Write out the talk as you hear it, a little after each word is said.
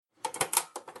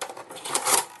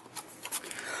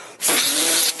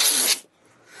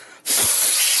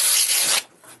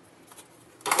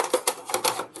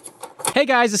Hey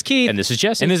guys, it's Keith. And this is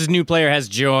Jesse. And this is New Player Has a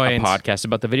Joined. podcast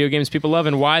about the video games people love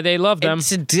and why they love them. And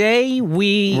today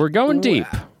We're going deep.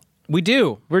 We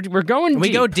do. We're going deep. We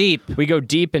go deep. We go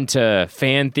deep into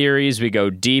fan theories. We go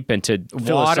deep into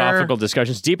philosophical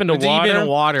discussions. Deep into water. Deep into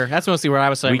water. That's mostly what I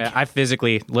was saying. I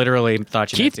physically, literally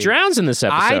thought you Keith drowns in this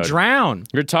episode. I drown.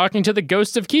 You're talking to the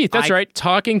ghost of Keith. That's right.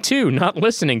 Talking to, not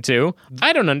listening to.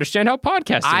 I don't understand how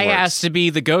podcasting I works. asked to be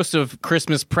the ghost of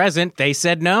Christmas present. They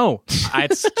said no.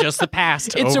 It's just the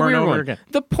past. It's over a weird and over one. again.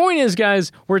 The point is,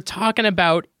 guys, we're talking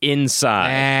about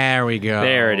Inside. There we go.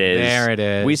 There it is. There it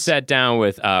is. We sat down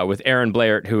with Aaron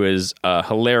Blair, who is a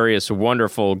hilarious,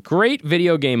 wonderful, great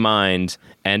video game mind,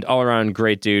 and all-around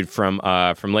great dude from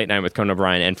Late Night with Conan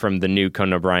O'Brien and from the new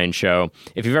Conan O'Brien show.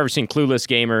 If you've ever seen Clueless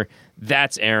Gamer,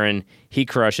 that's Aaron. He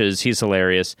crushes. He's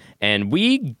hilarious. And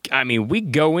we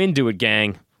go into it,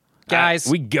 gang. Guys,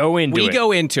 we go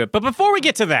into it. But before we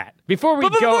get to that, Before we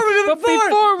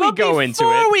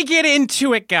get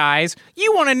into it, guys,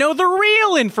 you want to know the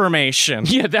real information.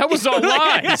 Yeah, that was all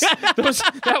lies.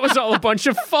 That was all a bunch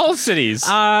of falsities.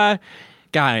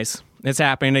 Guys, it's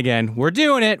happening again. We're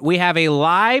doing it. We have a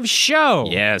live show.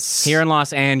 Yes. Here in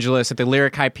Los Angeles at the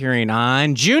Lyric Hyperion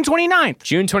on June 29th.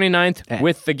 June 29th,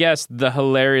 with the guest, the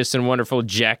hilarious and wonderful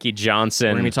Jackie Johnson.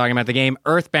 We're going to be talking about the game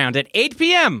Earthbound at 8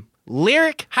 p.m.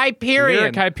 Lyric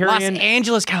Hyperion. Los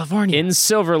Angeles, California. In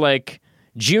Silver Lake,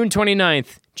 June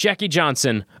 29th, Jackie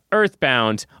Johnson,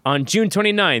 Earthbound, on June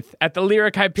 29th at the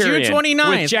Lyric Hyperion. June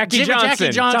 29th. With Jackie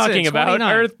Johnson talking about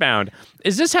 29th. Earthbound.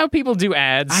 Is this how people do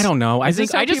ads? I don't know. I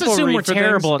just assume we're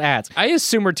terrible at ads. I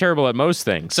assume we're terrible at most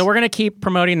things. So we're going to keep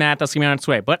promoting that. That's going to be on its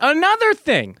way. But another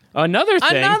thing. And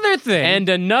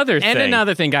another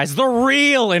thing, guys. The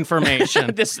real information.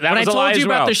 That was when I told lie you as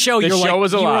about well. the show, The you show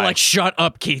was a were lie. like, shut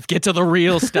up, Keith. Get to the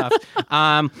real stuff.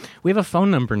 We have a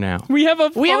phone number now. We have a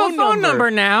phone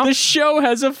number now. The show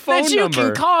has a phone that you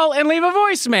number. can call and leave a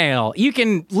voicemail. You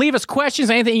can leave us questions,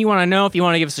 anything you want to know. If you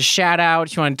want to give us a shout out,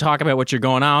 if you want to talk about what you're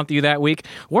going on with you that week,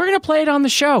 we're going to play it on the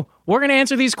show. We're going to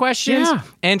answer these questions. Yeah.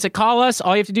 And to call us,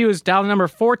 all you have to do is dial the number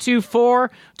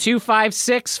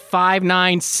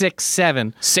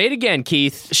 424-256-5967. Say it again,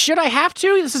 Keith. Should I have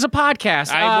to? This is a podcast.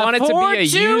 I want it to be a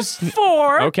used...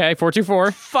 424 Okay,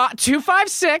 424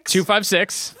 256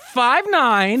 256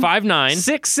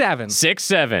 5967.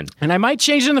 67. And I might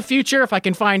change it in the future if I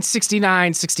can find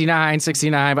 69,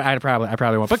 but I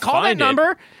probably won't. But call Find that it.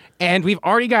 number, and we've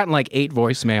already gotten like 8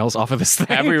 voicemails off of this thing.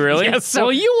 Have we really? Yes, so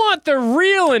well, you want the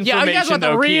real information. Yeah, you guys want the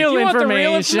though, Keith. real You want the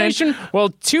real information. information? Well,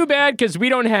 too bad, because we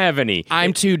don't have any.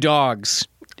 I'm 2 dogs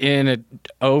in an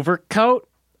overcoat.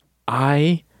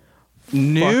 I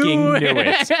fucking knew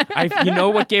it. You know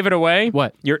what gave it away?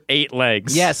 What? Your 8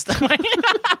 legs. Yes.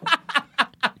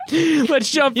 Let's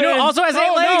jump in. You know what also has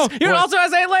 8 legs? No. You know what also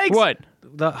has 8 legs? What?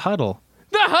 The huddle.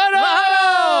 The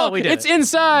huddle! We did It's it.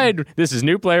 inside. This is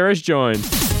New Player Has Joined.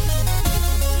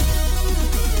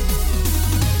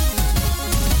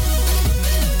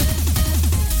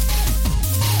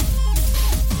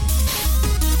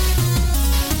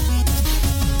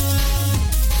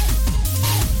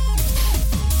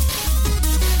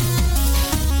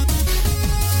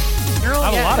 I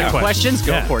have a lot of questions.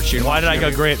 Go for it, shoot. Why did I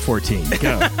go gray at 14?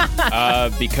 Go.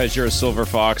 Because you're a silver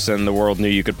fox and the world knew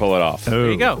you could pull it off.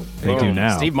 There you go. They do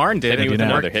now. Steve Martin did Hit me it. with now.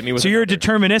 another. Hit me with So you're another.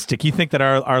 deterministic. You think that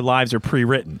our lives are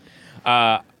pre-written.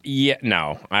 Yeah,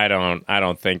 no, I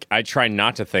don't think. I try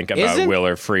not to think about Isn't will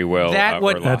or free will. That or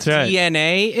what luck. That's right.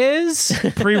 DNA is?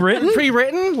 Pre-written?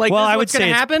 Pre-written? Like, Well, this is I would what's say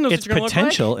going to happen? This is it's what's gonna look like?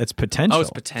 potential. It's potential. Oh,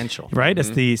 it's potential. Right? It's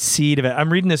the seed of it.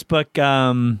 I'm reading this book,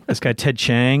 this guy Ted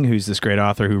Chiang, who's this great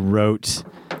author who wrote,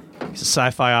 he's a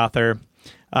sci-fi author,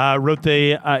 wrote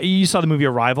the, you saw the movie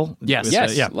Arrival? Yes. It was,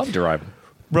 Yes, yeah. love to ride.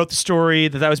 Wrote the story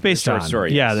that was based short on.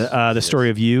 story, Yeah, yes. the story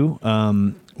of you,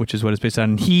 which is what it's based on.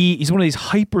 And he's one of these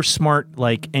hyper smart,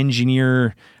 like,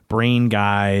 engineer brain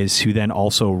guys who then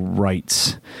also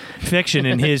writes fiction.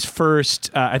 And his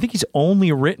first, I think he's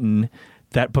only written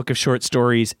that book of short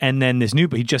stories, and then this new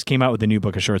book. He just came out with a new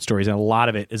book of short stories, and a lot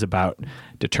of it is about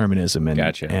determinism and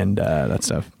and that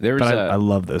stuff. I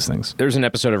love those things. There's an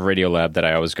episode of Radiolab that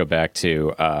I always go back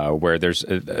to where there's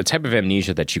a type of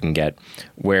amnesia that you can get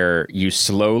where you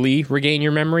slowly regain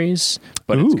your memories,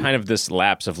 but it's kind of this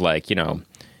lapse of like, you know,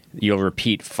 you'll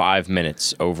repeat 5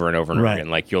 minutes over and over and over Right. again.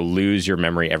 Like you'll lose your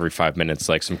memory every 5 minutes,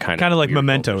 like some kind of like weird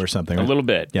Memento voltage. or something. A Right? little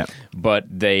bit, Yeah. But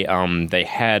they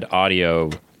had audio.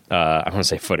 I want to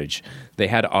say footage. They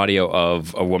had audio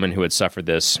of a woman who had suffered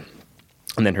this,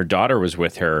 and then her daughter was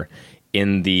with her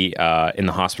in the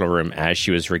hospital room as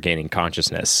she was regaining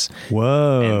consciousness.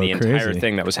 Whoa! And the entire crazy.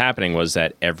 thing that was happening was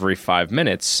that every 5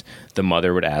 minutes, the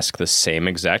mother would ask the same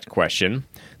exact question,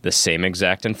 the same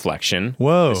exact inflection.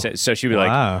 Whoa. So she'd be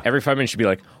Wow. like, every 5 minutes, she'd be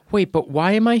like, wait, but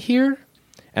why am I here?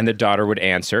 And the daughter would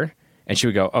answer, and she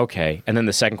would go, okay. And then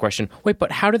the second question, wait,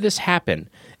 but how did this happen?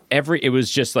 It was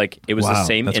just like, it was the Wow,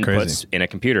 same that's inputs crazy. in a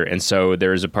computer. And so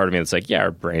there's a part of me that's like, yeah,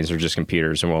 our brains are just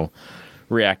computers, and we'll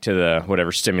react to the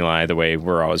whatever stimuli the way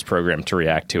we're always programmed to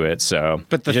react to it. So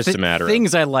But the it's just a matter of...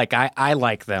 things I like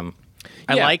them.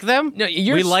 I Yeah. like them. No,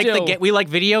 you're we like still- we like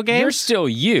video games. You're still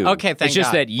you. Okay, thank It's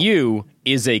just God. that you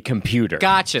is a computer.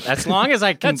 Gotcha. As long as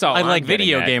I can, That's all I I'm like getting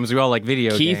video at. games. We all like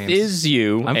video Keith games. is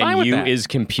you, I'm fine and with you that. is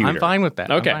computer. I'm fine with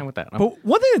that. Okay. I'm fine with that. But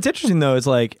one thing that's interesting though is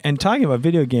like, and talking about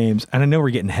video games, and I know we're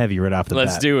getting heavy right off the bat.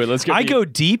 Let's do it. Let's go. I go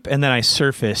deep and then I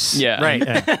surface. Yeah. Right.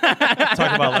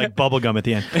 Talk about like bubblegum at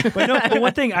the end. But no, but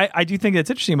one thing I do think that's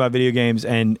interesting about video games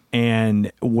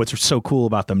and what's so cool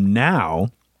about them now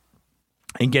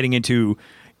and getting into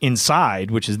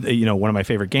Inside, which is one of my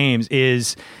favorite games,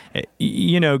 is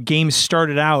games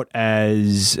started out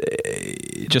as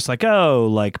just like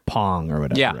like Pong or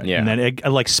whatever. Yeah. right? Yeah. And then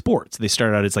like sports, they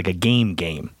started out as like a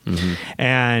game.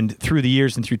 And through the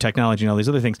years and through technology and all these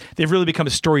other things, they've really become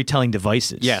storytelling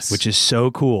devices. Yes. Which is so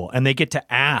cool. And they get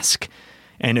to ask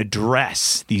and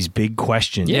address these big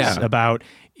questions Yeah. about,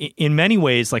 in many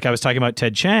ways, like I was talking about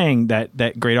Ted Chiang,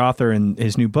 that great author in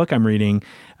his new book I'm reading,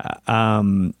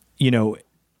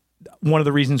 one of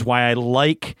the reasons why I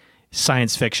like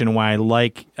science fiction, why I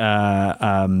like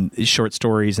short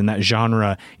stories and that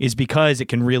genre is because it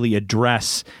can really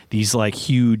address these like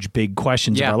huge, big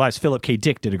questions Yeah. of our lives. Philip K.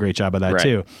 Dick did a great job of that Right.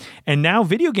 too. And now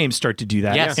video games start to do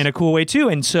that Yes. in a cool way too.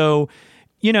 And so,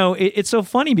 it's so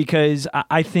funny because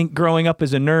I think growing up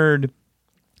as a nerd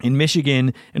in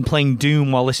Michigan and playing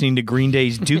Doom while listening to Green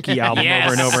Day's Dookie album Yes.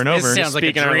 over and over and over. This sounds like a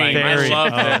Speaking our dream. language. I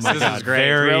love Oh this. my This God, is great.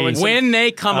 very- When they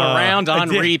come around on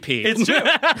I did. repeat. It's true.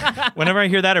 Whenever I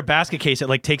hear that or Basket Case, it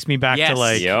like takes me back Yes. to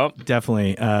like Yep.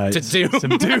 definitely To Doom.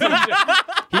 some Doom.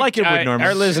 Like it would normally.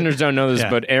 Our listeners don't know this, Yeah.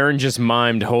 but Aaron just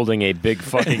mimed holding a big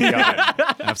fucking gun.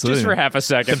 Absolutely. Just for half a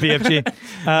second. The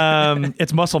BFG.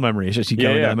 It's muscle memory. It's just you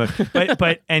go Yeah, into that mode.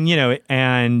 But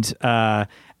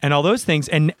and all those things,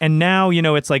 and now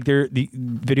it's like the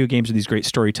video games are these great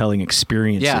storytelling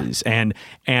experiences, and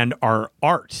are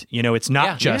art. It's not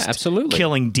Yeah, just absolutely.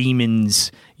 killing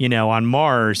demons. On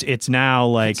Mars, it's now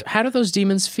like How do those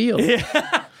demons feel?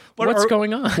 What's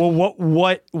going on? Well,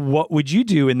 what would you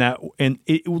do in that? And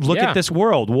look Yeah. at this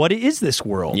world. What is this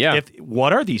world? Yeah.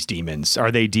 What are these demons?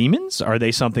 Are they demons? Are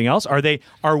they something else?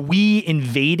 Are we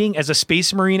invading as a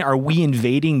space marine? Are we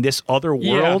invading this other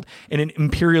world in an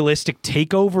imperialistic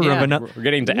takeover Yeah. of another? We're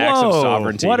getting to acts of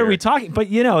sovereignty What are here. we talking? But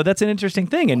that's an interesting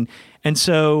thing, and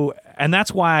so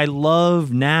that's why I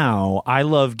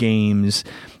love games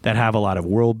that have a lot of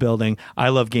world building. I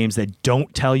love games that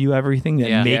don't tell you everything, that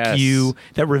Yeah. make Yes.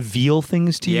 that reveal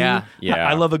things to Yeah. you. Yeah.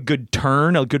 I love a good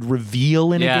turn, a good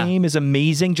reveal in Yeah. a game is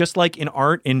amazing. Just like in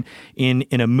art, in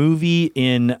a movie,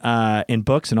 in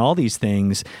books, and all these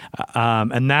things.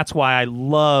 And that's why I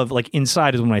love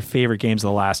Inside is one of my favorite games of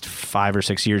the last 5 or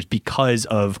 6 years because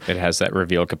of It has that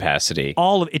reveal capacity.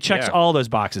 all of it. Checks Yeah. all those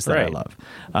boxes that I Right. love,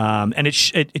 and it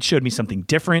showed me something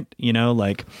different.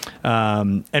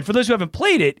 And for those who haven't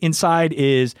played it, Inside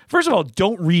is, first of all,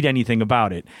 don't read anything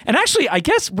about it. And actually, I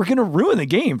guess we're gonna ruin the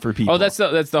game for people. Oh, that's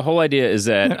the whole idea. Is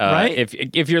that Right?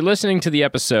 if you're listening to the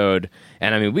episode,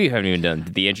 and I mean we haven't even done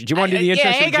the intro. Do you want to do the intro?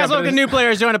 Yeah, so hey we guys, jump welcome to into New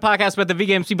Players, doing a podcast about the V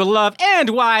games people love and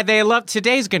why they love.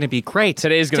 Today's going to be great.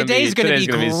 Today's gonna be gonna be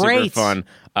super great. fun.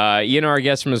 Our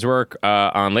guest from his work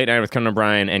on Late Night with Conan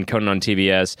O'Brien and Conan on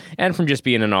TBS, and from just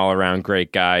being an all-around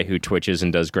great guy who twitches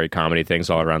and does great comedy things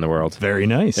all around the world. very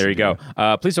nice. There you go.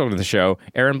 Please welcome to the show,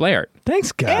 Aaron Blair.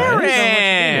 Thanks, guys.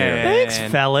 Aaron! Thanks,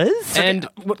 fellas. And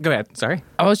Go ahead. Sorry.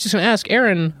 I was just going to ask,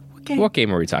 Aaron, what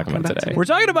game are we talking about today? We're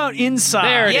talking about Inside.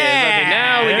 There it is. Okay,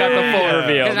 now we got the full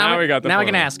reveal. Now we got the Now full I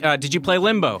can reveal. ask, did you play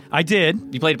Limbo? I did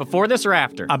You played it before this or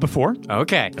after? before.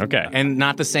 Okay. Okay. And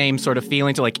not the same sort of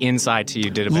feeling to Inside to you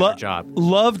did a better job.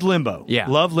 Loved Limbo. Yeah.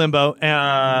 Loved Limbo.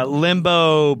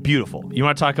 Limbo, beautiful. You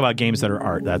want to talk about games that are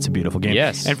art? That's a beautiful game.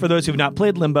 Yes. And for those who've not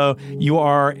played Limbo, you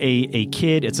are a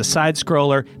kid. It's a side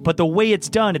scroller, but the way it's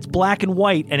done, it's black and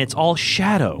white, and it's all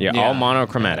shadow. Yeah, all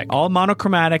monochromatic. All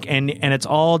monochromatic, and it's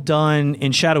all done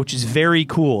in shadow, which is very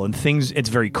cool. And it's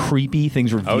very creepy.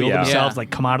 Things reveal yeah. themselves, Yeah. like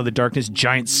come out of the darkness,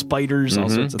 giant spiders, all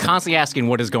sorts of things. Constantly asking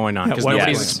what is going on because what is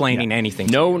nobody's going on? explaining anything.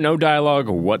 No dialogue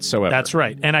whatsoever. That's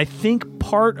right. And I think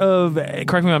part of,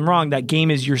 correct me if I'm wrong, that game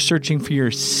is you're searching for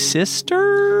your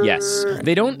sister? Yes,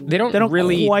 they don't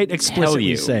really quite tell explicitly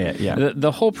you. say it. Yeah.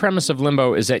 The whole premise of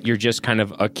Limbo is that you're just kind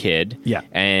of a kid. Yeah.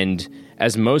 And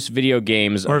as most video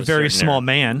games, Or of a very certain small era-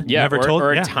 man. yeah, Never told.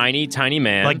 or yeah. a tiny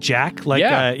man, Like Jack, like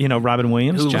Yeah. Robin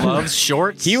Williams. Who Jack. loves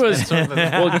shorts? He was. That's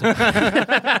sort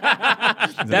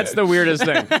of That's the weirdest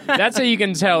thing. That's how you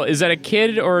can tell. Is that a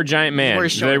kid or a giant man? Wear Are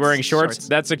they wearing shorts? shorts.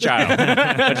 That's a child.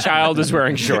 A child is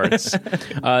wearing shorts.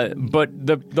 But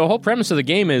the whole premise of the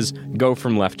game is go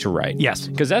from left to right. Yes.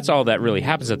 Because that's all that really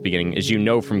happens at the beginning is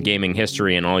from gaming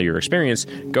history and all your experience,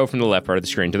 go from the left part of the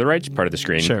screen to the right part of the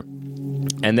screen. Sure.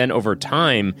 And then over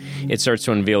time, it starts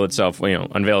to unveil itself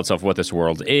what this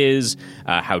world is,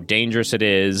 how dangerous it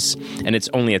is, and it's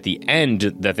only at the end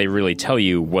that they really tell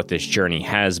you what this journey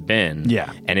has been.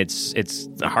 Yeah. And it's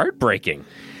heartbreaking.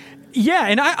 Yeah,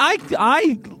 and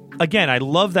I again, I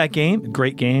love that game.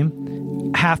 Great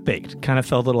game. Half baked. Kind of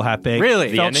felt a little half baked. Really?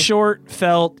 The Felt ending? short.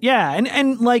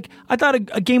 and like I thought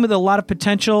a game with a lot of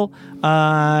potential.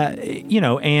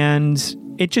 And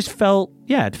it just felt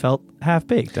half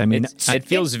baked. I mean, It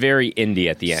feels very indie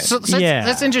at the end. So Yeah.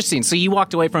 that's interesting. So you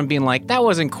walked away from being like, that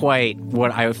wasn't quite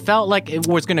what I felt like it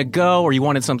was going to go, or you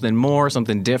wanted something more,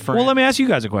 something different. well, let me ask you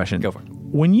guys a question. Go for it.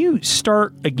 When you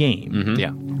start a game,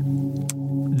 Yeah.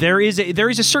 there is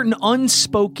a certain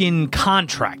unspoken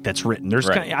contract that's written. There's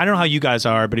Right. I don't know how you guys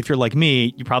are, but if you're like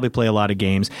me, you probably play a lot of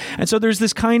games. And so there's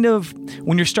this kind of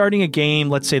when you're starting a game,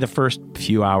 let's say the first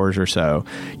few hours or so,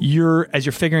 as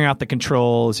you're figuring out the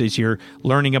controls, as you're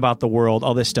learning about the world,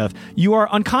 all this stuff, you are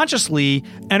unconsciously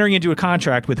entering into a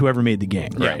contract with whoever made the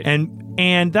game. Right.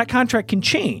 And that contract can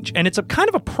change, and it's a kind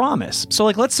of a promise. So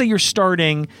like let's say you're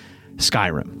starting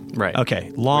Skyrim. Right.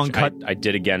 Okay. Long cut. I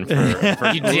did again for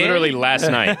You did? literally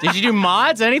last night. Did you do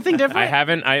mods? Anything different? I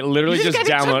haven't. I literally You just just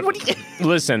gotta- download. what do you-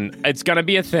 Listen, it's gonna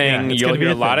be a thing. Yeah, it's You'll gonna be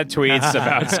hear a a lot thing. of tweets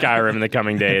about Skyrim in the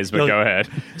coming days. But You'll- go ahead.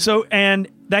 So, and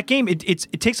that game, it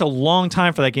takes a long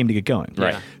time for that game to get going.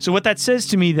 Right. So what that says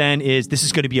to me then is this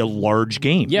is going to be a large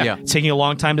game. Yeah. Yeah. It's taking a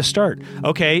long time to start.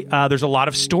 Okay. There's a lot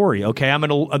of story. Okay.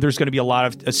 There's going to be a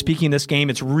lot of speaking this game.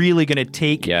 It's really going to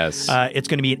take. Yes. It's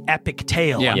going to be an epic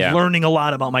tale. Yeah. I'm Yeah. learning a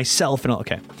lot about myself and all.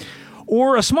 Okay.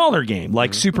 Or a smaller game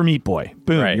like Super Meat Boy.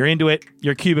 Boom. Right. You're into it.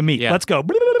 You're a cube of meat. Yeah. Let's go.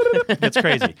 That's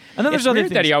crazy. And then there's It's other weird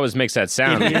things. that he always makes that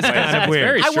sound. It's kinda weird.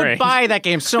 very I would strange. buy that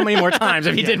game so many more times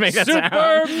if he did make that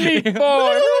sound. Super Meat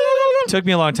Boy. Took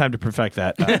me a long time to perfect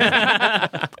that.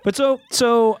 But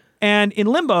so and in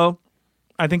Limbo,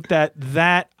 I think that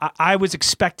I was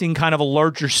expecting kind of a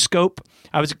larger scope.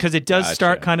 Because it does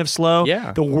start kind of slow.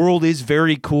 Yeah. The world is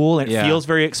very cool and it Yeah. feels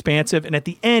very expansive. And at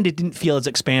the end, it didn't feel as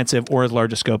expansive or as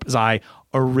large a scope as I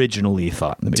originally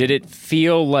thought. In the Did it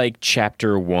feel like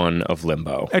Chapter 1 of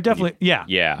Limbo? I definitely, yeah.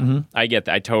 Yeah, I get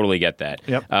that. I totally get that.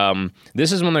 Yep.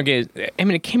 This is one of the games. I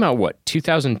mean, it came out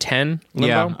 2010. Limbo?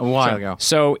 Yeah, a while ago.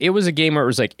 So it was a game where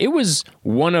it was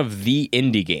one of the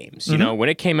indie games. You know, when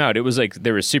it came out, it was like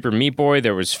there was Super Meat Boy,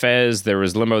 there was Fez, there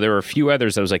was Limbo, there were a few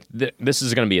others. I was like, this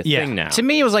is going to be a Yeah. thing now. To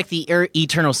me, it was like the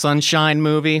Eternal Sunshine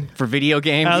movie for video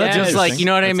games. Oh, that's Just like, interesting. you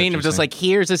know what I That's mean? It was just interesting. like,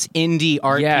 here's this indie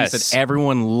art Yes. piece that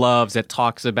everyone loves that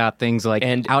talks about things like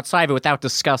And- outside of it without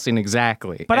discussing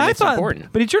exactly. But And I it's thought, important.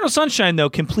 but Eternal Sunshine though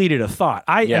completed a thought.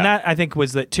 Yeah. And that I think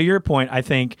was that to your point. I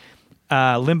think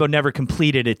Limbo never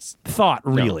completed its thought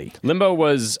really. Limbo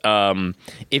was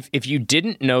if you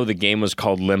didn't know the game was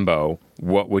called Limbo,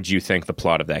 what would you think the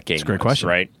plot of that game was? great question.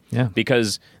 Right? Yeah.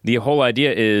 Because the whole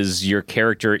idea is your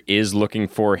character is looking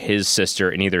for his sister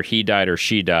and either he died or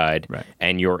she died, Right.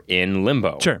 and you're in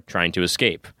limbo Sure. trying to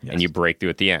escape and you break through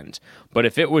at the end. But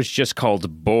if it was just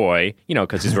called Boy,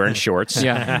 because he's wearing shorts,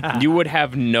 Yeah. you would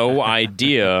have no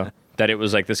idea that it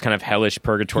was like this kind of hellish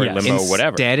purgatory Yes. limbo, whatever.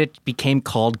 Instead, it became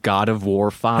called God of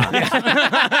War 5.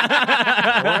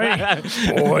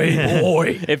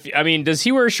 Boy. Does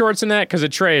he wear shorts in that? Because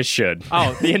Atreus should.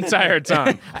 Oh, the entire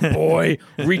time. Boy,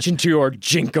 reach into your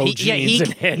Jinko jeans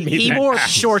and hand me he that. wore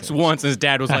shorts once, and his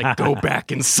dad was like, "Go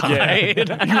back inside.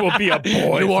 You will be a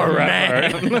boy. You are a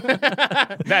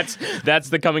forever." That's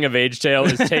the coming of age tale: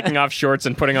 is taking off shorts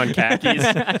and putting on khakis.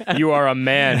 You are a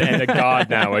man and a god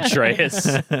now,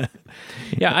 Atreus.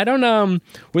 Yeah, I don't.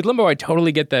 With Limbo, I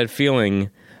totally get that feeling.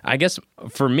 I guess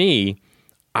for me,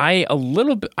 I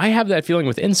have that feeling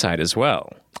with Inside as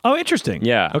well. Oh, interesting.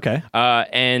 Yeah. Okay.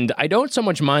 And I don't so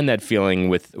much mind that feeling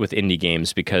with indie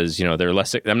games because, they're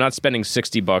less. I'm not spending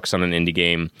 $60 on an indie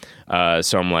game.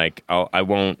 So I'm like, I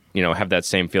won't, have that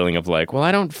same feeling of like, well,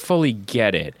 I don't fully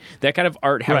get it. That kind of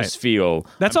art house feel.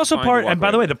 That's also part, and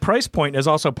by the way, the price point is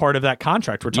also part of that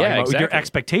contract we're talking about with your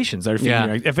expectations.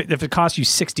 If it costs you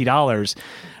 $60,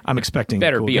 I'm expecting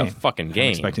better a cool be game. a fucking game. I'm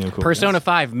expecting a cool Persona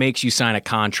 5 makes you sign a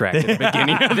contract at the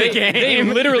beginning of the game. They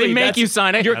literally make you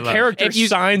sign it. Your character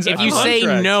signs a If you contract.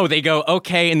 say no, they go,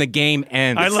 okay, and the game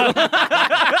ends. I love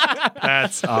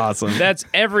That's awesome. That's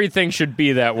everything should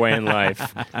be that way in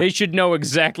life. They should know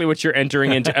exactly what you're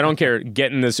entering into. I don't care.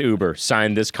 Get in this Uber.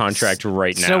 Sign this contract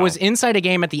right now. So was inside a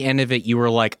game at the end of it, you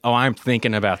were like, oh, I'm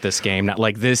thinking about this game. Not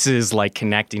like this is like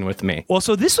connecting with me. Well,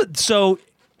 so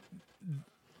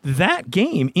that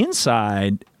game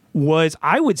Inside was,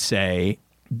 I would say,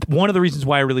 one of the reasons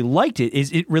why I really liked it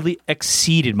is it really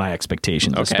exceeded my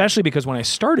expectations, especially because when I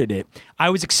started it, I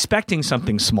was expecting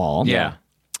something small. Yeah.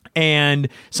 And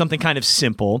something kind of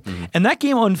simple. And that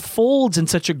game unfolds in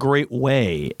such a great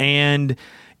way. And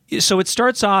so it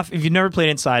starts off, if you've never played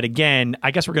Inside, again,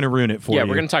 I guess we're going to ruin it for you. Yeah,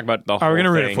 we're going to talk about the whole we're gonna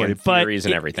ruin thing it for you, and but theories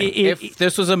and everything. If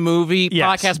this was a movie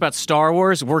podcast about Star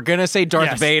Wars, we're going to say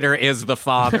Darth Vader is the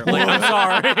father. Like, I'm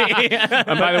sorry.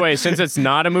 And by the way, since it's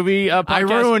not a movie podcast, I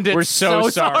ruined it. We're so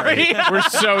sorry. We're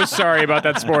so sorry about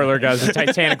that spoiler, guys. The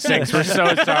Titanic sinks. We're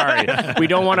so sorry. We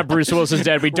don't want to Bruce Willis is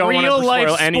dead. We don't want to spoil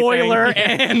Real-life anything. spoiler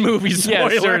and movie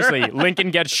spoiler. Yeah, seriously.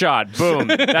 Lincoln gets shot. Boom.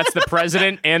 That's the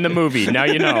president and the movie. Now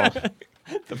you know.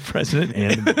 The president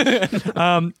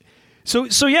and So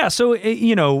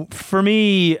for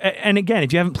me, and again,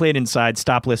 if you haven't played Inside,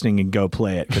 stop listening and go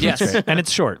play it. Yes. It's great. And it's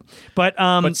short. But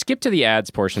skip to the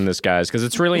ads portion of this, guys, because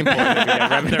it's really important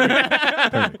that we get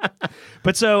revenue.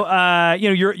 But so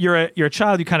you're a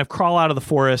child. You kind of crawl out of the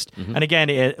forest, and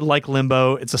again, like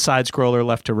Limbo, it's a side scroller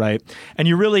left to right, and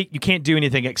you can't do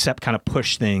anything except kind of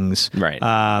push things. Right.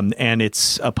 And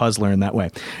it's a puzzler in that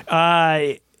way.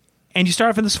 And you start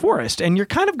off in this forest, and you're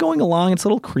kind of going along. It's a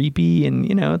little creepy, and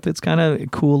it's kind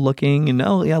of cool looking, and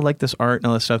I like this art and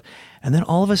all this stuff. And then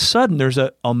all of a sudden, there's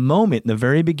a moment in the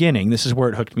very beginning. This is where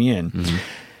it hooked me in,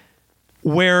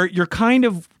 where you're kind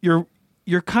of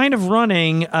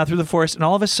running through the forest, and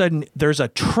all of a sudden, there's a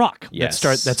truck that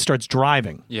starts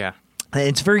driving. Yeah.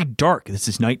 It's very dark. This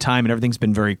is nighttime, and everything's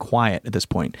been very quiet at this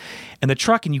point. And the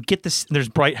truck, and you get this, there's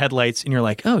bright headlights, and you're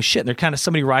like, oh shit, and there's kind of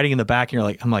somebody riding in the back, and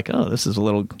I'm like, oh, this is a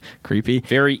little creepy.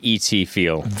 Very E.T.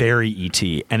 feel. Very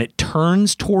E.T. And it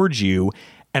turns towards you,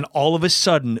 and all of a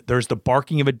sudden, there's the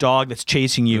barking of a dog that's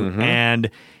chasing you, and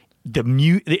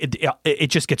it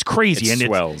just gets crazy. It and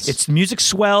swells. It's music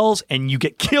swells, and you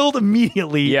get killed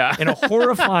immediately in a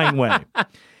horrifying way.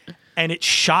 And it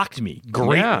shocked me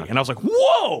greatly. Yeah. And I was like,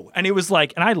 whoa! And it was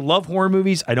like, and I love horror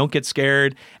movies. I don't get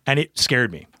scared. And it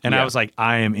scared me. And I was like,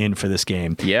 I am in for this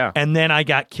game. Yeah. And then I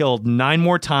got killed 9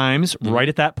 more times right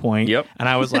at that point. Yep. And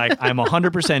I was like, I'm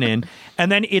 100% in.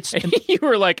 And then You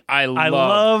were like, I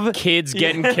love kids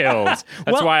getting killed.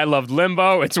 That's why I loved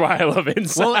Limbo. It's why I love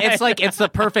Inside. Well, it's the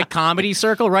perfect comedy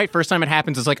circle, right? First time it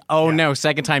happens, it's like, oh no.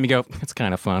 Second time you go, it's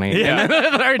kind of funny. Yeah. And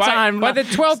then the third time. By the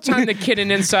 12th time the kid in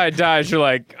Inside dies, you're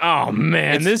like, oh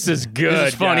man, this is good.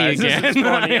 This is funny guys. again. This is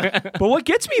funny. But what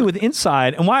gets me with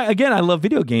Inside, and why, again, I love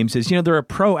video games, is, they're a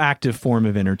proactive form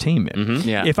of entertainment.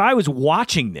 Yeah. If I was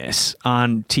watching this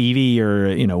on TV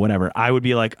or, whatever, I would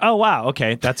be like, oh, wow,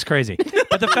 okay, that's crazy.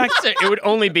 But the fact It would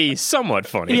only be somewhat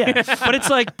funny. yeah, but it's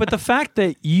like, but the fact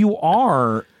that you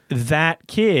are that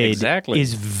kid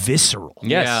is visceral.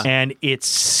 Yes. Yeah. And it's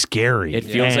scary. It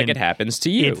feels like And it happens to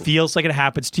you. It feels like it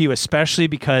happens to you, especially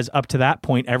because up to that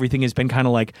point, everything has been kind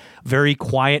of like very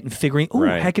quiet and figuring, oh,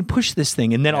 Right. I can push this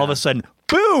thing. And then all of a sudden,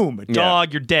 boom,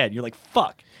 dog, you're dead. You're like,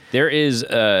 fuck. There is,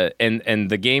 and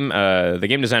the game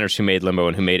designers who made Limbo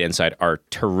and who made Inside are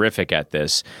terrific at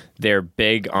this. They're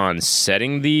big on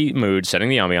setting the mood, setting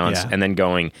the ambiance, and then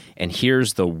going, and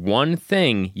here's the one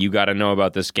thing you got to know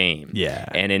about this game. Yeah.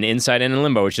 And in Inside and in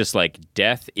Limbo, it's just like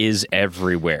death is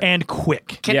everywhere. And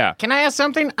quick. Can I ask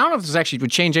something? I don't know if this actually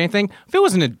would change anything. If it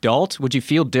was an adult, would you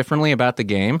feel differently about the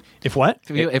game? If what?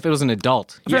 If it was an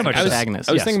adult, Very much so. protagonist.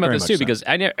 I was Yes, thinking about very this too much so.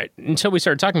 because until we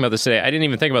started talking about this today, I didn't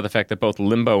even think about the fact that both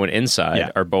Limbo and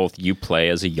Inside are both you play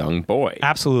as a young boy.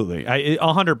 Absolutely,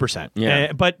 100%.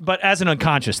 Yeah. But as an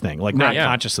unconscious thing, like not yeah.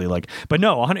 consciously, like, but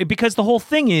no, 100, because the whole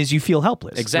thing is you feel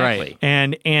helpless. Exactly.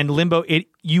 Right. And Limbo,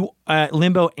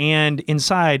 Limbo and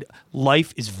Inside,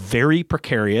 life is very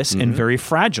precarious and very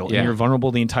fragile, and you're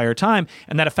vulnerable the entire time,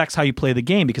 and that affects how you play the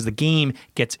game because the game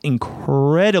gets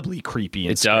incredibly creepy.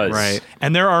 And It does. Right.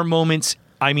 And there are moments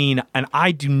I mean, and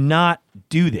I do not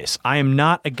do this. I am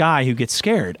not a guy who gets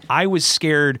scared. I was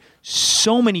scared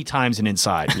so many times in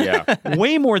Inside. Yeah.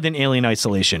 Way more than Alien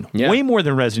Isolation. Yeah. Way more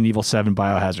than Resident Evil 7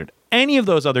 Biohazard. Any of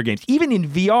those other games. Even in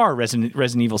VR,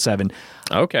 Resident Evil 7.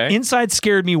 Okay. Inside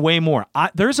scared me way more.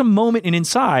 There's a moment in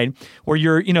Inside where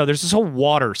there's this whole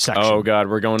water section. Oh God,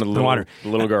 we're going to the water.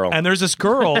 little girl. And there's this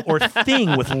girl or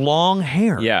thing with long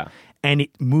hair. Yeah. And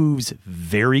it moves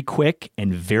very quick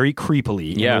and very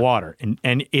creepily in the water.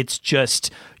 And it's just,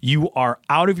 you are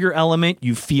out of your element.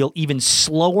 You feel even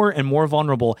slower and more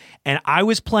vulnerable. And I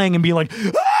was playing and being like,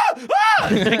 kicking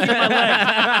my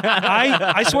leg.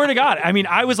 I swear to God. I mean,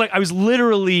 I was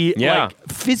literally like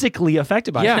physically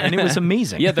affected by it. And it was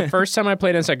amazing. Yeah, the first time I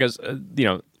played Inside, because,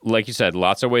 like you said,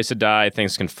 lots of ways to die.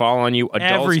 Things can fall on you. Adults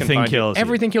Everything can find kills you.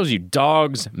 Everything kills you.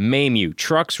 Dogs maim you.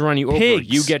 Trucks run you over.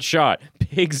 Pigs. You get shot.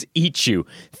 Pigs eat you.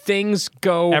 Things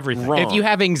go Everything. wrong. If you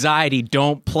have anxiety,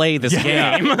 don't play this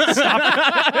game.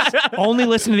 Only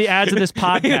listen to the ads of this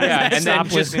podcast. and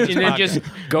then just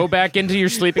go back into your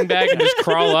sleeping bag and just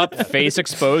crawl up, face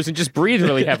exposed, and just breathe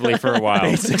really heavily for a while.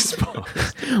 Face exposed.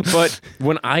 But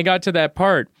when I got to that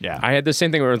part, Yeah. I had the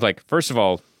same thing where it was like, first of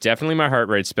all, definitely my heart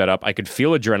rate sped up. I could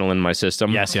feel adrenaline in my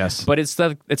system. Yes. But it's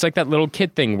like that little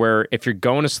kid thing where if you're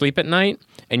going to sleep at night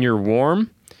and you're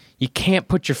warm, you can't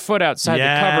put your foot outside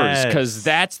the covers because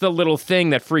that's the little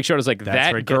thing that freaks you out. Is like That's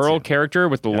where that it gets girl you. character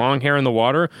with the long hair in the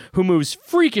water who moves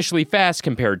freakishly fast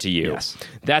compared to you. Yes.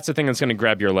 That's the thing that's going to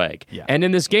grab your leg. Yeah. And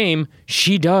in this game,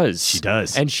 she does. She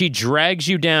does. And she drags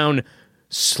you down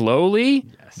slowly,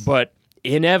 but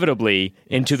inevitably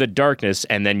into the darkness,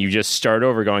 and then you just start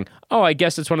over going, oh, I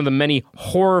guess it's one of the many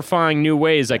horrifying new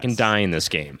ways I can die in this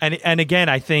game. And again,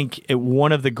 I think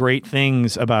one of the great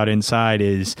things about Inside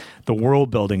is the world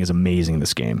building is amazing in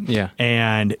this game. Yeah.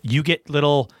 And you get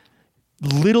little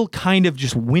kind of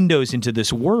just windows into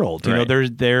this world. You know,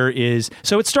 there is,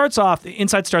 so it starts off,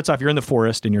 Inside starts off, you're in the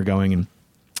forest and you're going, and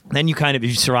then you kind of, if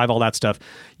you survive all that stuff,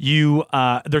 you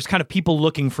there's kind of people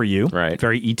looking for you. Right.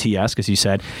 Very ET-esque, as you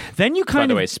said. Then you kind of...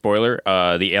 By the way, spoiler,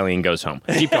 the alien goes home.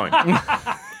 Keep going.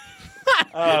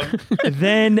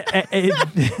 Then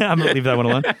I'm going to leave that one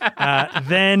alone.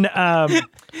 Then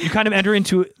you kind of enter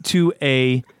into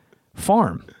a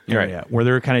farm area where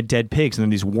there are kind of dead pigs and then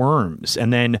these worms.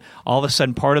 And then all of a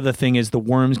sudden part of the thing is the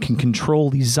worms can control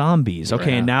these zombies.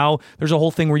 Okay, and now there's a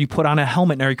whole thing where you put on a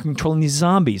helmet, now you're controlling these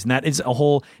zombies. And that is a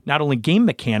whole, not only game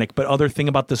mechanic, but other thing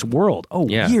about this world. Oh,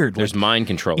 weird. There's mind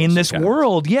control. In this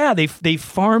world, they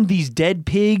farmed these dead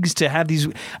pigs to have these,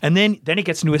 and then it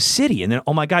gets into a city, and then,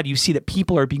 oh my God, you see that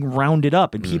people are being rounded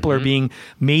up and people are being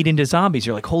made into zombies.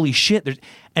 You're like, holy shit.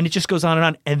 And it just goes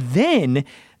on. And then,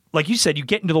 like you said, you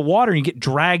get into the water and you get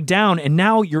dragged down, and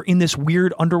now you're in this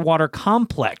weird underwater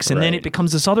complex. And then it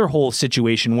becomes this other whole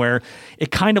situation where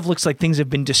it kind of looks like things have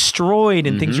been destroyed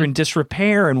and things are in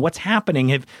disrepair. And what's happening?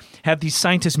 Have these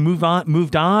scientists moved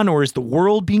on, or is the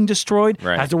world being destroyed?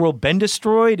 Right. Has the world been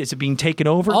destroyed? Is it being taken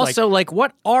over? Also,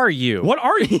 what are you? What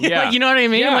are you? Yeah. Like, you know what I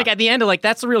mean? Yeah. Like at the end of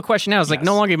that's the real question now. It's like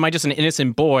no longer am I just an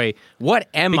innocent boy. What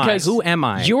am I? Who am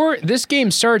I? This game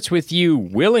starts with you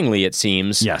willingly, it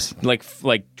seems. Yes. Like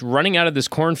running out of this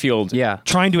cornfield. Yeah.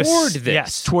 Trying to toward this.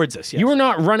 Yes, towards us. Yes. You are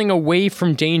not running away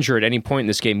from danger at any point in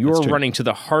this game. You That's are true. running to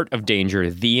the heart of danger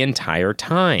the entire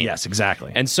time. Yes,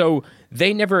 exactly. And so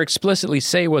they never explicitly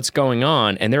say what's going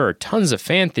on, and there are tons of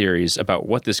fan theories about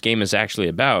what this game is actually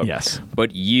about. Yes.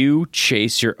 But you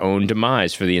chase your own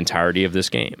demise for the entirety of this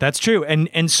game. That's true.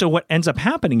 And so what ends up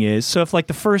happening is, so if like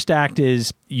the first act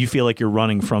is you feel like you're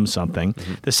running from something,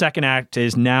 the second act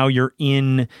is now you're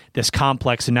in this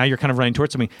complex and now you're kind of running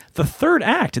towards something. The third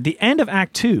act, at the end of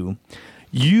Act 2,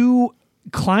 you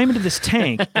climb into this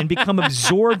tank and become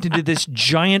absorbed into this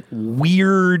giant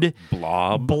weird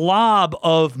blob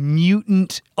of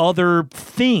mutant other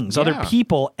things, other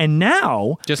people. And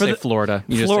now just say Florida.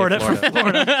 You Florida. Just say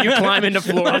Florida. You climb into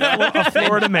Florida. A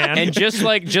Florida man. And just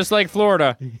like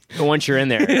Florida, once you're in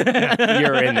there,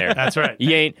 you're in there. That's right.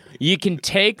 You can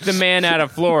take the man out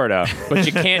of Florida, but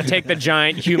you can't take the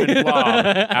giant human blob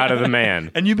out of the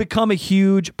man. And you become a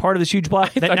huge part of this huge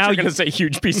blob. That now you're going to say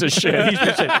huge piece of shit.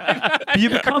 You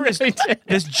become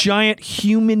this giant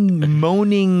human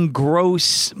moaning,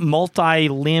 gross,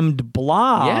 multi-limbed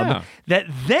blob that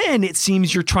then it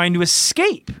seems you're trying to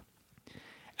escape.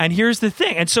 And here's the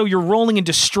thing. And so you're rolling and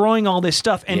destroying all this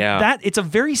stuff. And it's a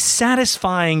very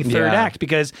satisfying third act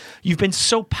because you've been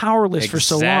so powerless for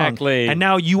so long. And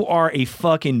now you are a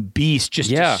fucking beast just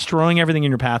destroying everything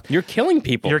in your path. You're killing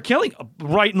people. You're killing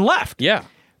right and left. Yeah.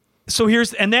 So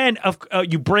and then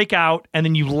you break out and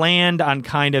then you land on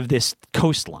kind of this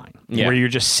coastline where you're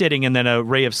just sitting and then a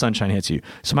ray of sunshine hits you.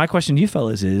 So my question to you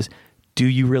fellas is, do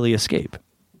you really escape?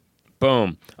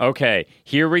 Boom. Okay,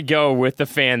 here we go with the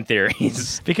fan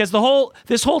theories. Because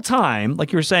this whole time,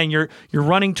 like you were saying, you're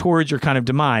running towards your kind of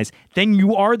demise. Then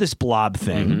you are this blob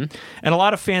thing, and a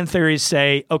lot of fan theories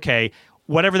say, okay,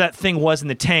 whatever that thing was in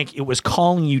the tank, it was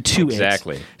calling you to it.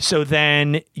 Exactly. So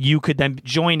then you could then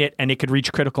join it, and it could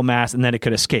reach critical mass, and then it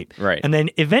could escape. Right. And then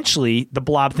eventually, the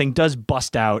blob thing does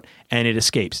bust out, and it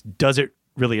escapes. Does it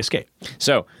really escape?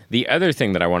 So the other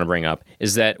thing that I want to bring up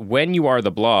is that when you are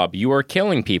the blob, you are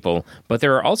killing people, but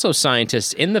there are also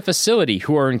scientists in the facility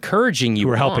who are encouraging you,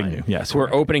 Who are helping you, yes. who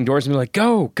are opening doors and be like,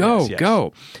 go, Yes, yes.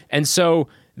 go. And so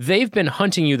they've been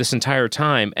hunting you this entire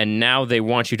time, and now they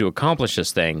want you to accomplish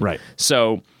this thing. Right.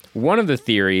 So one of the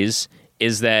theories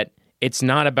is that it's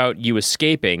not about you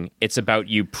escaping, it's about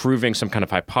you proving some kind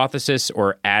of hypothesis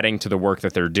or adding to the work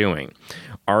that they're doing.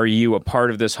 Are you a part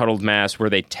of this huddled mass? Were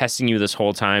they testing you this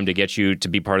whole time to get you to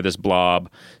be part of this blob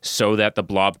so that the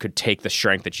blob could take the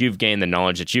strength that you've gained, the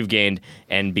knowledge that you've gained,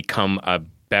 and become a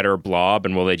better blob?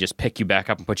 And will they just pick you back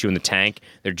up and put you in the tank?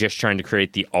 They're just trying to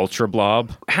create the ultra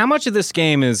blob. How much of this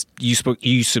game is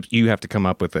you have to come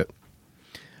up with it?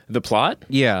 The plot?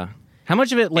 Yeah. How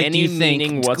much of it, like, Any do you think,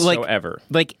 meaning whatsoever.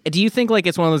 Like, do you think, like,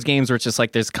 it's one of those games where it's just,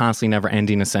 like, there's constantly never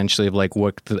ending, essentially, of, like,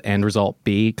 what the end result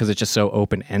be, because it's just so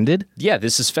open-ended? Yeah,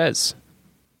 this is Fez.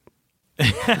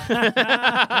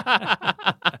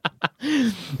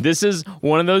 This is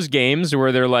one of those games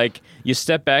where they're like, you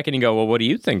step back and you go, well, what do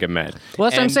you think it meant? Well,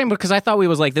 that's what I'm And saying, because I thought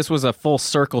this was a full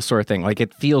circle sort of thing. Like,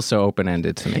 it feels so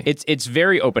open-ended to me. It's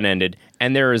very open-ended,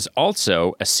 and there is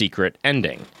also a secret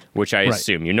ending, which I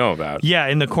assume you know about. Yeah,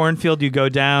 in the cornfield, you go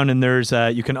down, and there's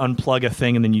you can unplug a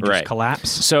thing, and then you just Right. collapse.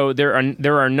 So there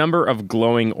are a number of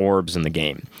glowing orbs in the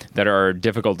game that are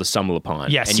difficult to stumble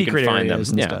upon. Yeah, and you secret can find areas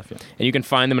them. and stuff, yeah. And you can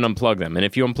find them and unplug them. And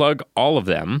if you unplug all of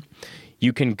them,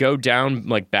 you can go down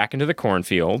like back into the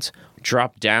cornfield,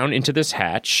 drop down into this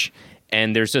hatch,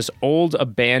 and there's this old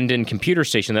abandoned computer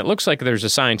station that looks like there's a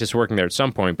scientist working there at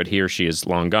some point, but he or she is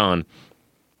long gone.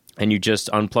 And you just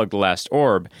unplug the last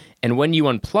orb, and when you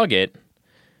unplug it,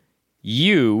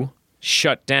 you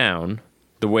shut down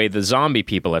the way the zombie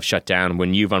people have shut down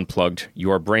when you've unplugged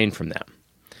your brain from them.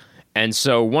 And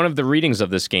so one of the readings of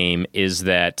this game is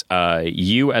that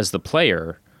you as the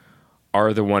player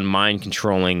are the one mind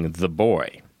controlling the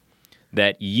boy.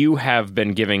 That you have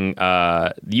been giving,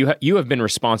 you have been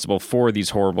responsible for these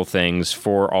horrible things,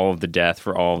 for all of the death,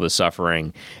 for all of the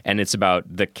suffering, and it's about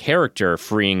the character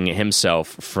freeing himself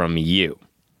from you.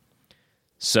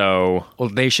 So, Well,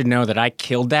 they should know that I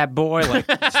killed that boy like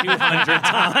 200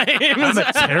 times. I'm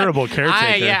a terrible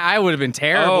caretaker. I would have been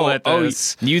terrible at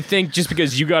this. you think just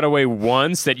because you got away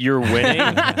once that you're winning?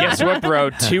 Guess what,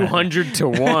 bro?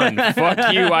 200-1.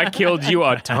 Fuck you! I killed you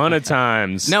a ton of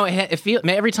times. No,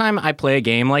 every time I play a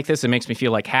game like this, it makes me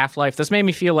feel like Half-Life. This made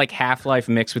me feel like Half-Life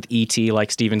mixed with E.T.,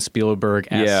 like Steven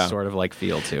Spielberg-esque Yeah. sort of like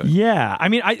feel to it. Yeah, I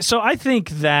mean, I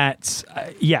think that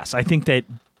yes, I think that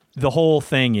the whole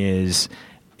thing is.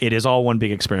 It is all one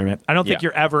big experiment. I don't think Yeah.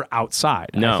 you're ever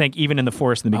outside. No. I think even in the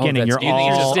forest in the beginning, that's you're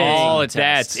interesting. all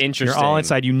That's interesting. You're all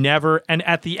inside. You never, and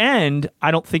at the end,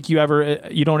 I don't think you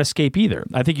don't escape either.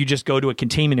 I think you just go to a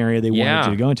containment area they wanted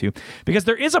you to go into, because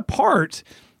there is a part.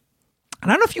 And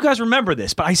I don't know if you guys remember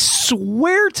this, but I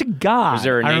swear to God, Is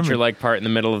there a I remember- nature-like part in the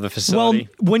middle of the Well, facility?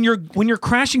 when you're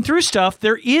crashing through stuff,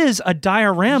 there is a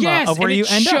diorama of where and you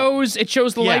end up. It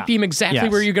shows the Yeah. light beam exactly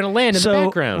Yes. where you're going to land in the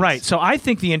background. Right. So I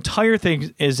think the entire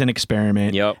thing is an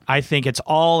experiment. Yep. I think it's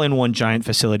all in one giant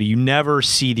facility. You never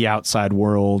see the outside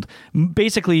world.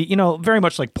 Basically, very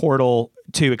much like Portal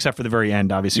 2, except for the very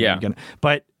end, obviously. Yeah.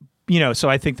 But so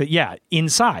I think that,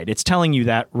 inside, it's telling you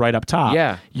that right up top.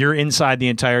 Yeah. You're inside the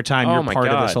entire time. Oh You're my part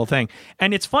of God. this whole thing.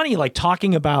 And it's funny, like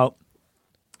talking about,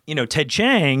 Ted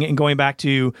Chiang and going back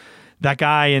to that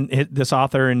guy and this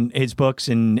author and his books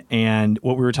and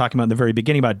what we were talking about in the very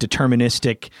beginning about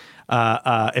deterministic,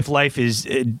 if life is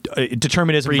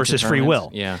determinism versus free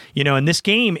will. Yeah. And this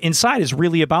game inside is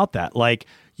really about that. Like,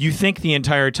 you think the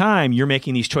entire time you're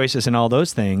making these choices and all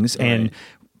those things,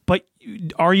 but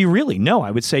are you really? No, I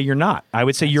would say you're not. I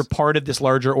would say you're part of this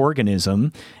larger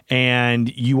organism,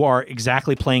 and you are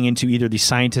exactly playing into either the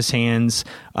scientist's hands,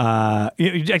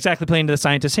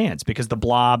 because the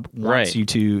blob wants you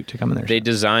to come in there. They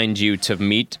designed you to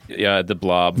meet the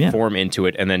blob, form into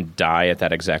it, and then die at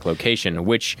that exact location,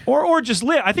 which... Or just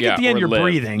live. I think at the end or you're live.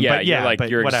 breathing. Yeah, but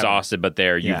you're whatever. exhausted, but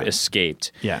you've Yeah.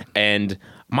 escaped. Yeah. And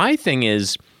my thing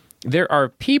is, there are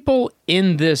people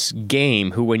in this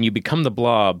game who, when you become the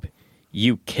blob,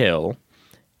 you kill,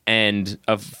 and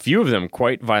a few of them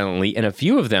quite violently, and a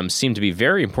few of them seem to be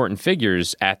very important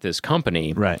figures at this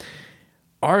company. Right.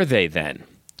 Are they then?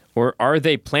 Or are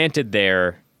they planted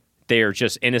there? They are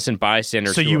just innocent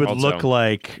bystanders. So who you are would also, look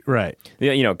like right.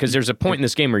 Yeah, you know, because there's a point in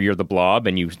this game where you're the Blob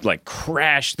and you like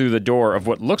crash through the door of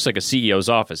what looks like a CEO's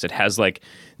office. It has like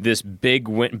this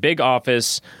big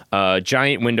office,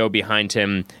 giant window behind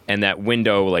him, and that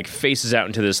window like faces out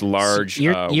into this large.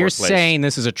 You're workplace. saying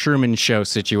this is a Truman Show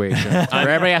situation where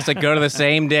everybody has to go to the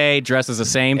same day, dress as the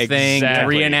same thing,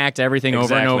 Exactly. reenact everything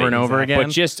over and over and over again. But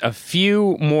just a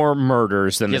few more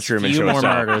murders than Just the Truman few Show more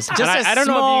itself. murders. Just And a I don't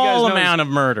know if you guys small know amount of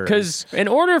murders. Because in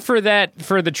order for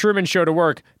the Truman Show to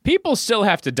work, people still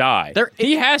have to die.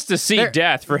 He has to see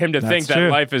death for him to think that true.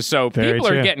 life is so. Very People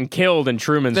true. are getting killed in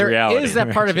Truman's There reality. is that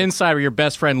part of Inside where your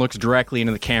best friend looks directly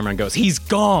into the camera and goes, "He's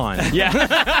gone." Yeah.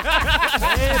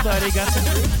 Hey, buddy, got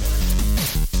some.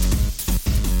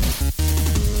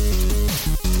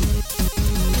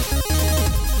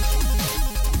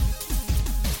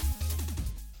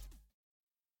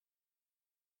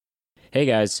 Hey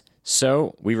guys,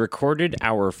 so we recorded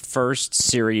our first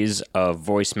series of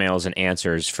voicemails and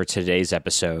answers for today's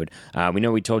episode. We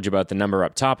know we told you about the number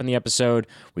up top in the episode.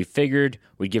 We figured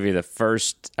we'd give you the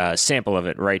first sample of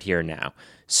it right here now.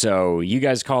 So you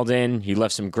guys called in, you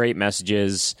left some great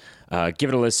messages. Give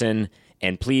it a listen,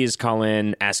 and please call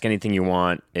in, ask anything you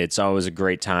want. It's always a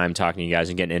great time talking to you guys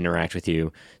and getting to interact with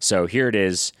you. So here it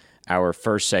is, our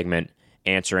first segment,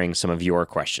 answering some of your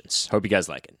questions. Hope you guys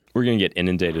like it. We're going to get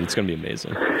inundated. It's going to be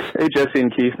amazing. Hey, Jesse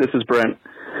and Keith. This is Brent.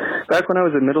 Back when I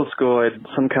was in middle school, I'd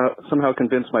somehow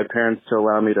convinced my parents to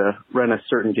allow me to rent a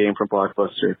certain game from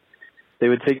Blockbuster. They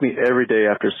would take me every day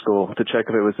after school to check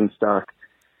if it was in stock.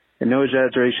 And no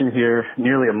exaggeration here,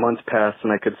 nearly a month passed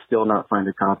and I could still not find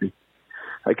a copy.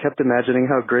 I kept imagining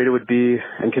how great it would be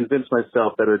and convinced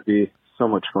myself that it would be so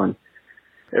much fun.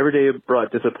 Every day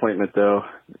brought disappointment, though,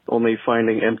 only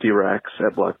finding empty racks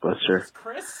at Blockbuster.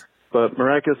 Chris? But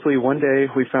miraculously, one day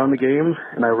we found the game,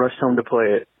 and I rushed home to play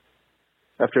it.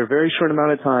 After a very short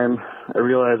amount of time, I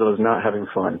realized I was not having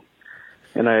fun,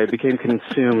 and I became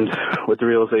consumed with the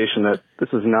realization that this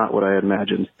is not what I had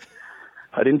imagined.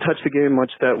 I didn't touch the game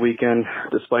much that weekend,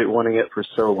 despite wanting it for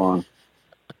so long.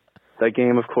 That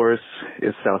game, of course,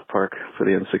 is South Park for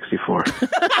the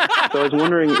N64. So I was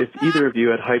wondering if either of you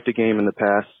had hyped a game in the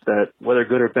past that, whether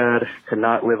good or bad, could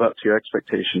not live up to your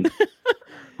expectations.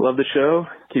 Love the show.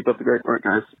 Keep up the great work,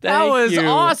 guys. That was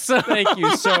awesome. Thank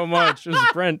you so much. It was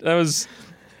Brent.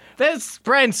 That's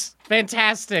Brent's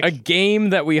fantastic. A game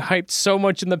that we hyped so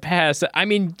much in the past. I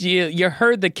mean, you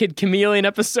heard the Kid Chameleon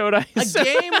episode. A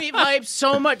game we've hyped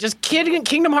so much. Does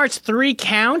Kingdom Hearts 3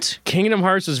 count? Kingdom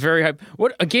Hearts was very hyped.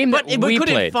 What a game that we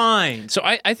couldn't played. find. So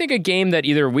I think a game that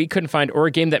either we couldn't find or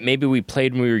a game that maybe we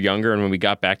played when we were younger and when we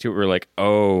got back to it, we were like,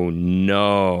 oh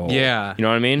no. Yeah. You know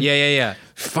what I mean? Yeah.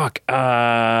 Fuck.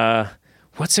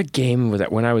 What's a game with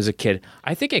that when I was a kid?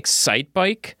 I think Excite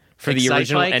Bike. For the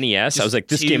original Excite Bike, NES, I was like,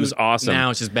 this game is awesome. Now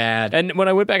it's just bad. And when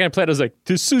I went back and I played, I was like,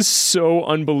 this is so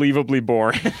unbelievably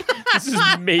boring. This is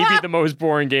maybe the most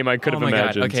boring game I could have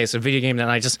imagined. God. Okay, so video game that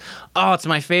it's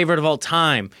my favorite of all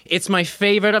time. It's my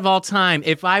favorite of all time.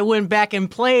 If I went back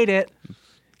and played it,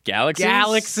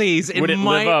 Galaxies. Would it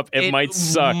live up? It might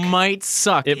suck. Might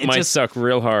suck. It might suck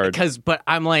real hard. But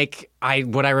I'm like,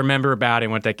 what I remember about it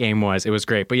and what that game was, it was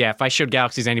great. But yeah, if I showed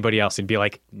Galaxies to anybody else, it'd be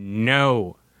like,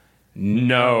 no,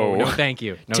 thank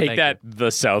you. No, Take thank that, you.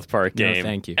 the South Park game. No,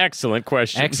 thank you. Excellent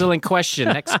question. Excellent question.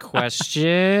 Next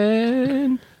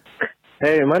question.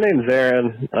 Hey, my name's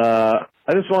Aaron.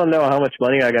 I just want to know how much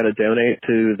money I got to donate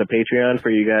to the Patreon for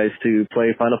you guys to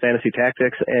play Final Fantasy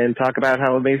Tactics and talk about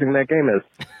how amazing that game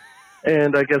is.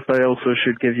 And I guess I also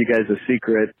should give you guys a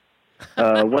secret.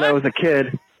 When I was a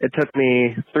kid, it took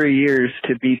me 3 years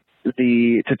to beat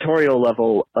the tutorial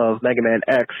level of Mega Man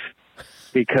X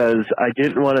because I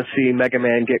didn't want to see Mega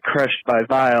Man get crushed by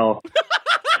Vile.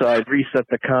 So I'd reset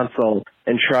the console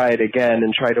and try it again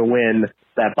and try to win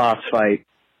that boss fight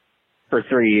for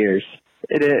 3 years.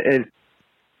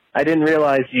 I didn't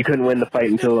realize you couldn't win the fight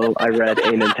until I read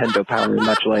A Nintendo Power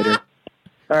much later.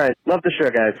 All right. Love the show,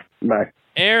 guys. Bye.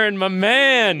 Aaron, my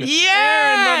man. Yes!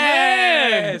 Aaron, my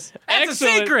man. That's Excellent.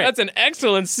 a secret. That's an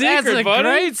excellent secret, That's a buddy.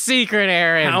 great secret,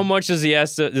 Aaron. How much does he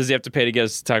have to pay to get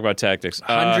us to talk about tactics?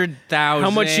 100,000. How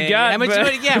much you got? How much?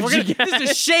 Yeah, this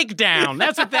is a shakedown.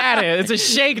 That's what that is. It's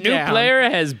a shakedown. New player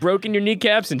has broken your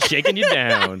kneecaps and shaken you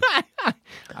down.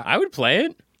 I would play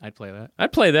it. I'd play that.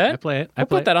 I'd play that. I'd play it. I'll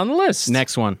put that on the list.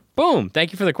 Next one. Boom.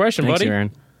 Thank you for the question, Thanks, buddy.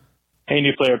 Aaron. Hey,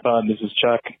 New Player Pod, this is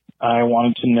Chuck. I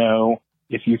wanted to know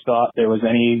if you thought there was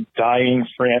any dying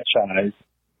franchise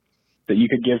that you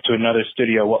could give to another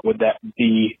studio, what would that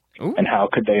be, Ooh. and how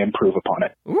could they improve upon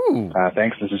it? Ooh.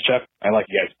 Thanks, this is Chuck. I like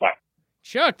you guys. Bye.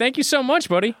 Chuck, thank you so much,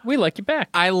 buddy. We like you back.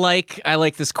 I like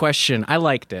this question. I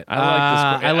liked it.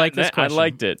 I like this question. I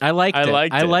liked it.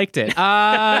 I liked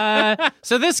it.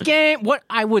 So this game, what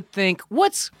I would think,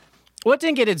 what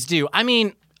didn't get its due? I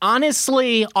mean,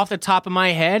 honestly, off the top of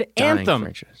my head, Dying Anthem.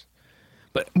 franchise.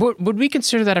 But would we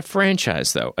consider that a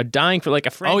franchise, though? A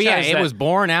franchise? Oh yeah, it was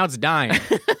born, now it's dying.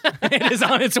 It is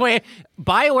on its way.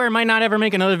 BioWare might not ever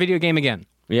make another video game again.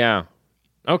 Yeah.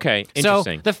 Okay,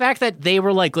 interesting. So the fact that they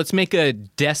were like, let's make a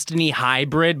Destiny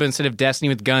hybrid, but instead of Destiny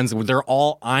with guns, they're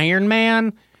all Iron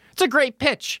Man. It's a great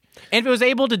pitch. And if it was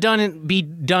able to be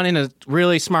done in a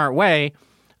really smart way,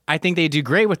 I think they'd do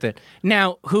great with it.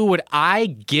 Now, who would I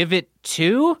give it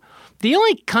to? The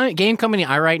only game company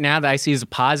right now that I see as a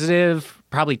positive,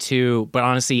 probably two, but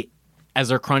honestly, as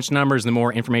their crunch numbers, the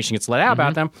more information gets let out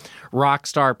about them,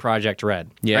 Rockstar Project Red.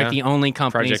 Yeah. Right? The only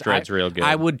company Project Red's real good.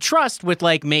 I would trust with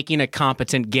like making a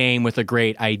competent game with a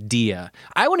great idea.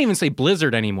 I wouldn't even say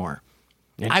Blizzard anymore.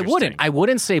 I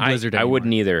wouldn't say Blizzard anymore. I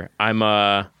wouldn't either.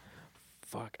 I'm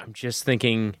just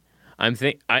thinking. I want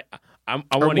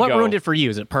to go. What ruined it for you?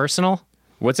 Is it personal?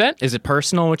 What's that? Is it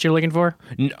personal what you're looking for?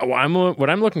 No, what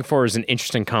I'm looking for is an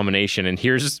interesting combination, and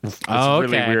here's really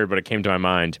weird, but it came to my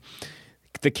mind.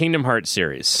 The Kingdom Hearts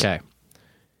series. Okay.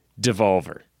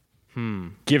 Devolver.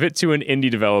 Give it to an indie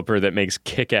developer that makes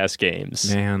kick-ass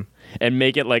games. Man. And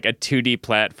make it like a 2D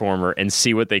platformer and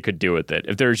see what they could do with it.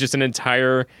 If there's just an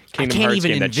entire Kingdom Hearts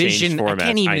game that changed formats. I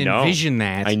can't even envision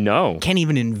that. I know. Can't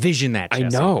even envision that, Jesse. I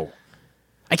know.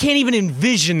 I can't even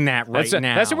envision that now.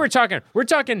 That's what we're talking. We're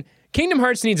talking Kingdom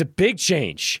Hearts needs a big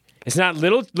change. It's not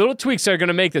little tweaks that are going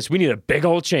to make this. We need a big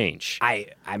old change. I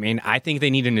mean, I think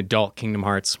they need an adult Kingdom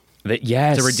Hearts.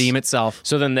 Yes. To redeem itself.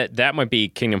 So then that might be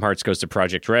Kingdom Hearts goes to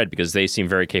Project Red because they seem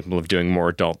very capable of doing more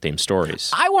adult-themed stories.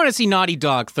 I want to see Naughty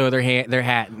Dog throw their hat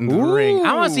in the ring.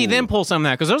 I want to see them pull some of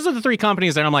that because those are the three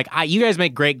companies that I'm like, you guys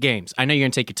make great games. I know you're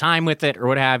going to take your time with it or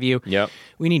what have you. Yep.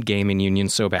 We need gaming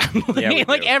unions so badly. Yeah,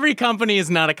 like every company is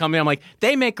not a company. I'm like,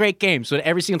 they make great games. So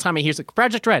every single time I hear like,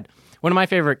 Project Red, one of my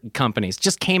favorite companies,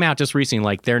 just came out just recently.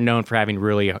 Like they're known for having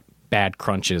really bad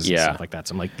crunches and stuff like that.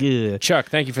 So I'm like, ugh. Chuck,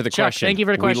 thank you for the question. Thank you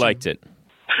for the question. We liked it.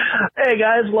 Hey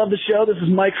guys, love the show. This is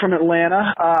Mike from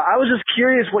Atlanta. I was just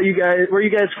curious where you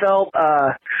guys felt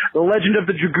The Legend of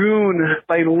the Dragoon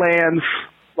lands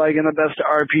like in the best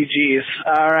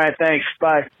RPGs. All right, thanks.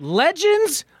 Bye.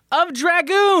 Legends of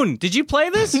Dragoon. Did you play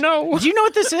this? No. Do you know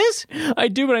what this is? I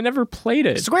do, but I never played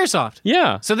it. Squaresoft.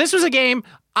 Yeah. So this was a game.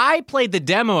 I played the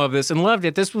demo of this and loved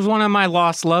it. This was one of my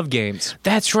lost love games.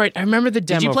 That's right. I remember the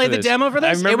demo. Did you play for the this. demo for this?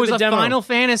 I remember it was the a demo. Final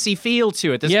Fantasy feel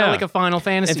to it. This felt like a Final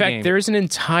Fantasy game. In fact, there's an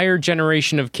entire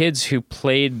generation of kids who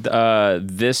played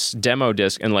this demo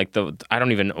disc in like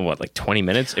 20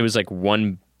 minutes. It was like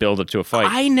one build up to a fight.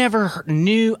 I never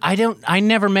knew. I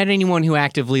never met anyone who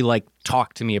actively like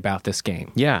talked to me about this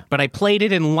game. Yeah. But I played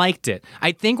it and liked it.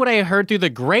 I think what I heard through the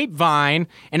grapevine,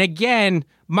 and again,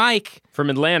 Mike from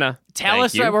Atlanta, tell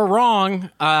us that we're wrong.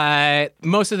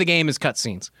 Most of the game is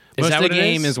cutscenes. Most of the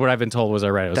game is what I've been told was I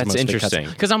read. It was That's mostly interesting.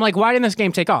 Because I'm like, why didn't this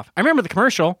game take off? I remember the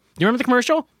commercial. You remember the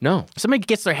commercial? No. Somebody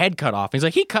gets their head cut off. He's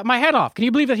like, he cut my head off. Can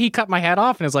you believe that he cut my head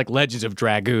off? And it's like Legends of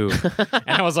Dragoon. And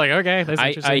I was like, okay, that's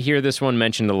interesting. I hear this one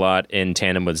mentioned a lot in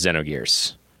tandem with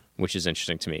Xenogears, which is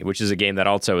interesting to me, which is a game that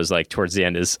also is like towards the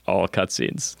end is all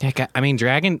cutscenes. Yeah, I mean,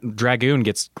 Dragoon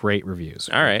gets great reviews.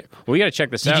 All right. Well, we got to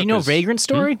check this out. Did you know Vagrant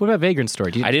Story? What about Vagrant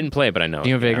Story? I didn't play it, but I know. Do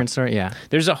you know Vagrant Story? Yeah.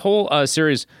 There's a whole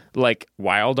series, like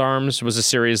Wild Arms was a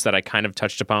series that I kind of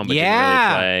touched upon, but didn't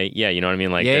really play. Yeah, you know what I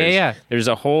mean? Like, there's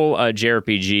a whole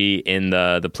JRPG in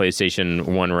the PlayStation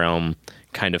 1 realm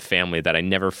kind of family that I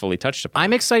never fully touched upon.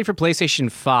 I'm excited for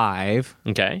PlayStation 5.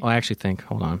 Okay. Well, I actually think,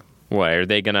 hold on. What are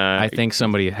they gonna? I think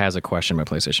somebody has a question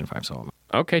about PlayStation 5. So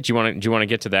okay, do you want to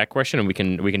get to that question, and we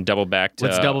can double back to.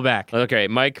 Let's double back. Okay,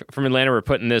 Mike from Atlanta, we're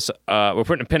putting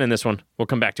a pin in this one. We'll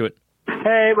come back to it.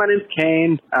 Hey, my name's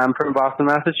Kane. I'm from Boston,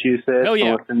 Massachusetts. Hell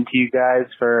yeah. I've listened to you guys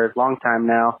for a long time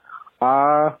now.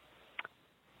 I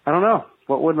don't know.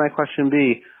 What would my question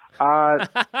be?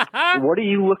 What are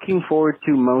you looking forward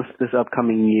to most this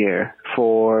upcoming year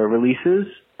for releases?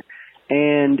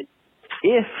 And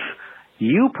if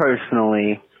you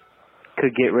personally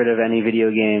could get rid of any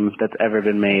video game that's ever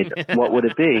been made, what would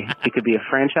it be? It could be a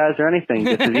franchise or anything,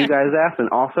 just as you guys asked. And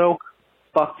also,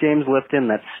 fuck James Lipton,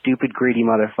 that stupid, greedy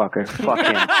motherfucker. Fuck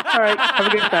him. All right, have a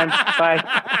good time.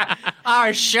 Bye.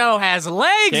 Our show has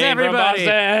legs, Kane from everybody. Boston.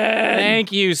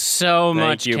 Thank you so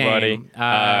much, you, Kane. buddy.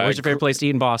 Where's your favorite place to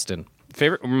eat in Boston?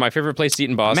 My favorite place to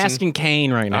eat in Boston? I'm asking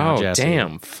Kane right now, Oh, Jesse.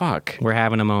 damn. Fuck. We're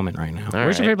having a moment right now. Where's right.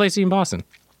 your favorite place to eat in Boston?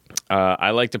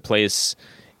 I liked a place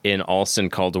in Alston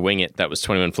called Wing It that was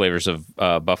 21 flavors of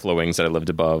buffalo wings that I lived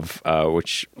above,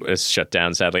 which is shut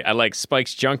down, sadly. I like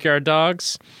Spike's Junkyard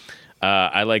Dogs.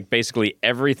 I like basically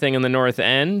everything in the North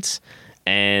End.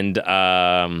 And,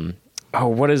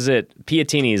 what is it?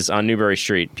 Piatini's on Newbury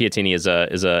Street. Piatini is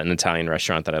an Italian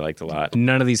restaurant that I liked a lot.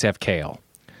 None of these have kale.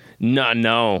 No.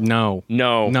 No.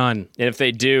 None. And if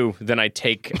they do, then I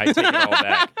take it all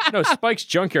back. No, Spike's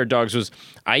Junkyard Dogs was,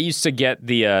 I used to get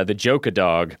the Joka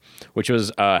dog, which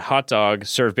was a hot dog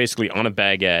served basically on a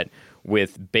baguette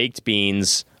with baked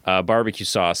beans, barbecue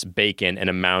sauce, bacon, and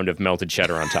a mound of melted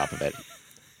cheddar on top of it.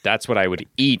 That's what I would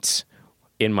eat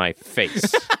in my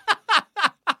face.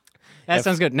 That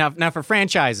sounds good. Now for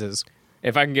franchises.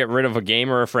 If I can get rid of a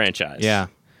game or a franchise. Yeah.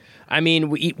 I mean,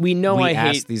 we know We I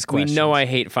asked hate these we know questions. I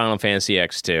hate Final Fantasy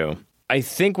X2. I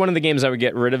think one of the games I would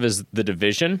get rid of is The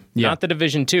Division, not The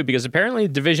Division 2, because apparently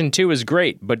Division 2 is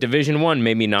great, but Division 1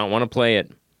 made me not want to play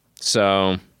it.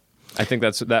 So I think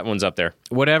that one's up there.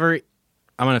 Whatever.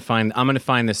 I'm gonna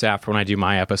find this out for when I do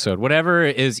my episode. Whatever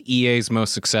is EA's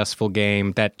most successful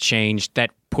game that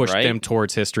pushed Right. them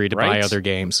towards history to buy Right. other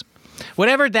games.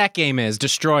 Whatever that game is,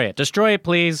 destroy it. Destroy it,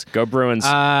 please. Go Bruins.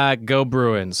 Go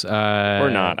Bruins. or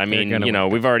not. I mean, they're gonna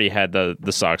win. we've already had the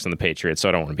Sox and the Patriots, so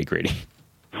I don't want to be greedy.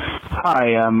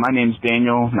 Hi, my name's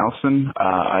Daniel Nelson.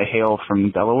 I hail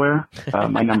from Delaware.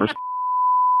 My number's...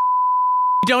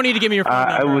 You don't need to give me your phone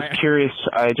I number. was curious.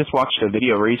 I just watched a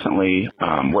video recently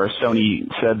where Sony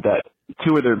said that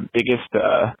two of their biggest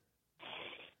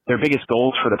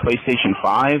goals for the PlayStation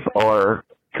 5 are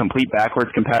complete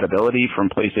backwards compatibility from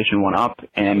PlayStation 1 up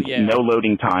and no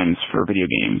loading times for video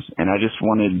games. And I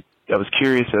was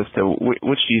curious as to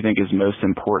which do you think is most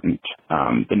important,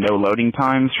 the no loading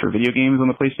times for video games on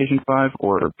the PlayStation 5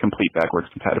 or complete backwards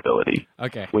compatibility?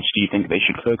 Okay. Which do you think they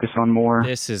should focus on more?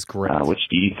 This is great. Which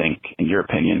do you think, in your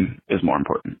opinion, is more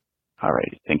important? All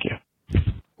right. Thank you.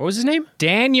 What was his name?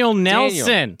 Daniel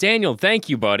Nelson. Daniel, thank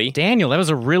you, buddy. Daniel, that was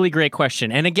a really great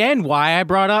question. And again, why I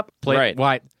brought up Right.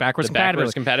 why backwards The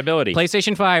backwards compatibility.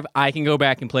 PlayStation 5, I can go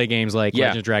back and play games like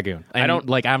Legend of Dragoon. And I don't-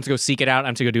 I have to go seek it out. I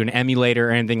have to go do an emulator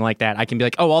or anything like that. I can be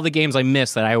like, all the games I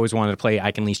missed that I always wanted to play,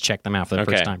 I can at least check them out for the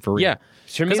first time for real. Yeah.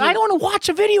 To me, Because I don't want to watch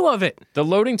a video of it. the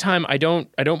loading time, I don't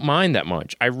mind that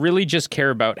much. I really just care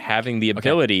about having the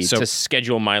ability so- to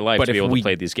schedule my life But to be if able we to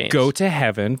play these games. go to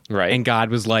heaven, Right. and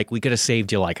God was like, we could have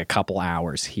saved you like a couple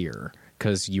hours here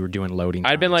because you were doing loading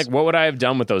I'd been times. like, what would I have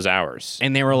done with those hours?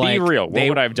 And they were like, be real. What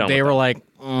would I have done? They with were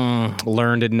them? like,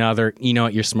 learned another. You know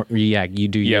what? You're smart. Yeah, you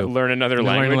do. Yeah, you learn another Learn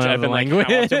language. another I've been like, how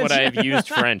language. often would I have used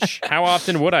French? How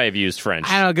often would I have used French?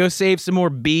 I don't know. Go save some more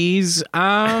bees.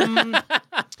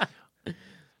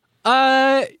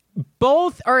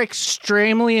 Both are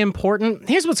extremely important.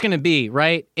 Here's what's going to be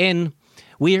right.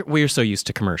 We're so used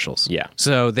to commercials. Yeah.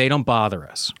 So they don't bother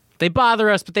us. They bother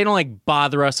us, but they don't like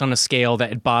bother us on a scale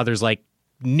that it bothers like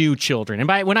new children.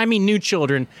 And when I mean new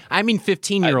children, I mean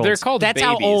 15-year-olds. They're called That's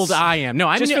how babies. old I am. No,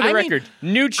 I Just mean, for the I record,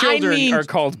 mean, new children are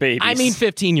called babies. I mean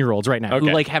 15-year-olds right now who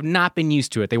Okay. like have not been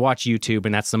used to it. They watch YouTube,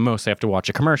 and that's the most they have to watch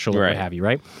a commercial or Right. what have you,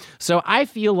 right? So I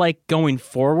feel like going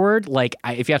forward, like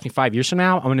if you ask me 5 years from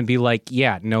now, I'm going to be like,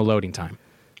 yeah, no loading time.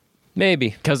 Maybe.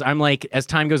 Because I'm like, as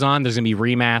time goes on, there's going to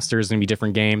be remasters, there's going to be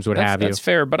different games, what have you. That's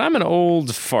fair, but I'm an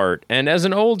old fart, and as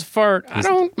an old fart, I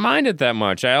don't mind it that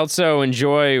much. I also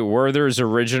enjoy Werther's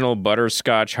original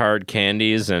butterscotch hard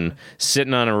candies and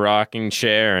sitting on a rocking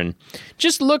chair and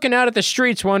just looking out at the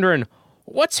streets wondering,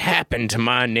 what's happened to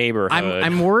my neighborhood?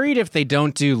 I'm worried if they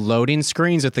don't do loading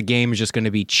screens, that the game is just going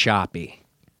to be choppy.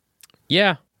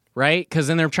 Yeah. Right? Because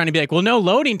then they're trying to be like, well, no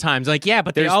loading times. Like, yeah,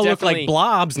 but they There's all look definitely- like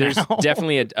blobs now. There's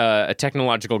definitely a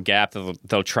technological gap that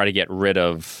they'll try to get rid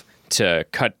of to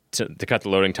cut the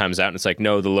loading times out. And it's like,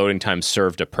 no, the loading times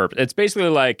served a purpose. It's basically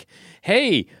like,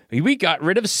 hey, we got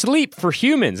rid of sleep for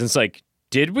humans. And it's like,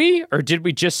 did we? Or did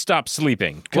we just stop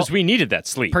sleeping? Because we needed that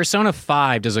sleep. Persona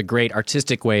 5 does a great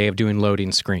artistic way of doing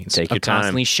loading screens. Take your of time.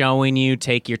 Constantly showing you,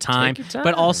 take your time. Take your time.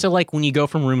 But also, like, when you go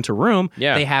from room to room,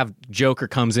 Yeah. they have Joker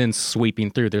comes in sweeping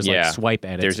through. There's, Yeah. like, swipe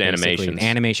edits. There's basically, animations. and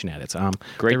animation edits. Great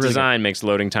they're really design makes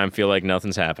loading time feel like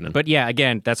nothing's happening. But yeah,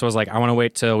 again, that's what I was like, I want to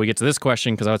wait till we get to this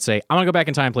question because I would say, I want to go back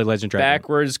in time and play Legend of Dragoon.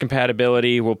 Backwards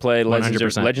compatibility. We'll play Legends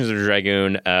 100%. of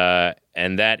Dragoon.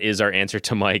 And that is our answer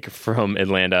to Mike from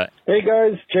Atlanta. Hey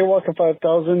guys, Jaywalker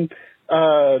 5000.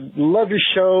 Love your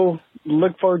show.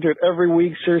 Look forward to it every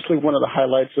week. Seriously, one of the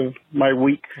highlights of my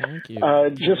week. Thank you.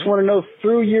 Just want to know,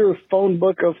 through your phone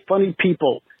book of funny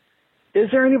people, is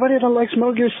there anybody that likes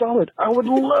Metal Gear Solid? I would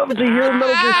love to hear a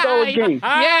Metal Gear Solid game.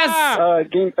 Yes!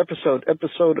 Game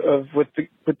episode of with the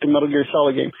Metal Gear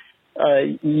Solid game.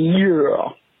 Yeah.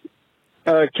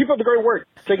 Keep up the great work.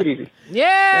 Take it easy. Yay!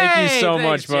 Thank you so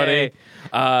much, Jay.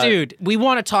 buddy. Dude, we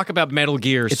want to talk about Metal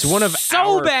Gear. It's one of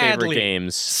so our badly. favorite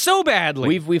games. So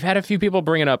badly. We've had a few people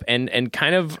bring it up, and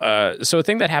kind of so a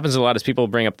thing that happens a lot is people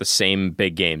bring up the same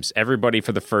big games. Everybody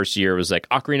for the first year was like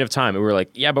Ocarina of Time, and we were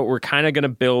like, yeah, but we're kind of going to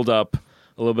build up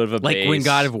a little bit of a like base. when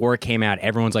God of War came out,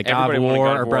 everyone's like God Everybody of wanted War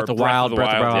God of or Breath of the Wild,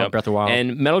 yep. Breath of the Wild.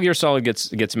 And Metal Gear Solid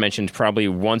gets mentioned probably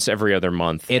once every other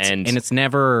month. And it's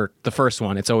never the first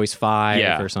one. It's always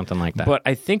 5 or something like that. But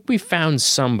I think we found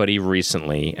somebody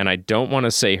recently, and I don't want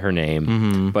to say her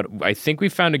name, but I think we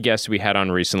found a guest we had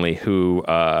on recently who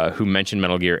mentioned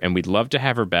Metal Gear, and we'd love to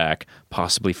have her back,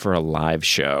 possibly for a live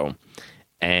show.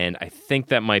 And I think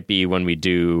that might be when we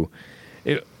do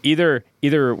either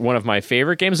one of my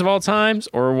favorite games of all times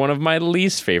or one of my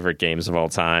least favorite games of all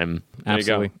time. There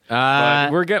Absolutely. you go.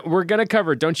 But we're gonna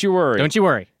cover it. Don't you worry. Don't you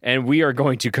worry. And we are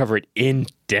going to cover it in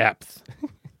depth.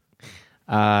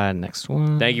 Next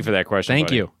one. Thank you for that question. Thank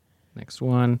buddy. you. Next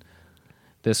one.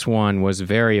 This one was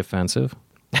very offensive.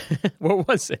 What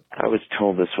was it? I was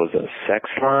told this was a sex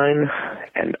line,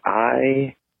 and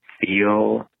I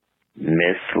feel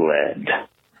misled.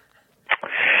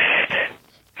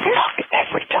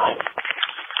 Every time.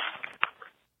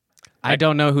 I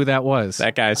don't know who that was.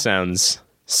 That guy sounds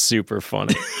super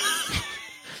funny.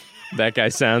 That guy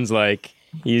sounds like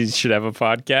he should have a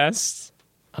podcast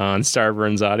on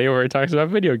Starburns Audio where he talks about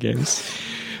video games.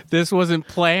 This wasn't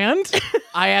planned.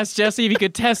 I asked Jesse if he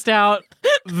could test out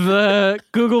the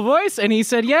Google Voice, and he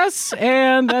said yes,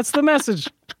 and that's the message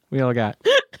we all got.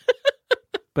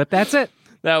 But that's it.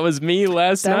 That was me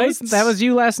last night. That was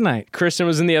you last night. Christian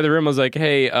was in the other room. I was like,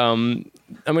 hey, I'm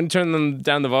going to turn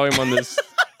down the volume on this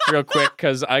real quick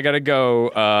because I got to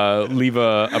go leave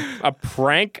a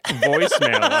prank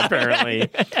voicemail, apparently.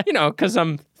 You know, because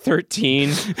I'm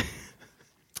 13.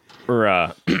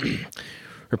 We're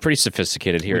pretty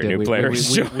sophisticated here at New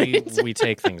Players. We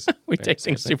take things. We take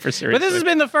things super seriously. But this has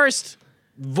been the first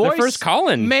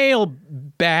call-in. mail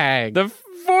bag. The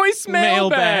voicemail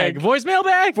bag. Voicemail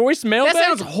bag? Voicemail that bag?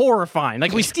 sounds horrifying.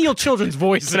 Like we steal children's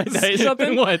voices. Can I tell you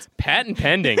something? What? Patent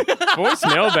pending.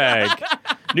 Voicemail bag.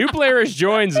 New Player has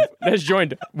joined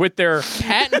with their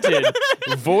patented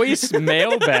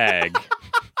voicemail bag.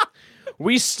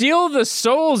 We steal the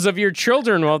souls of your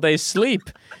children while they sleep,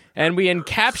 and we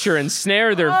capture and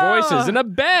snare their voices in a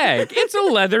bag. It's a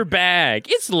leather bag.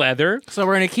 It's leather. So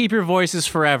we're going to keep your voices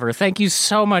forever. Thank you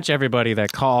so much, everybody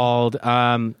that called.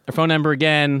 Our phone number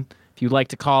again, if you'd like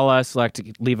to call us, like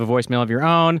to leave a voicemail of your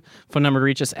own, phone number to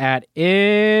reach us at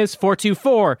is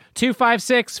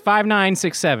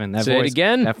 424-256-5967. Say it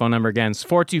again. That phone number again is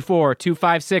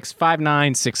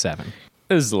 424-256-5967.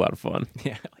 This is a lot of fun.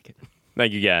 Yeah, I like it.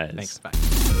 Thank you, guys. Thanks, bye.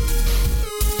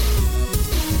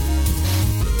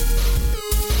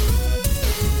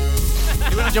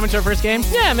 You want to jump into our first game?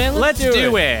 Yeah, man, let's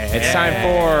do it. It's time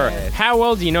for How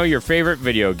Well Do You Know Your Favorite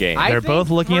Video Game? They're both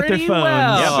looking at their pretty phones.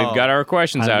 well. Yep, we've got our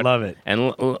questions I out. love it.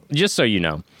 And just so you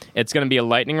know, it's going to be a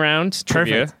lightning round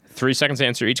trivia. Perfect. 3 seconds to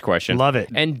answer each question. Love it.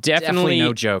 And Definitely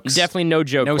no jokes. Definitely no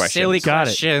joke No questions. silly Got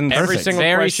it. questions. Every Perfect. single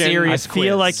Very question. serious I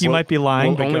feel like you might be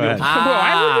lying, but only go ahead. go-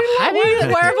 Our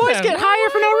voice get higher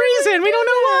for no reason. We don't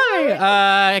know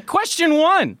why. Question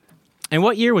 1. And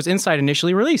what year was Inside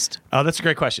initially released? Oh, that's a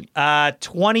great question.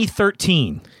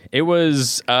 2013. It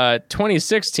was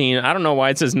 2016. I don't know why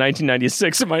it says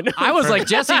 1996 in my notes. I was like,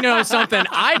 Jesse knows something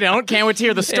I don't. Can't wait to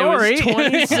hear the story. It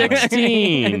was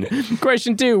 2016.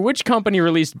 Question 2. Which company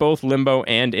released both Limbo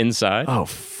and Inside? Oh,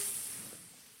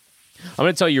 I'm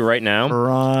going to tell you right now.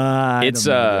 right. It's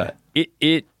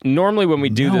it normally when we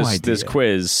do No this idea.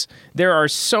 quiz, there are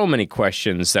so many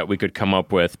questions that we could come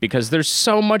up with because there's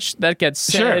so much that gets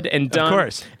said Sure, and of done.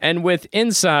 course. And with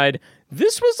Inside,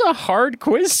 this was a hard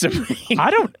quiz to make.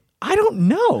 I don't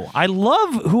know. I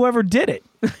love whoever did it,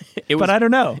 but I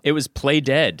don't know. It was Play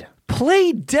Dead.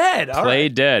 Play Dead. All Play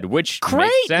right. Dead, which Great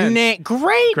makes sense. name.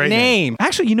 Great name.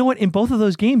 Actually, you know what? In both of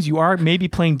those games, you are maybe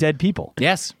playing dead people.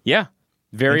 Yes. Yeah,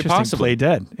 very Interesting. possibly. Play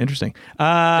Dead. Interesting.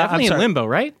 Definitely I'm in sorry. Limbo,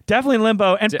 right? Definitely in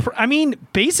Limbo. And I mean,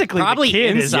 basically, Probably the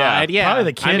kid Inside, is, yeah. Probably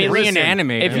the kid I mean, is. listen,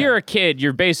 reanimated. if you're a kid,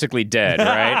 you're basically dead,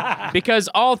 right? Because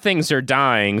all things are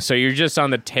dying, so you're just on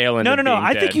the tail end No. of being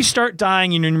I think dead. you start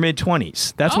dying in your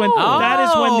mid-20s. That's when. Oh. That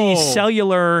is when the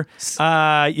cellular,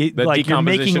 like you're making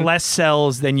decomposition? less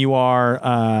cells than you are.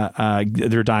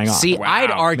 They're dying off. See,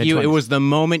 I'd argue it Mid-twenties. was the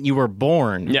moment you were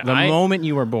born. Yeah, the moment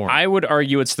you were born. I would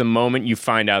argue it's the moment you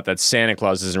find out that Santa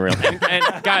Claus isn't real. And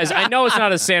guys, I know it's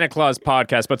not a Santa Claus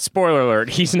podcast, but spoiler alert,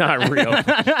 he's not real.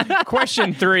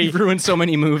 Question 3. You've ruined so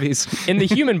many movies. In the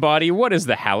human body, what is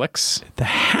the hallux? The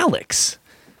hallux.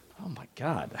 Oh my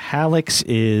God, the hallux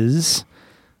is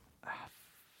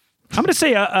I'm going to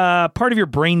say a part of your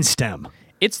brain stem.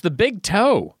 It's the big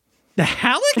toe. The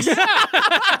hallux?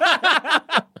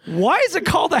 Why is it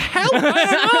called a hallux?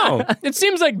 I don't know. It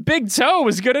seems like big toe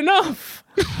was good enough.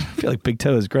 I feel like big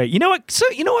toe is great. You know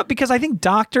what? Because I think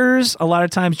doctors a lot of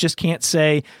times just can't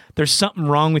say there's something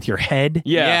wrong with your head.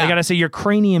 Yeah. They got to say your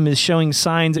cranium is showing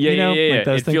signs. Yeah, like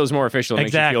those it things. feels more official. It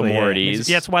Exactly. makes you feel more yeah. at ease.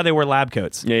 Yeah, that's why they wear lab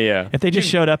coats. Yeah. If they just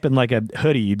showed up in like a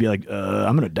hoodie, you'd be like,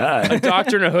 I'm going to die. A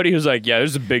doctor in a hoodie who's like, yeah,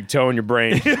 there's a big toe in your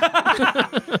brain.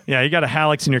 Yeah, you got a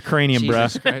hallux in your cranium, bro.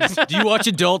 Do you watch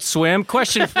Adult Swim?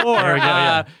 Question 4. There we go,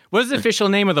 yeah. What is the official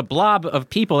name of the blob of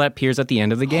people that appears at the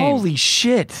end of the game? Holy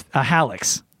shit, a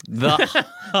hallux. The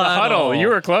Huddle. You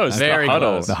were close. Very the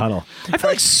huddle. close. The huddle. I feel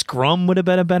like Scrum would have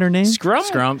been a better name.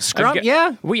 Scrum? Scrum,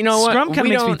 yeah. Well, you know what? Scrum kind of We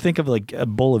makes me don't- think of like a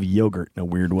bowl of yogurt in a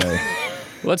weird way.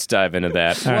 Let's dive into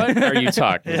that. What are you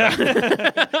talking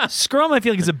about? Scrum, I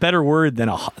feel like is a better word than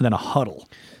a huddle.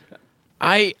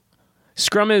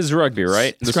 Scrum is rugby,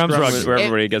 right? The Scrum's scrum rugby. is where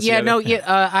everybody gets together.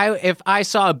 If I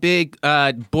saw a big,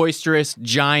 boisterous,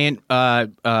 giant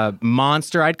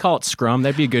monster, I'd call it Scrum.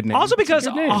 That'd be a good name. Also, because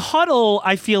a huddle,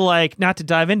 I feel like, not to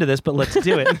dive into this, but let's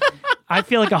do it. I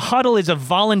feel like a huddle is a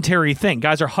voluntary thing.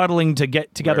 Guys are huddling to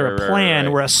get together a plan,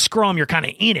 right. where a scrum, you're kind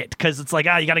of in it because it's like,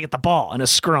 you got to get the ball in a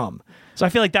scrum. So I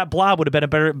feel like that blob would have been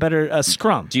a better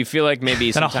scrum. Do you feel like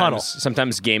maybe Than a huddle.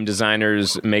 sometimes game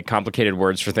designers make complicated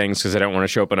words for things because they don't want to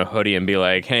show up in a hoodie and be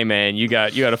like, "Hey man, you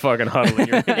got a fucking huddle." In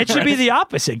your It should be the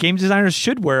opposite. Game designers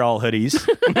should wear all hoodies.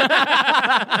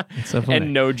 It's so funny.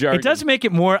 and no jargon. It does make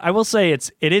it more. I will say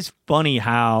it is funny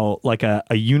how like a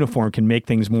uniform can make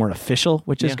things more official,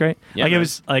 which is great. Yeah, like man. it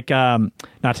was like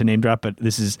not to name drop, but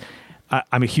this is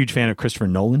I'm a huge fan of Christopher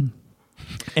Nolan.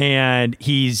 And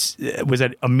was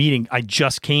at a meeting. I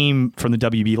just came from the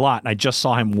WB lot, and I just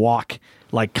saw him walk,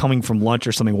 like coming from lunch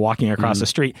or something, walking across the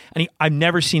street. And I've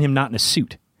never seen him not in a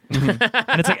suit. And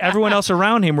it's like everyone else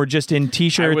around him were just in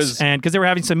t-shirts, and because they were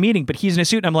having some meeting, but he's in a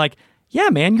suit. And I'm like, yeah,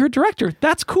 man, you're a director.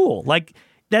 That's cool. Like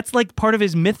that's like part of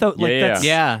his mythos. Like that's,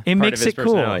 it Part makes of his it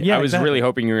cool. personality. Yeah, I was exactly. really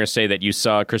hoping you were going to say that you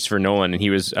saw Christopher Nolan and he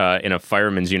was in a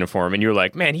fireman's uniform, and you were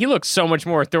like, "Man, he looks so much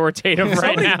more authoritative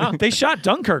right now." They shot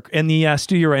Dunkirk in the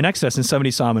studio right next to us, and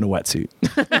somebody saw him in a wetsuit.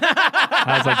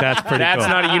 I was like, that's pretty That's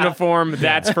cool. not a uniform.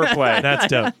 That's for play. That's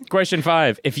dope. Question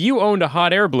 5. If you owned a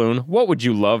hot air balloon, what would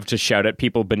you love to shout at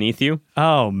people beneath you?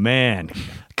 Oh, man.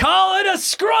 Call it a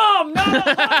scrum! No!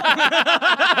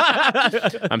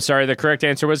 I'm sorry, the correct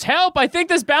answer was help. I think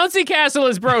this bouncy castle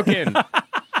is broken. All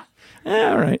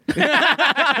right.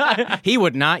 He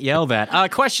would not yell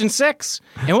that. Question 6.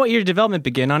 And what year did development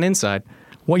begin on Inside?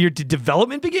 What year did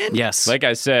development begin? Yes. Like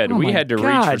I said, Oh we my had to God,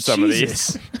 reach for some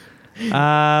Jesus. of these.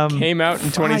 Came out in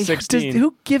 2016.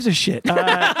 Who gives a shit?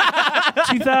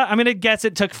 I'm going to guess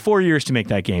it took 4 years to make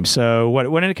that game. So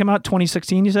when did it come out?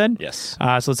 2016, you said? Yes. So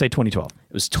let's say 2012. It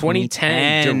was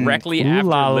 2010, 2010. directly Ooh after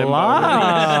la Limbo.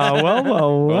 la. Whoa, whoa,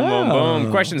 whoa. Boom, boom,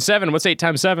 boom. Question 7. What's 8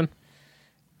 times 7?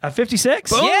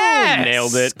 56? Yes!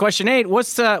 Nailed it. Question 8. What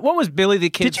was Billy the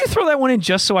Kid's... Did you throw that one in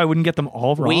just so I wouldn't get them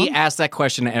all wrong? We asked that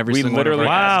question to every We single literally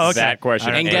one of our asked okay. that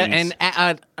question. guests.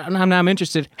 I'm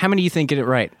interested. How many do you think get it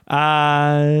right?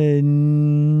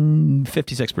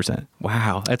 56%.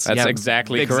 Wow. That's yeah,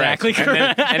 exactly exactly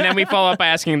correct. And then we follow up by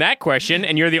asking that question,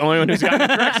 and you're the only one who's gotten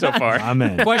it correct so far.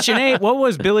 Amen. Question 8. What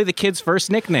was Billy the Kid's first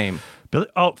nickname? Billy,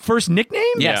 first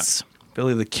nickname? Yes.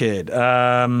 Billy the Kid.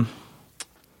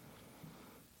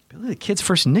 Billy the Kid's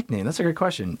first nickname. That's a great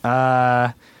question.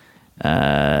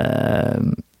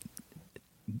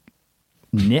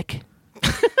 Nick.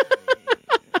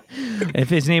 If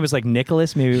his name was like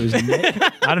Nicholas, maybe it was Nick.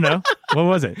 I don't know. What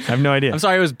was it? I have no idea. I'm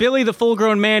sorry. It was Billy the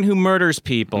full-grown man who murders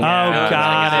people. Oh,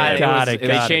 got it.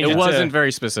 It wasn't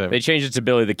very specific. They changed it to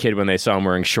Billy the Kid when they saw him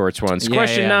wearing shorts once. Yeah,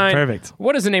 Question yeah. 9. Perfect.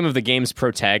 What is the name of the game's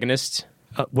protagonist?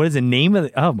 What is the name of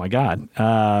the... Oh, my God.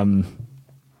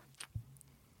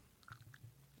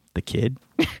 The Kid?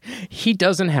 He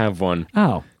doesn't have one.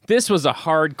 Oh. This was a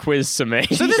hard quiz to make.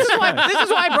 So this is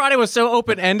why I brought it was so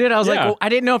open-ended. I was like, Yeah. well, I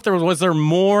didn't know if was there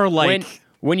more like...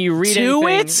 when you read to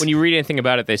anything, it? when you read anything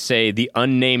about it, they say the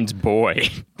unnamed boy.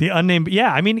 The unnamed...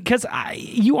 Yeah, I mean, because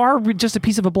you are just a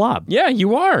piece of a blob. Yeah,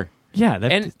 you are. Yeah.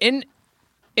 And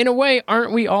in a way,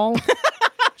 aren't we all?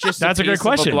 Just That's a great piece of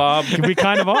question. blob. We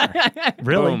kind of are.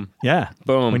 Really? Boom. Yeah.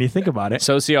 Boom. When you think about it.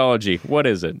 Sociology. What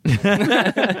is it?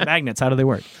 Magnets, how do they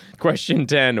work? Question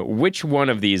 10. Which one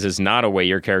of these is not a way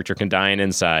your character can die in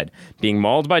Inside? Being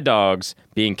mauled by dogs,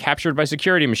 being captured by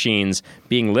security machines,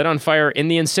 being lit on fire in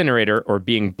the incinerator, or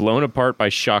being blown apart by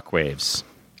shockwaves?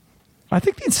 I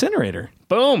think the incinerator.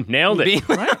 Boom, nailed it.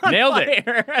 Nailed it.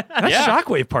 That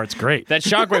shockwave part's great. That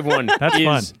shockwave one. That's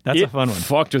fun. That's a fun one.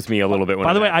 Fucked with me a little bit.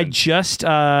 By the way, I just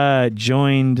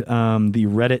joined the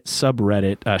Reddit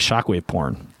subreddit shockwave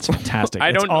porn. It's fantastic.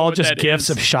 I don't it's know all what just that gifs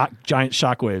is. of giant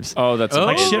shockwaves. Oh, that's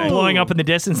like amazing. shit blowing up in the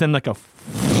distance and like a.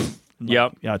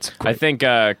 Yep. Yeah, it's I great. think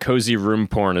cozy room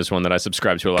porn is one that I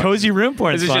subscribe to a lot. Cozy room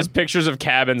porn is This is fun. just pictures of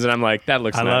cabins, and I'm like, that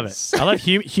looks I love nice. it. I love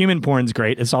human porn's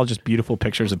great. It's all just beautiful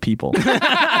pictures of people.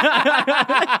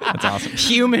 That's awesome.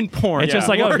 Human porn. It's just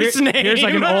like, Worst here's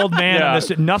like an name. old man. Yeah. And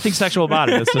this, nothing sexual about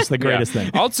it. It's just the greatest thing.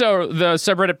 Also, the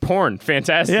subreddit porn,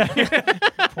 fantastic. Yeah.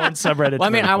 Porn subreddit. Well, I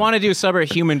mean, I want to do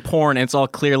subreddit human porn. And it's all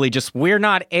clearly just we're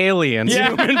not aliens. Yeah.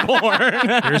 Human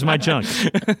porn. Here's my junk.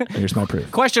 Here's my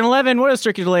proof. Question 11. What is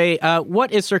Cirque du Soleil?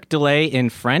 What is Cirque du Soleil in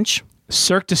French?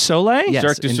 Cirque du Soleil? Yes,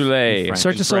 Cirque du in Soleil. French.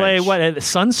 Cirque du Soleil, what?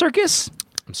 Sun Circus?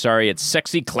 I'm sorry, it's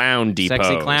Sexy Clown Depot.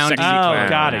 Sexy Clown Sexy Depot. Oh, Clown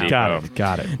got it, Depot.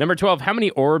 got it. Number 12, how many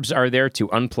orbs are there to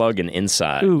unplug an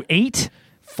inside? Ooh, 8?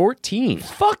 14.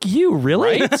 Fuck you,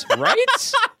 really? Right?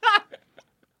 Right?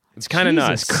 It's kind of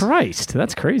nuts. Jesus Christ,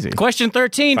 that's crazy. Question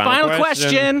 13. Final Final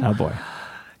question. Oh, boy.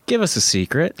 Give us a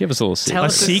secret. Give us a little secret. Tell A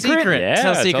us secret? a secret. Yeah,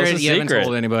 tell tell a secret us a you haven't secret.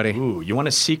 told anybody. Ooh, you want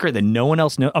a secret that no one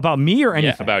else knows? About me or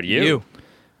anything? Yeah, about you.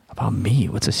 About me?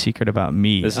 What's a secret about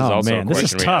me? This is oh, also a man, this is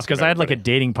question we tough ask because I had like a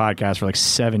everybody. dating podcast for like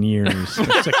 7 years, or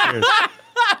 6 years,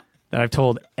 that I've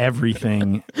told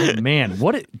everything. Oh, man,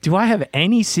 do I have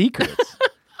any secrets?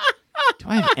 Do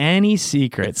I have any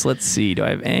secrets? Let's see. Do I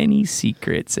have any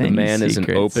secrets? The man is an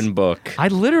open book. I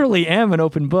literally am an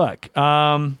open book.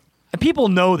 People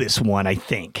know this one, I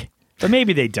think, but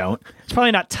maybe they don't. It's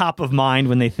probably not top of mind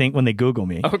when they Google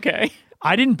me. Okay.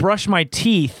 I didn't brush my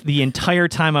teeth the entire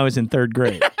time I was in 3rd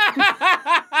grade.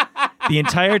 The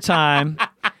entire time,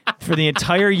 for the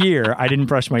entire year, I didn't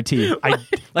brush my teeth.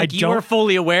 Like you were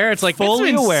fully aware? It's like, Fully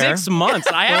it's been aware. 6 months.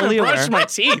 I haven't Fully brushed aware. my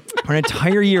teeth. For an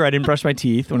entire year, I didn't brush my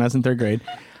teeth when I was in 3rd grade.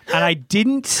 And I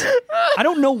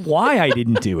don't know why I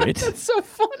didn't do it. That's so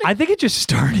funny. I think it just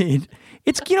started.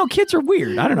 It's, kids are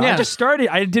weird. I don't know. Yeah. I just started.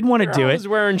 I didn't want to do I it. was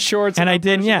wearing shorts. And I not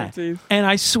didn't, brushing yeah. my teeth. And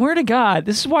I swear to God,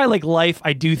 this is why, like,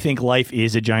 I do think life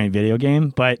is a giant video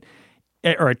game, or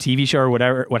a TV show or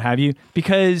whatever, what have you.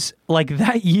 Because, like,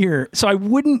 that year,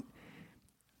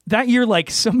 like,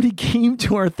 somebody came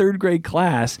to our 3rd grade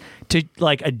class to,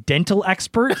 like, a dental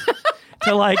expert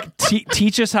to, like,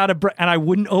 teach us how to, and I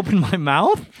wouldn't open my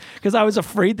mouth because I was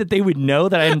afraid that they would know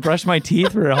that I hadn't brushed my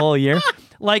teeth for a whole year.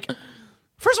 Like,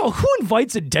 first of all, who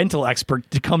invites a dental expert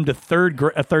to come to a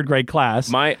 3rd grade class?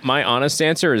 My honest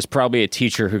answer is probably a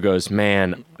teacher who goes,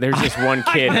 man, there's this one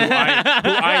kid who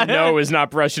I know is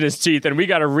not brushing his teeth, and we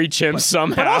got to reach him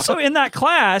somehow. But also in that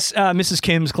class, Mrs.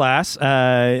 Kim's class,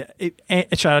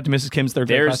 shout out to Mrs. Kim's 3rd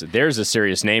grade class. There's a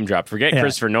serious name drop. Forget Yeah.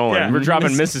 Christopher Nolan. Yeah. We're dropping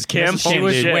Mrs. Kim. Mrs. Kim,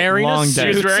 Holy dude. shit. wearing Long a day. She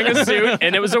was suit. wearing a suit,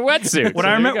 and it was a wetsuit. What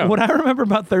I remember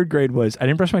about 3rd grade was I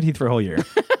didn't brush my teeth for a whole year.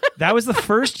 That was the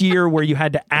first year where you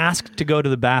had to ask to go to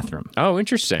the bathroom, Oh,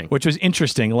 interesting. which was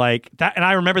interesting. Like that, and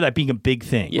I remember that being a big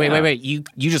thing. Yeah. Wait. You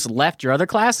just left your other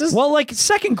classes? Well, like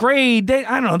 2nd grade, I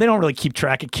don't know. They don't really keep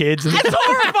track of kids. It's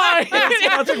horrifying.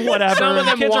 It's like whatever. Some of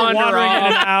them kids are wander wandering in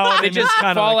and off. out. They and just it's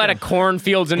kinda fall like out of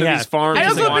cornfields into Yeah. these farms. I and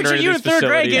also wander picture into you in these 3rd grade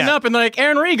facilities. getting up and like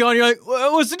Aaron Rigo, and you're like,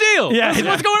 what's the deal? Yeah,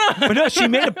 What's going on? But no, she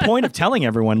made a point of telling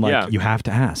everyone, like, Yeah. you have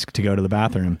to ask to go to the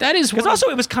bathroom. That is because one of- also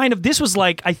it was kind of, this was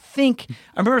like, I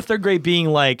remember 3rd grade being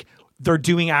like, they're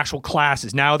doing actual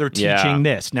classes. Now they're teaching Yeah.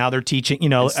 this. Now they're teaching,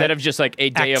 Instead of just like a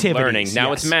day of activities, learning. Now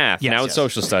yes. it's math. Yes, now yes. it's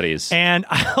social studies. And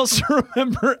I also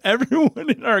remember everyone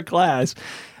in our class,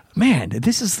 man,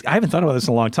 I haven't thought about this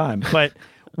in a long time, but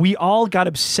we all got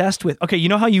obsessed with, okay, you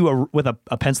know how with a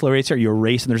pencil eraser, you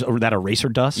erase and there's that eraser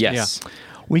dust? Yes.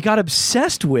 We got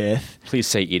obsessed with, Please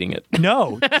say eating it.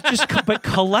 no, but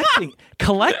collecting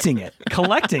it.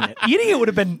 Eating it would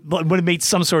have made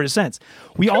some sort of sense.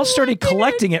 We all started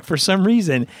collecting it for some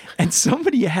reason, and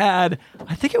somebody had,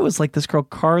 I think it was like this girl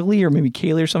Carly or maybe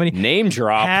Kaylee or somebody, Name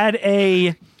drop. had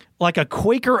a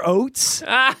Quaker Oats,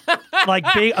 like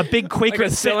a big Quaker Like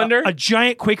a cylinder? a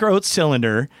giant Quaker Oats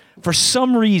cylinder for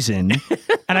some reason.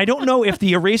 And I don't know if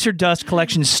the eraser dust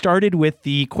collection started with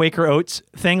the Quaker Oats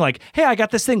thing, like, hey, I got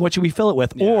this thing, what should we fill it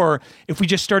with? Or if we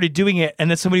just started doing it and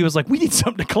then somebody was like, we need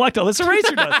something to collect all this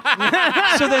eraser dust.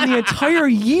 So then the entire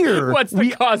year, What's the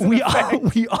cause and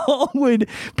we all would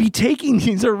be taking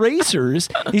these erasers,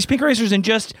 these pink erasers, and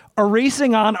just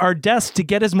erasing on our desk to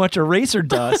get as much eraser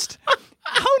dust.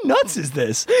 How nuts is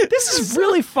this? This is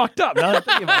really fucked up now that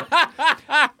I think about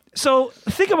it. So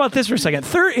think about this for a second.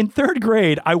 In 3rd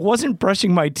grade, I wasn't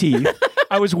brushing my teeth.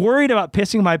 I was worried about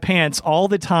pissing my pants all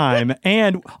the time.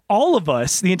 And all of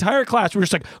us, the entire class, we were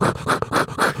just like,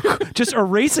 just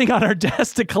erasing on our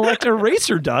desk to collect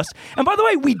eraser dust. And by the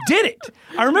way, we did it.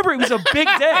 I remember it was a big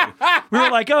day. We were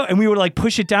like, oh, and we would like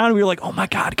push it down. And we were like, oh my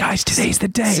God, guys, today's the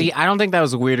day. See, I don't think that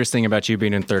was the weirdest thing about you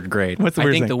being in third grade. What's the I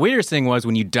weirdest think thing? the weirdest thing was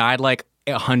when you died like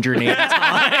 180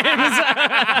 times.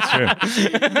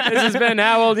 This has been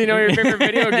How Old Do You Know Your Favorite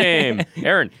Video Game?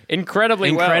 Aaron,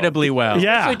 incredibly well.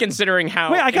 Yeah. Especially considering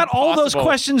how Wait, I got all those impossible-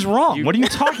 questions wrong. What are you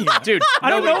talking about? Dude, I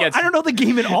don't know. I don't know the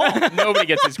game at all. Nobody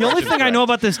gets these The only thing I know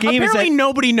about this game Apparently is that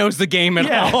nobody knows the game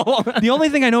at all. the only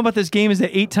thing I know about this game is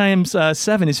that 8 times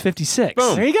 7 is 56.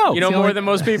 Boom. There you go. You know It's the more only- than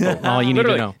most people. All you need to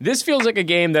Literally, know. This feels like a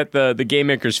game that the game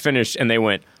makers finished and they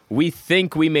went, we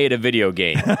think we made a video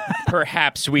game.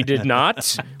 Perhaps we did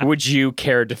not. Would you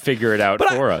care to figure it out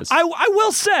for us? I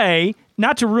will say,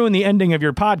 not to ruin the ending of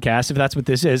your podcast, if that's what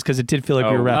this is, because it did feel like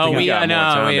we were wrapping up. got more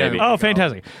time, baby. Oh,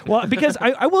 fantastic. Well, because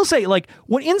I will say, like,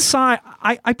 when Inside,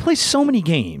 I play so many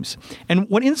games, and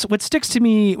what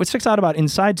sticks out about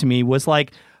Inside to me was,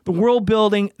 like, the world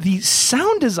building, the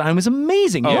sound design was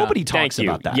amazing. Nobody talks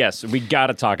about that. Yes, we got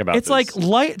to talk about It's this.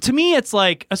 like to me, it's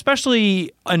like,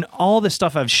 especially in all the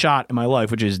stuff I've shot in my life,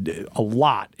 which is a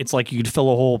lot. It's like you could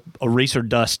fill a whole eraser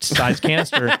dust sized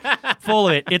canister full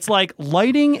of it. It's like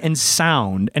lighting and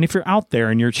sound. And if you're out there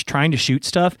and you're trying to shoot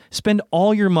stuff, spend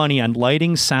all your money on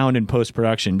lighting, sound, and post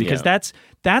production, because that's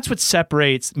what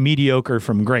separates mediocre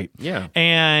from great. Yeah.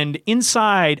 And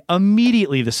Inside,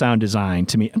 immediately the sound design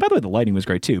to me, and by the way, the lighting was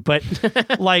great too, but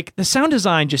like the sound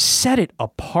design just set it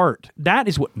apart. That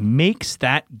is what makes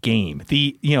that game.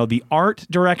 The art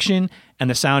direction and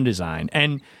the sound design.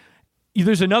 And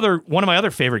there's one of my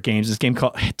other favorite games, this game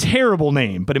called, terrible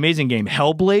name, but amazing game,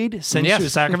 Hellblade,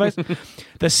 Sensuous Sacrifice.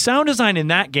 The sound design in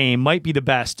that game might be the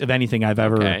best of anything I've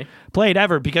ever played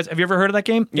ever, because have you ever heard of that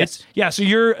game? Yes. So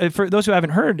you're, for those who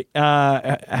haven't heard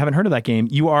of that game,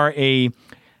 you are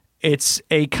it's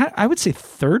a kind, I would say,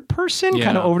 third person,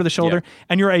 kind of over the shoulder,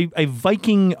 and you're a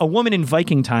woman in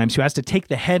Viking times who has to take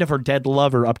the head of her dead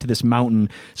lover up to this mountain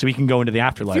so he can go into the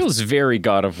afterlife. Feels very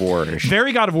God of War-ish.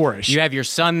 Very God of War-ish. You have your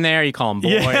son there. You call him boy.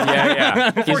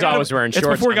 Yeah. He's always wearing shorts.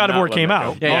 It's before God of War not came letting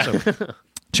out. it go. Also,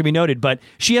 should be noted. But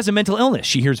she has a mental illness.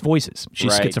 She hears voices. She's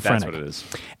Right, schizophrenic. that's what it is.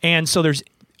 And so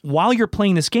while you're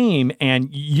playing this game, and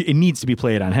it needs to be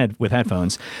played with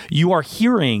headphones, you are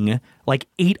hearing like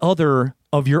 8 other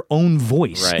of your own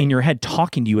voice in your head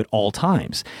talking to you at all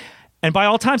times. And by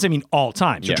all times, I mean all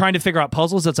times. You're trying to figure out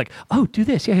puzzles. That's like, oh, do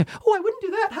this. Yeah. Oh, I wouldn't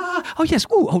do that. Oh, yes.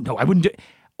 Ooh, oh, no, I wouldn't do it.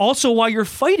 Also, while you're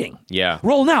fighting. Yeah.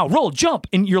 Roll now, roll, jump.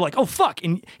 And you're like, oh, fuck.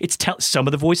 And some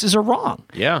of the voices are wrong.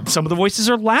 Yeah. Some of the voices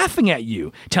are laughing at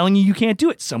you, telling you can't do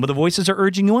it. Some of the voices are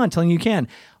urging you on, telling you can.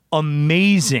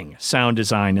 Amazing sound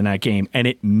design in that game, and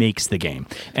it makes the game.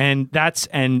 And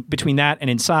between that and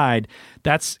Inside,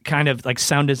 that's kind of like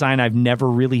sound design I've never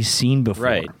really seen before.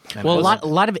 Right. Well, a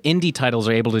lot of indie titles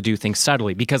are able to do things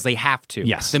subtly because they have to.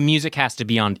 Yes. The music has to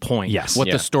be on point. Yes.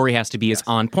 What the story has to be is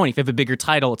on point. If you have a bigger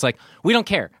title, it's like, we don't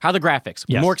care. How are the graphics?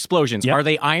 Yes. More explosions. Yep. Are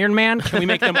they Iron Man? Can we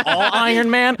make them all Iron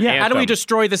Man? Yeah. How do we Anthem.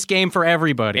 destroy this game for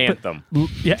everybody? Anthem.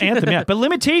 Anthem, yeah. But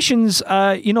limitations,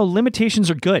 limitations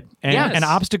are good. And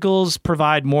obstacles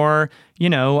provide more,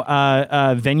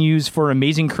 venues for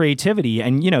amazing creativity.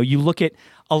 And, you look at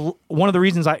one of the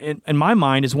reasons in my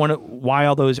mind is why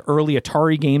all those early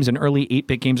Atari games and early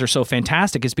 8-bit games are so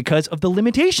fantastic is because of the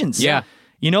limitations. Yeah.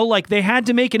 Like they had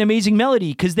to make an amazing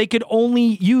melody because they could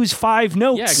only use 5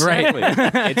 notes. Yeah,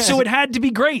 exactly. So it had to be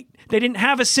great. They didn't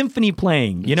have a symphony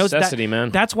playing. Necessity,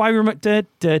 man. That's why we remember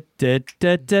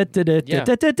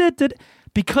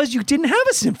because you didn't have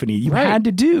a symphony. You had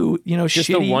to do, Just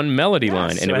shitty, the one melody line,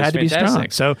 and so it was had to be strong.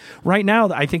 fantastic. So right now,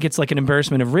 I think it's like an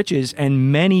embarrassment of riches,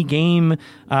 and many game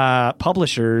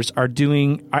publishers are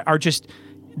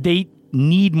they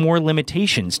need more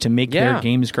limitations to make their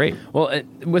games great. Well,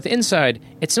 with Inside,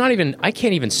 it's not even, I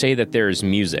can't even say that there's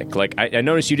music. Like, I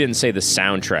noticed you didn't say the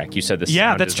soundtrack. You said the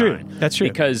sound that's design. true. That's true.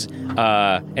 Because,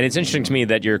 and it's interesting to me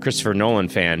that you're a Christopher Nolan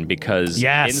fan because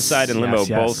Inside and Limbo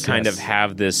both kind of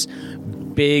have this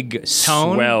big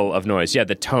Tone? swell of noise. Yeah,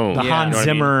 the tone. The Hans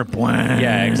You know what I mean? Zimmer.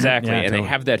 Yeah, exactly. Yeah, and totally. they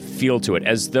have that feel to it,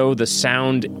 as though the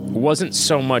sound wasn't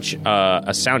so much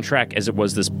a soundtrack as it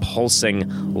was this pulsing,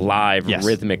 live,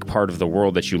 rhythmic part of the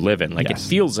world that you live in. Like, it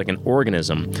feels like an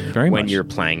organism when much. you're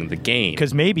playing the game.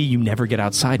 Because maybe you never get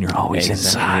outside and you're always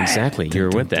inside. Exactly. You're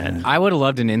with that. I would have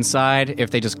loved an Inside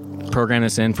if they just program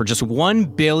this in for just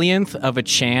 1/100000th of a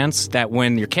chance that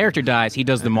when your character dies, he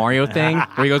does the Mario thing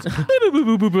where he goes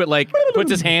like puts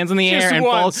his hands in the air and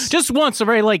falls just once. So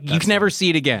very like you can never see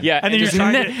it again. Yeah, And then you're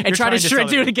trying to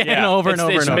do it again over and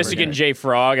over it's and over. Michigan again. J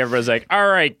Frog. Everybody's like, all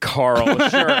right, Carl,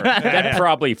 sure. That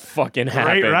probably fucking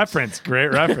happened.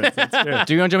 Great reference. That's good.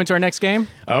 Do you want to jump into our next game?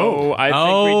 Oh, I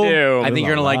think we do. I think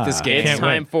you're gonna like this game. It's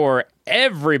time for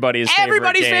everybody's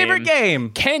favorite game.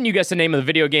 Can you guess the name of the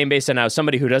video game based on how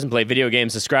somebody who doesn't play video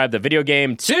games described the video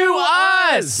game to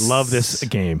us? Love this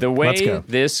game. The Let's way go.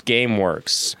 this game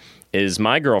works is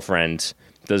my girlfriend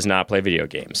does not play video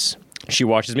games. She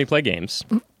watches me play games.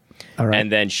 All right.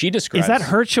 And then she describes. Is that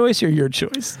her choice or your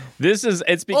choice?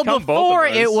 It's become Well, both before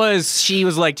of us. it was she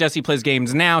was like Jesse plays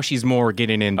games. Now she's more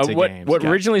getting into games. What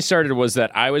originally started was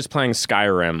that I was playing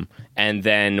Skyrim, and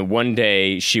then one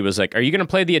day she was like, "Are you going to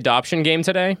play the adoption game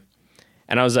today?"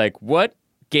 And I was like, "What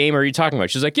game are you talking about?"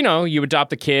 She's like, you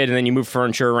adopt a kid and then you move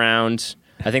furniture around.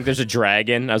 I think there's a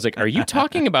dragon. I was like, "Are you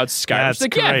talking about Skyrim?" She's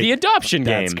like, "Yeah, the adoption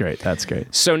game." That's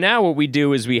great. So now what we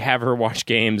do is we have her watch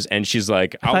games, and she's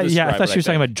like, I thought she was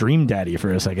talking about Dream Daddy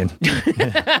for a second.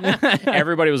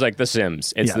 Everybody was like, The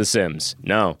Sims. It's The Sims.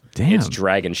 No, Damn. it's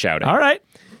dragon shouting. All right.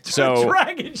 So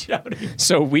Dragon shouting.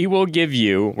 So we will give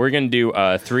you, we're going to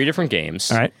do 3 different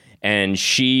games. All right. And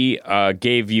she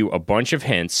gave you a bunch of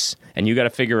hints, and you got to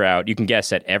figure out, you can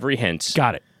guess at every hint.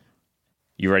 Got it.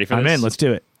 You ready for I'm this? in. Let's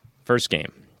do it. First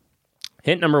game.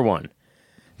 Hint number 1.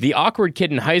 The awkward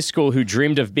kid in high school who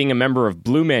dreamed of being a member of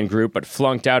Blue Man Group but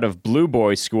flunked out of Blue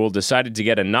Boy School decided to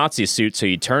get a Nazi suit so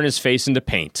he'd turn his face into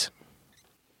paint.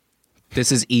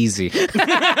 This is easy. Say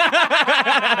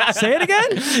it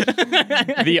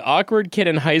again? The awkward kid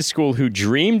in high school who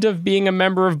dreamed of being a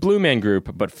member of Blue Man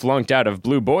Group but flunked out of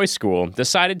Blue Boy School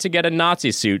decided to get a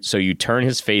Nazi suit so you turn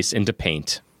his face into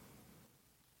paint.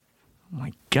 Oh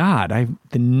my God.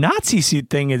 The Nazi suit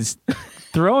thing is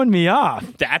throwing me off.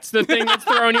 That's the thing that's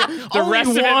throwing you. The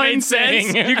rest of it made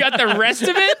sense. You got the rest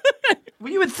of it?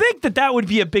 Well, you would think that would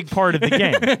be a big part of the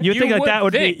game. You would think like that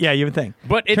would be. Yeah, you would think.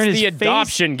 But it's Turn his the face-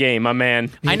 adoption game, my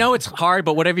man. I know it's hard,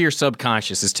 but whatever your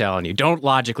subconscious is telling you, don't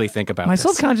logically think about My this.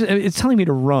 subconscious, it's telling me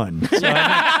to run. So oh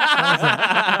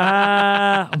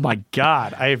my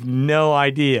God. I have no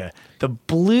idea. The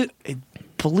blue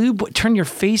turn your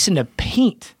face into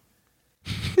paint.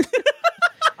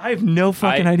 I have no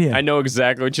fucking idea. I know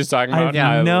exactly what you're talking about.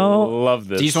 I know. Love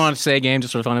this. Do you just want to say a game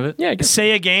just for the fun of it? Yeah.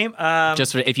 Say a game.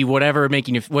 Just for, if you whatever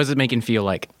making you, what does it make you feel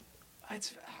like?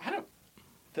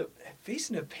 The face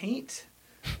into paint.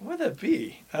 What would that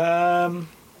be? I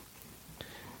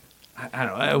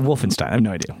don't know. Wolfenstein. I have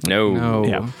no idea. No.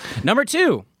 Yeah. Number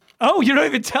 2. Oh, you don't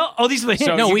even tell. Oh, these are the hints.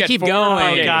 So No, you we get keep 4 per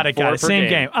going. game. Got it. 4 per Same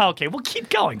game. Oh, okay, we'll keep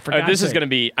going. For God's This is sake. going to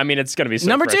be, it's going to be so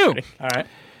Number 2. frustrating. All right.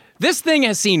 This thing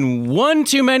has seen one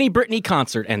too many Britney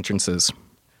concert entrances.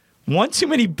 One too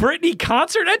many Britney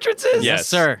concert entrances? Yes.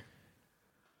 Sir.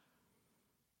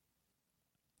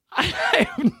 I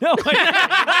have no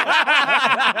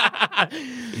idea.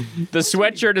 The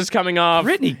sweatshirt is coming off.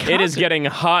 Britney It is concert. getting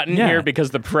hot in Yeah. here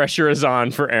because the pressure is on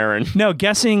for Aaron. No,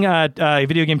 guessing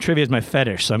video game trivia is my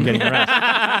fetish, so I'm getting aroused.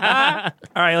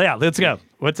 All right, yeah, let's go.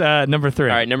 What's number 3?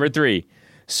 All right, number 3.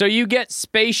 So you get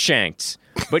space shanked,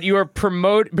 but you are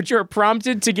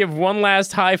prompted to give one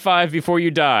last high five before you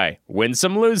die. Win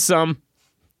some, lose some.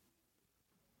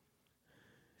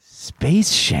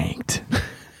 Space shanked.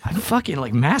 I'm fucking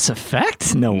like Mass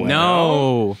Effect? No way.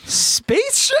 No.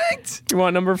 Space shanked? You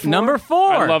want number 4? Number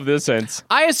 4. I love this sense.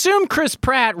 I assume Chris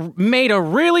Pratt made a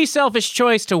really selfish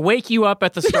choice to wake you up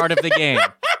at the start of the game.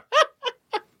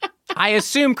 I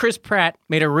assume Chris Pratt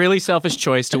made a really selfish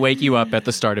choice to wake you up at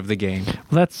the start of the game. Well,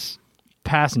 that's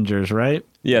Passengers, right?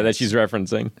 Yeah, that she's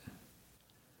referencing.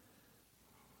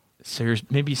 So you're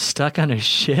maybe stuck on a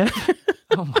ship?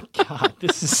 Oh my God,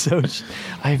 this is so...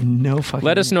 I have no fucking...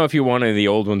 Let us know if you want any of the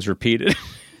old ones repeated.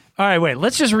 All right, wait,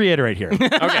 let's just reiterate here. Okay.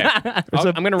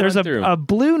 I'm going to run through. A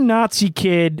blue Nazi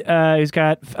kid who's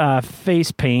got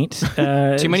face paint.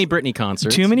 Too many Britney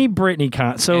concerts. Too many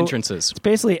Britney so entrances. It's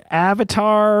basically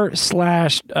Avatar / Mark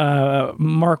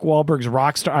Wahlberg's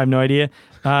Rockstar. I have no idea.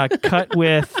 Cut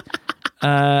with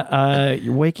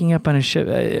you're waking up on a ship.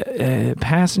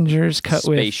 Passengers cut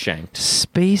with Space shanked.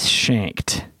 Space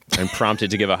shanked. And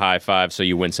prompted to give a high five, so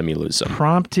you win some, you lose some.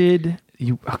 Prompted.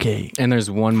 You okay? And there's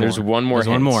one more. There's one more. There's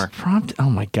one hint. more. Prompt. Oh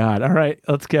my God! All right,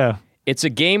 let's go. It's a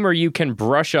game where you can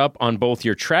brush up on both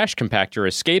your trash compactor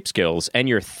escape skills and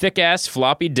your thick-ass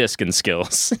floppy disking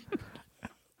skills.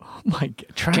 Oh my God!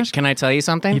 Trash. Can I tell you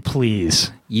something?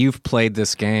 Please. You've played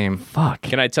this game. Fuck.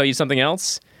 Can I tell you something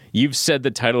else? You've said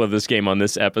the title of this game on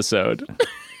this episode.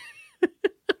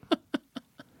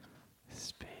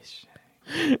 Space.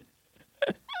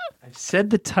 I said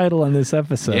the title on this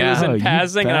episode. It was Oh, in you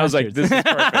passing, and I was like, bastards. "This is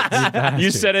perfect."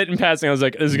 You said it in passing. I was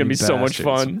like, "This is going to be so much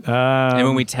fun." And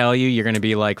when we tell you, you're going to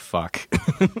be like, fuck.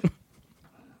 Let's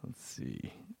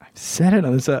see. I've said it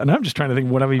on this, and I'm just trying to think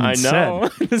what I've even I know.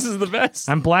 said. This is the best.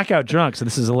 I'm blackout drunk, so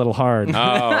this is a little hard.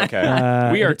 Oh, okay.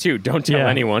 We are too. Don't tell yeah.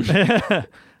 anyone.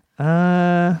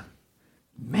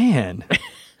 Man,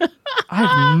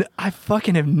 I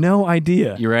fucking have no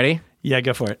idea. You ready? Yeah,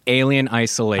 go for it. Alien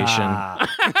Isolation.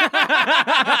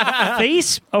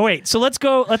 Face. Oh wait, so let's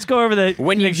go over the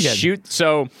When you things again. shoot,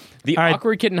 so the All right.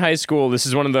 awkward kid in high school. This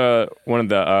is one of the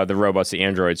robots, the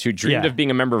androids, who dreamed Yeah. of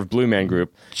being a member of Blue Man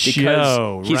Group because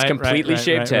Joe. he's Right, completely right,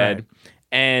 shaved right, head. right.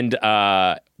 And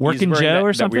Working he's wearing Joe that,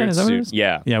 or that something? weird Is that what it suit. is?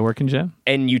 Yeah. Yeah, Working Joe.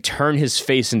 And you turn his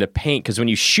face into paint because when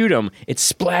you shoot him, it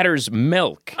splatters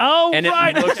milk. Oh, and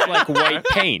right. it looks like white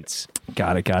paint.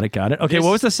 Got it. Okay, This-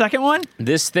 what was the second one?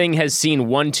 This thing has seen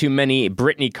one too many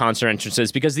Britney concert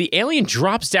entrances because the alien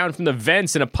drops down from the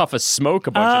vents in a puff of smoke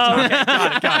a bunch of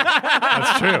times. Got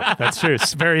it. That's true.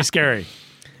 It's very scary.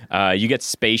 You get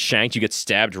space shanked. You get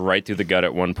stabbed right through the gut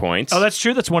at one point. Oh, that's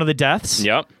true. That's one of the deaths.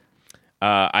 Yep.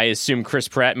 I assume Chris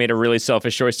Pratt made a really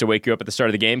selfish choice to wake you up at the start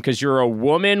of the game because you're a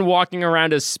woman walking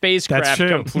around a spacecraft true.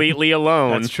 completely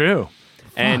alone. That's true.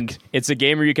 And it's a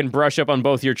game where you can brush up on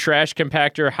both your trash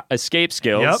compactor escape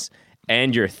skills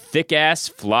and your thick-ass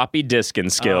floppy disking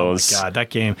skills. Oh my god, that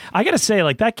game! I gotta say,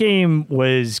 like that game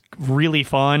was really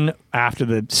fun after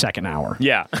the second hour.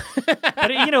 Yeah.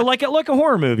 But like a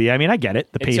horror movie. I mean, I get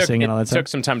it, the pacing and all that It stuff. took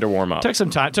some time to warm up. Took some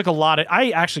time. Took a lot of.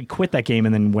 I actually quit that game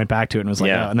and then went back to it and was like,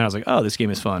 Yeah. and then I was like, oh, this game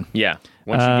is fun. Yeah.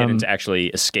 Once you get into actually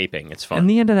escaping, it's fun. And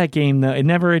the end of that game, though, it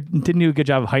didn't do a good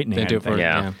job of heightening. Didn't do it I for think.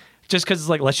 Yeah. Just because it's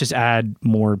like, let's just add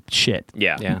more shit.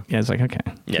 Yeah. Yeah. Yeah, it's like, okay.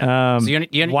 Yeah. So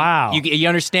you wow. You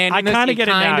understand? I kinda get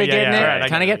it now. Yeah, Getting yeah, it? right, I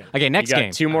Kinda get get it. Okay, You next got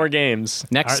game. 2 more games. All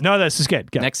Next right, no, this is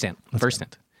good. Go. Next hint. First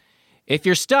hint. If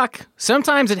you're stuck,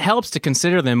 sometimes it helps to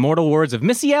consider the immortal words of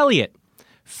Missy Elliott.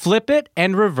 Flip it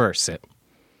and reverse it.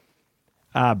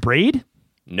 Braid?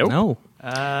 Nope.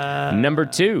 No. Number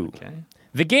 2. Okay.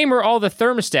 The game where all the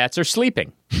thermostats are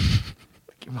sleeping.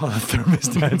 Oh, the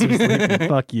thermostats are sleeping.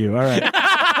 Fuck you. All right.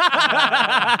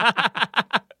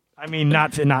 I mean,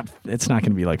 it's not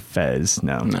going to be like Fez.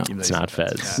 No, It's not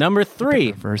Fez. Number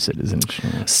 3. Reverse it isn't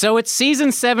sure. So it's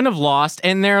season 7 of Lost,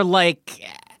 and they're like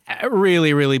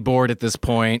really, really bored at this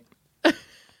point.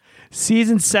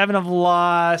 Season 7 of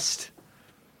Lost.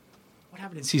 What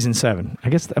happened in season 7?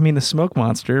 The smoke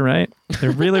monster, right?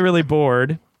 They're really, really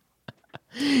bored.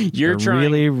 You're They're trying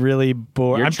really, really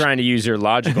bored. You're I'm trying to use your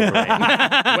logical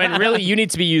brain. When really you need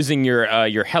to be using your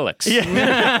helix.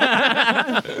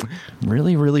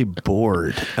 really, really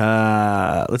bored.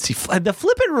 Let's see. The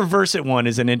flip and reverse it one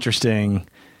is an interesting.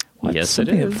 Yes, it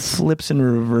something that is. Flips and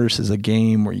reverses a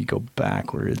game where you go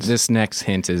backwards. This next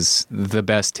hint is the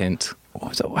best hint. What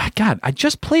was it? God, I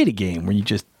just played a game where you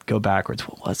just go backwards.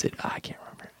 What was it? I can't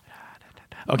remember.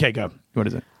 Okay, go. What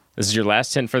is it? This is your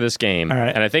last hint for this game. All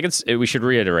right. And I think we should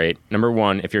reiterate. Number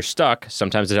 1, if you're stuck,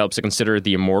 sometimes it helps to consider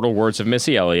the immortal words of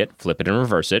Missy Elliott. Flip it and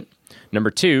reverse it. Number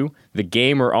 2, the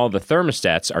game where all the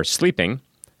thermostats are sleeping.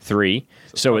 3,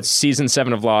 so it's season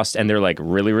 7 of Lost, and they're like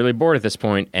really, really bored at this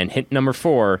point. And hint number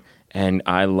 4, and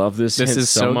I love this hint is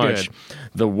so so much. good.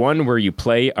 The one where you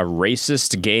play a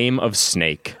racist game of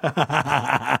Snake.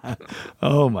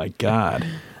 Oh my god.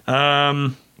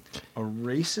 A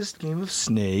racist game of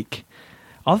Snake.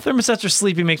 All the thermostats are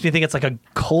sleeping makes me think it's like a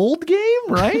cold game,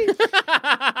 right?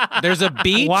 There's a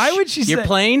beach. Why would she You're say-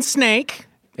 playing Snake.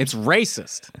 It's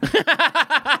racist.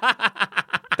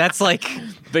 That's like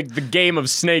The game of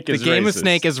Snake the is game of racist.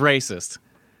 Snake is racist.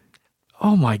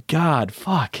 Oh my god,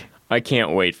 fuck. I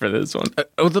can't wait for this one.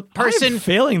 Oh, the person, I'm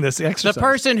failing this the exercise.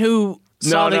 person who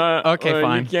saw okay,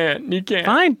 fine, You can't.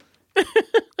 fine.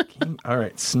 All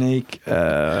right, Snake.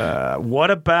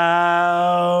 What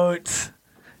about?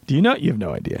 Do you know? You have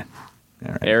no idea.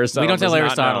 All right. Aristotle. We don't tell does not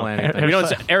Aristotle know. anything. We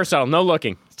don't. Aristotle, no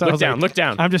looking. Look down. Look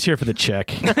down. I'm just here for the check.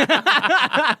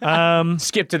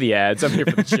 Skip to the ads. I'm here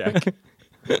for the check.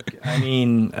 I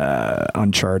mean,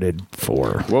 Uncharted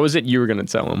 4. What was it you were going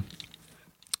to tell him?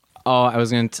 Oh, I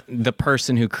was going to. The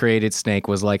person who created Snake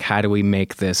was like, "How do we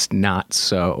make this not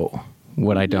so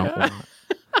what I don't want?"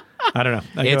 I don't know.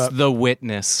 I give It's up. The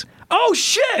Witness. Oh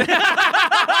shit!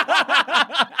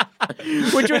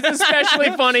 Which was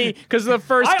especially funny because the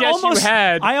first guess you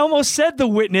had. I almost said The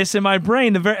Witness in my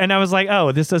brain, and I was like,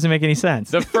 "Oh, this doesn't make any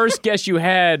sense." The first guess you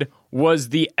had was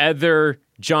the other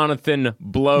Jonathan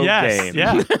Blow game.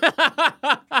 Yeah.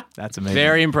 That's amazing.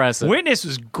 Very impressive. Witness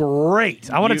was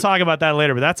great. I want to talk about that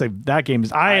later, but that game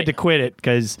is. I had to quit it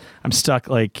because I'm stuck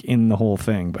like in the whole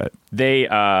thing. But the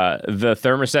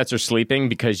thermostats are sleeping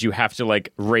because you have to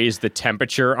like raise the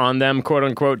temperature on them, quote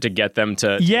unquote, to get them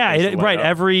to. Yeah, right. Up.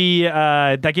 Every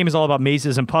that game is all about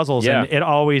mazes and puzzles, and it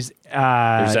always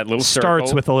there's that little starts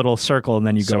circle. with a little circle, and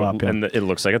then you go up. And it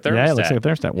looks like a thermostat. Yeah, it looks like a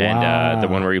thermostat. Wow. And the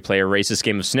one where you play a racist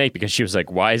game of Snake because she was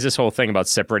like, "Why is this whole thing about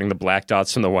separating the black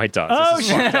dots from the white dots?" Oh, this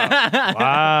is fucked up.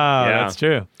 Wow, Yeah. that's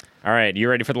true. All right, you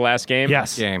ready for the last game?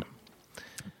 Yes. Game.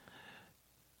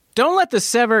 Don't let the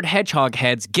severed hedgehog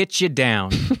heads get you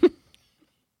down.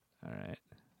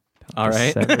 All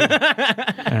right.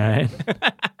 All right.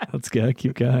 Let's go.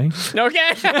 Keep going. Okay.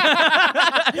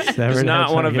 Does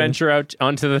not want to venture out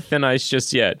onto the thin ice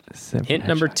just yet. Hint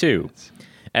number 2.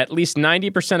 At least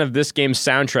 90% of this game's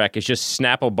soundtrack is just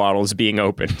Snapple bottles being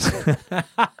opened.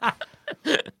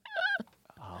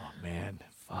 Oh, man.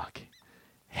 Fuck.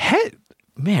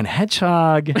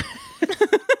 Hedgehog.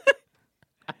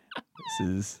 This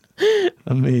is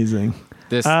amazing.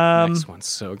 This next one's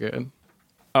so good.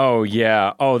 Oh,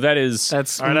 yeah. Oh, that's... All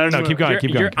right, I don't know. Keep going.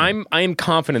 Keep going. I am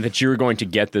confident that you're going to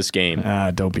get this game.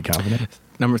 Don't be confident.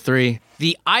 Number 3.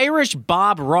 The Irish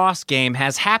Bob Ross game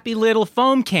has happy little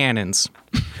foam cannons.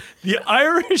 The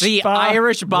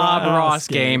Irish Bob Ross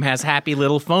game has happy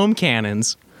little foam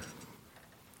cannons.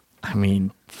 I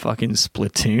mean, fucking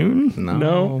Splatoon?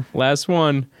 No. Last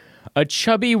one. A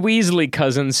chubby Weasley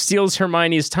cousin steals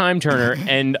Hermione's time turner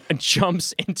and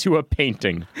jumps into a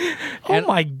painting. Oh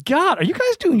my God. Are you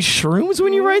guys doing shrooms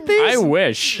when you write these? I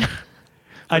wish.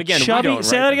 But again, chubby, we don't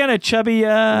say write that again. A chubby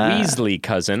Weasley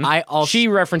cousin. She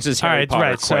references Harry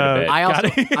Potter quite a bit.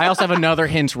 I also have another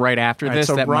hint right after this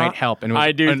that might help. And it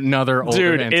was another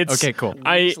older hint. It's okay, cool.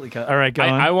 All right, go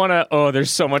on. I want to. Oh,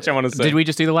 there's so much I want to say. Did we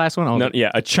just do the last one? No,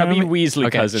 yeah, a chubby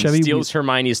Weasley cousin Chubby steals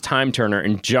Hermione's time turner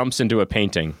and jumps into a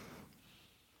painting.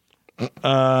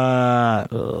 Oh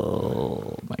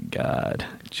my God.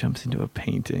 Jumps into a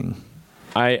painting.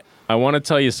 I want to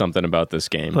tell you something about this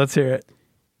game. Let's hear it.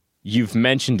 You've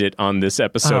mentioned it on this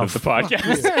episode of the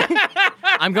podcast.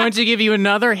 I'm going to give you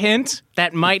another hint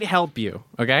that might help you,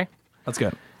 okay? Let's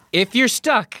go. If you're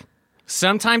stuck,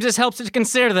 sometimes this helps to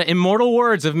consider the immortal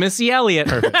words of Missy Elliott.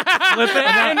 Perfect. Flip it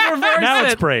and reverse Now it.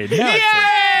 it's prayed.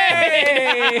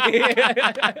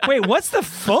 Wait, what's the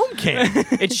foam can?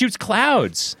 It shoots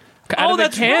clouds. Out of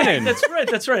the cannon. Right.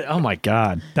 That's right. Oh my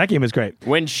God, that game is great.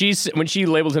 When she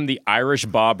labeled him the Irish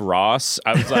Bob Ross,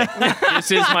 I was like, this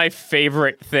is my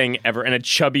favorite thing ever. And a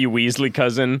chubby Weasley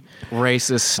cousin.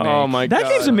 Racist snake. Oh my God. That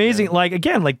game's amazing. Like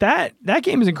again, like that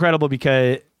game is incredible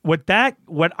because what I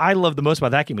love the most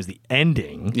about that game is the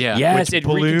ending. Yeah. Yes, which it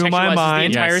blew my recontextualizes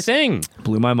mind. the entire thing.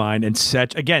 Blew my mind, and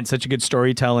such a good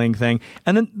storytelling thing.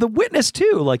 And then The Witness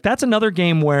too. Like that's another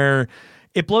game where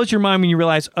it blows your mind when you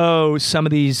realize, some of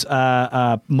these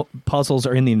puzzles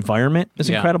are in the environment. It's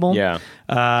incredible. Yeah.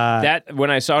 That when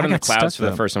I saw it in the clouds for the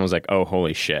though. first time, I was like, oh,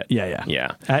 holy shit. Yeah.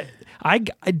 I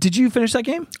did you finish that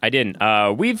game? I didn't.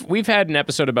 We've had an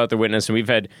episode about The Witness,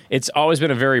 and it's always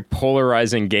been a very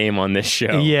polarizing game on this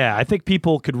show. Yeah, I think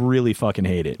people could really fucking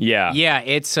hate it. Yeah. Yeah,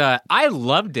 it's I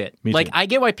loved it. Me Like too. I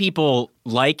get why people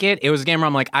like it. It was a game where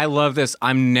I'm like, I love this.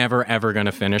 I'm never ever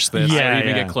gonna finish this. Yeah, I don't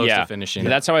even yeah. get close to finishing it.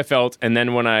 That's how I felt. And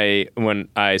then when I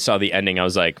saw the ending, I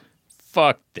was like,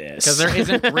 fuck this. Because there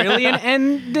isn't really an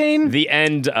ending. The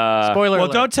end. Spoiler Well,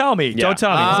 alert. don't tell me. Yeah. Don't tell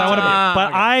me. 'Cause I wanna,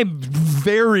 but I'm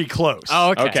very close.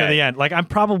 Oh, okay. To the end. Like I'm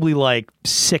probably like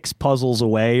 6 puzzles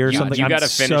away or something. You I'm got to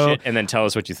finish it and then tell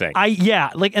us what you think.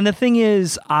 And the thing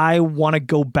is, I want to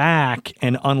go back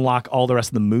and unlock all the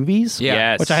rest of the movies. Yeah.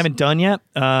 Yes. Which I haven't done yet.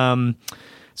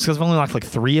 Because I've only unlocked like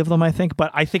 3 of them, I think.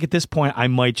 But I think at this point, I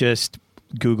might just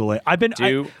Google it.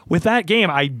 With that game,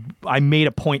 I made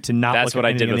a point to not. That's look what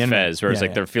at I did anything on with the Fez, internet. where it's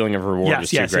like the feeling of reward is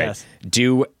too great. Yes.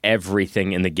 Do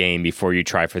everything in the game before you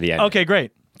try for the end. Okay, great.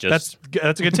 That's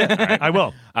a good tip. I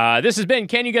will. This has been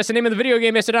Can You Guess the Name of the Video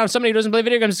Game? Based on somebody who doesn't play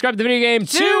video games, describe the video game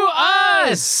to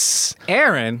us.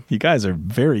 Aaron. You guys are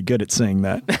very good at saying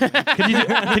that.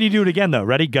 Can you do it again though?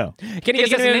 Ready? Go. Can you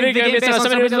guess the name of the video game? Based on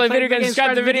somebody who doesn't play video games,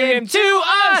 describe the video game to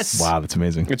us. Wow, that's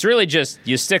amazing. It's really just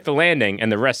you stick the landing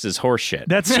and the rest is horseshit.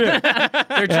 That's true.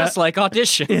 They're just like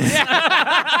auditions.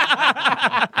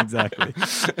 Exactly.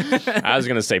 I was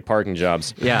going to say parking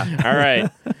jobs. Yeah. All right.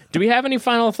 Do we have any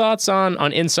final thoughts on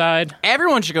Inside?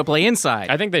 Everyone should go play Inside.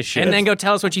 I think they should. And then go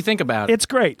tell us what you think about it. It's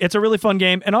great. It's a really fun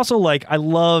game, and also like I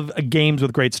love games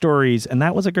with great stories, and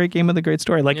that was a great game with a great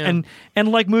story. Like and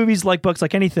like movies, like books,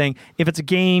 like anything. If it's a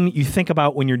game you think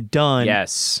about when you're done,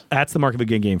 yes, that's the mark of a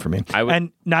good game for me.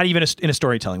 And not even in a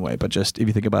storytelling way, but just if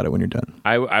you think about it when you're done.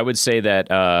 I would say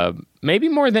that maybe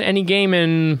more than any game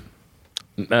in,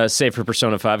 save for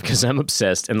Persona 5, because I'm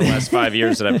obsessed. In the last 5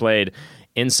 years that I played,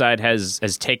 Inside has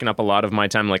taken up a lot of my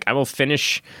time. Like, I will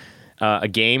finish a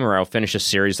game or I'll finish a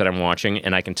series that I'm watching,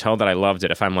 and I can tell that I loved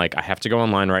it if I'm like, I have to go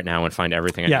online right now and find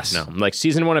everything I need to know. Like,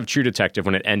 season 1 of True Detective,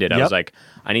 when it ended, I was like,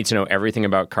 I need to know everything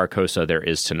about Carcosa there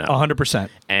is to know. 100%.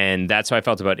 And that's how I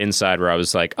felt about Inside, where I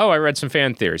was like, oh, I read some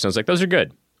fan theories. And I was like, those are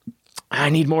good. I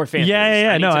need more fan theories.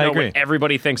 Yeah. No, I agree. What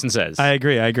everybody thinks and says. I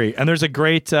agree. And there's a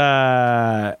great,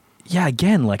 again,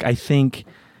 like I think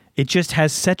it just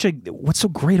has such a. What's so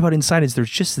great about Inside is there's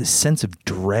just this sense of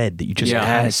dread that you just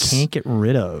can't get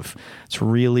rid of. It's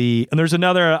really. And there's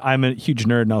another. I'm a huge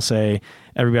nerd, and I'll say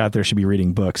everybody out there should be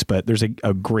reading books. But there's a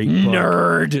great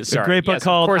book. Sorry. A great book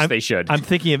called. Of course they should. I'm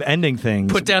thinking of ending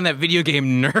things. Put down that video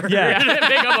game nerd. Yeah.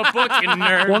 Pick up a book, you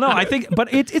nerd. Well, no, I think,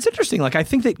 but it's interesting. Like I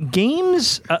think that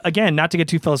games, again, not to get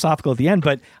too philosophical at the end,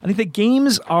 but I think that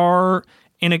games are.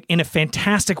 In a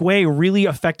fantastic way, really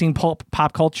affecting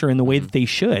pop culture in the way that they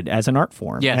should as an art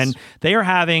form. Yes. And they are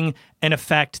having an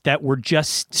effect that we're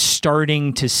just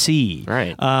starting to see.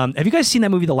 Right. Have you guys seen that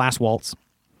movie, The Last Waltz?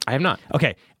 I have not.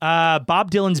 Okay.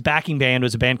 Bob Dylan's backing band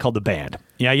was a band called The Band.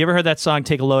 Yeah, you ever heard that song,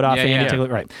 Take a Load Off?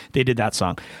 Right. They did that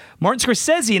song. Martin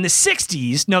Scorsese in the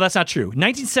 60s, no, that's not true.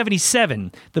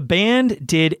 1977, the band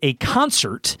did a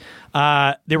concert.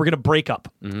 They were going to break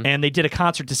up, and they did a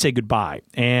concert to say goodbye.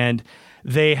 And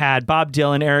they had Bob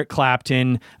Dylan, Eric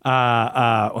Clapton,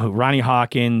 Ronnie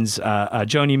Hawkins,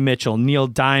 Joni Mitchell, Neil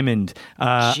Diamond,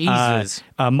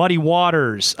 Muddy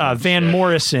Waters, Van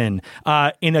Morrison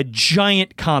in a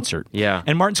giant concert. Yeah.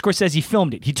 And Martin Scorsese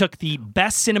filmed it. He took the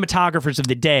best cinematographers of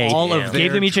the day, all of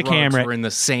gave them each a camera. Were in the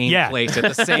same place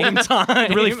at the same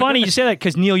time. Really funny you say that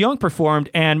because Neil Young performed,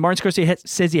 and Martin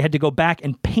Scorsese had to go back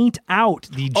and paint out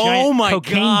the giant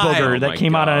cocaine booger that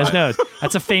came out on his nose.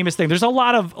 That's a famous thing. There's a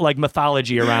lot of like mythology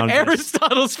around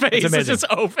Aristotle's face is just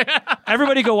open.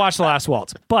 Everybody go watch The Last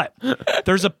Waltz. But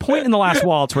there's a point in The Last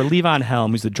Waltz where Levon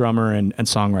Helm, who's the drummer and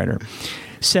songwriter,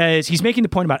 says he's making the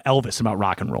point about Elvis, about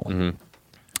rock and roll.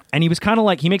 And he was kind of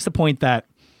like, he makes the point that,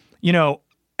 you know,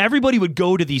 everybody would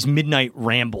go to these midnight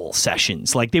ramble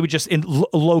sessions. Like they would just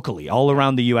locally all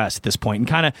around the U.S. at this point and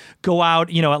kind of go out,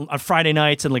 you know, on Friday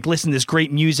nights and like listen to this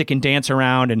great music and dance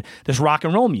around and this rock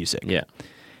and roll music. Yeah.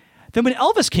 Then when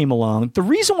Elvis came along, the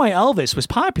reason why Elvis was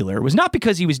popular was not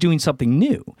because he was doing something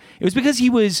new. It was because he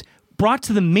was brought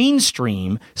to the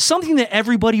mainstream something that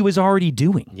everybody was already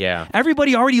doing. Yeah.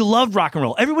 Everybody already loved rock and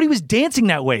roll. Everybody was dancing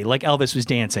that way like Elvis was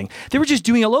dancing. They were just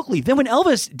doing it locally. Then when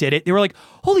Elvis did it, they were like,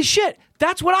 holy shit,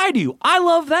 that's what I do. I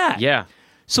love that. Yeah.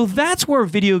 So that's where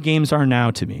video games are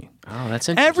now to me. Oh, that's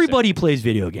interesting. Everybody plays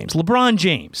video games. LeBron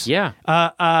James. Yeah.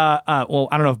 Well, I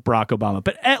don't know if Barack Obama,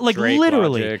 but like Drake,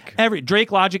 literally Logic.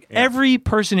 Drake, Logic, every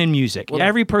person in music,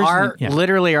 every person.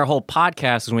 Literally, our whole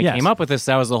podcast when we came up with this,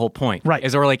 that was the whole point. Right.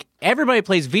 Is that we're like everybody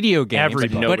plays video games.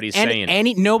 Everybody. But Nobody's saying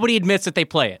it. nobody admits that they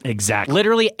play it. Exactly.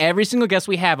 Literally every single guest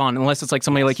we have on, unless it's like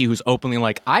somebody like you who's openly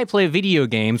like, I play video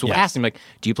games. We'll ask them like,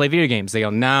 do you play video games? They go,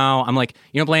 no. I'm like,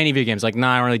 you don't play any video games? Like, no,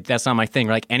 I don't really. That's not my thing.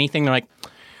 Or like anything. They're like,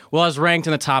 well, I was ranked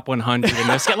in the top 100 in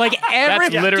this. Like every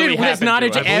literally dude, it's not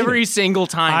happened to us. every single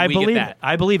time we get that.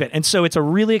 I believe it. And so it's a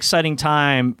really exciting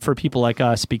time for people like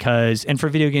us and for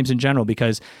video games in general,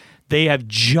 because they have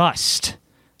just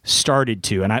started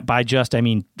to, and by just, I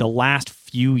mean the last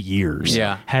few years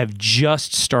have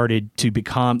just started to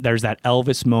become, there's that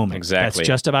Elvis moment that's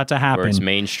just about to happen. Where it's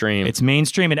mainstream. It's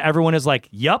mainstream, and everyone is like,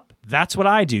 yup, that's what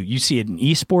I do. You see it in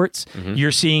esports.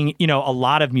 You're seeing, you know, a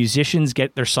lot of musicians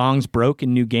get their songs broke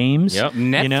in new games. Yep.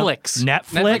 Netflix. You know?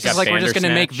 Netflix is like, we're just going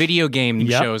to make video game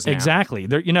shows now. Exactly.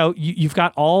 There, you know, you've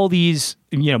got all these,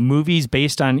 you know, movies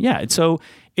based on, so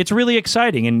it's really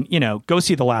exciting, and you know, go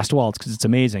see The Last Waltz because it's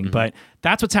amazing. But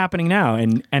that's what's happening now,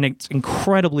 and it's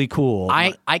incredibly cool.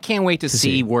 I can't wait to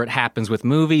see where it happens with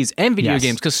movies and video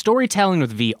games, because storytelling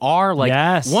with VR,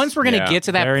 like once we're gonna get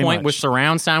to that point with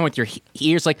surround sound with your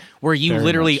ears, like where you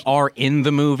literally are in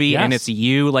the movie and it's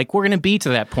you, like we're gonna be to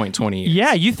that point 20 years.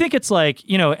 Yeah, you think it's like,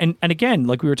 you know, and again,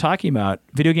 like we were talking about,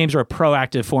 video games are a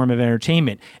proactive form of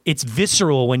entertainment. It's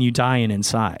visceral when you die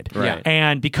inside, right?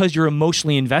 And because you're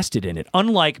emotionally invested in it,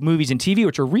 unlike movies and TV,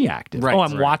 which are reactive. Right,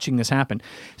 I'm watching this happen.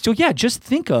 So yeah, just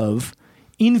think of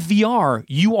in VR,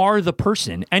 you are the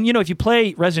person. And, if you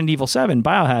play Resident Evil 7,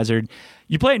 Biohazard,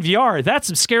 you play it in VR, that's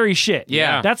some scary shit.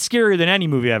 Yeah. That's scarier than any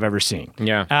movie I've ever seen.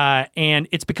 Yeah. And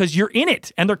it's because you're in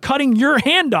it, and they're cutting your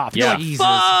hand off. You're Yeah.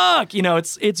 like, Jesus.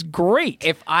 fuck! It's great.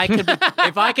 If I could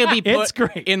be It's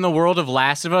put great. in the world of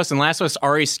Last of Us, and Last of Us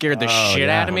already scared the shit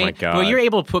out of me, my God. but you're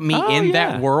able to put me in yeah.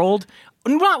 that world.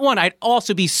 Not one, I'd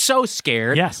also be so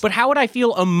scared. Yes. But how would I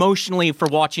feel emotionally for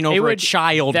watching over a would-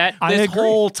 child that- I this agree.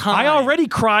 whole time? I already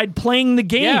cried playing the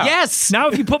game. Yeah. Yes. Now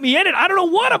if you put me in it, I don't know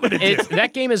what I'm going to do.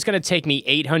 That game is going to take me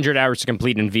 800 hours to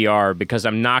complete in VR because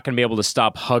I'm not going to be able to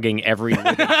stop hugging every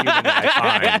living human that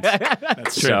I find.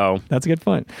 That's true. So, That's a good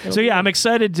point. So yeah, I'm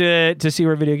excited to see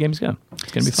where video games go.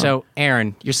 It's going to be fun. So,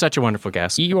 Aaron, you're such a wonderful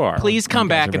guest. You are. Please come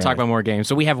back are and talk very about more games.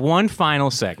 So we have one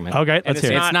final segment. Okay, And let's it's,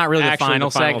 hear it. it's not really the actually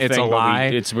final segment. It's a thing, but lie.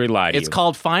 we lied to It's you.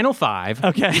 called Final Five.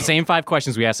 Okay. The same 5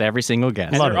 questions we ask every single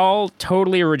guest. Love They're it. all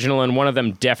totally original, and one of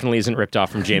them definitely isn't ripped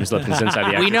off from James Lipton's Inside the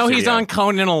Actors We know he's Studio. on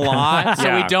Conan a lot, so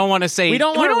Yeah. we don't want to say We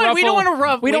don't want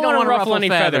to ruffle any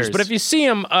feathers. But if you you see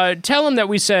him, tell him that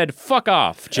we said "fuck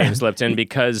off," James Lipton,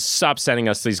 because stop sending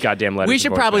us these goddamn letters. we and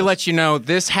should probably voicemails. let you know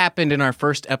this happened in our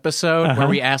first episode where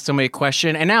we asked somebody a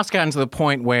question, and now it's gotten to the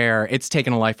point where it's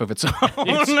taken a life of its own.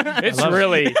 It's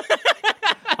really.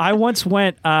 I once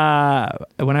went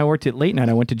when I worked at late night.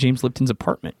 I went to James Lipton's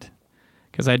apartment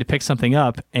because I had to pick something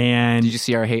up. And Did you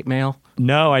see our hate mail?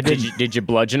 no, I didn't. Did you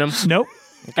bludgeon him? Nope.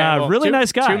 Well, really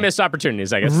nice guy. 2 missed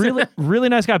opportunities, I guess. really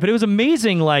nice guy. But it was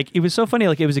amazing. Like, it was so funny.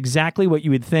 Like, it was exactly what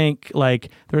you would think. Like,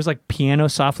 there was like piano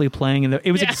softly playing, and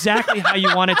it was exactly how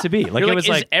you want it to be. Like, You're it was is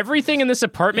like everything in this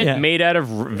apartment Yeah. made out of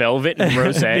velvet and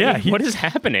rosé? Yeah, What is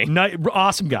happening?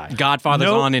 awesome guy. Godfather's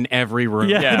No- on in every room.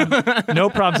 Yeah, no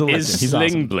problems with Is Lipton. He's Sling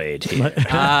awesome. Blade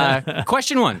here?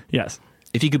 Question 1. Yes.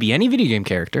 If you could be any video game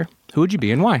character, who would you be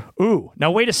and why? Ooh.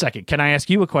 Now wait a second. Can I ask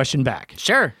you a question back?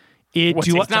 Sure. What's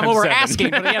Do it I- It's not what we're 7?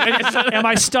 asking, but yeah. am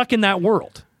I stuck in that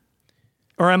world?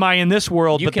 Or am I in this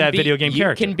world You but can that be- video game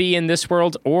character? You can be in this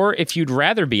world, or if you'd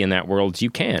rather be in that world, you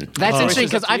can. That's interesting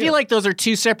It's because up to I you. feel like those are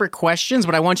 2 separate questions,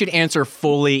 but I want you to answer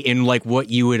fully in like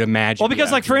what you would imagine. Well,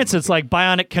 because like for instance, like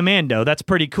Bionic Commando, that's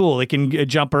pretty cool. It can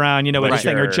jump around, with Right. this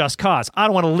thing, or Sure. Just Cause. I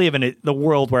don't want to live in the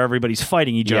world where everybody's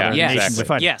fighting each other. Yeah, and yes, nations are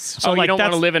fighting. yes. So Oh, like you don't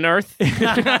want to live in Earth?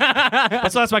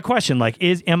 So that's my question. Like,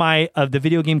 am I of the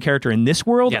video game character in this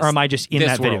world, Yes. or am I just in This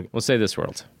that video? world. We'll say this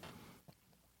world.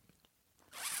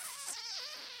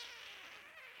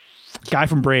 Guy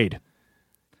from Braid.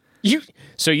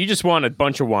 So you just want a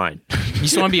bunch of wine. you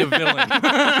just want to be a villain.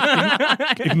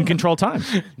 You can control time.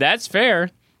 That's fair.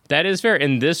 That is fair.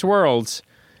 In this world,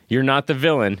 you're not the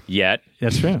villain yet.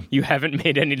 That's true. You haven't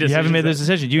made any decisions. You haven't made those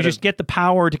decisions. You just get the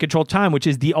power to control time, which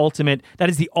is the ultimate.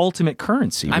 That is the ultimate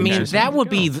currency. I mean, that would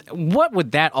be. What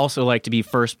would that also like to be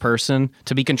first person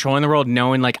to be controlling the world,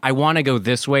 knowing like I want to go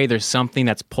this way. There's something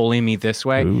that's pulling me this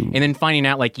way, and then finding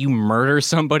out like you murder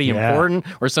somebody Yeah. important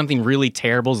or something really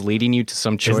terrible is leading you to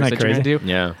some choice that that you're going to do.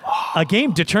 Yeah. a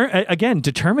game. Again,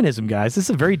 determinism, guys. This is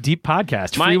a very deep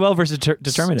podcast. My- Free will versus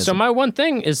determinism. So my one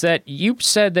thing is that you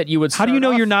said that you would. How do you start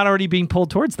know off- you're not already being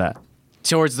pulled towards that?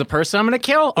 Towards the person I'm going to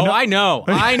kill. Oh, I know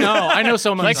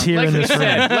so much. Here in this room.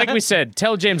 Like we said,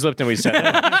 tell James Lipton we said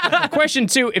that. Question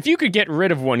 2: if you could get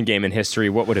rid of one game in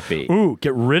history, what would it be? Ooh,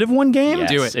 get rid of one game?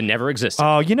 Yes, do it. It never existed.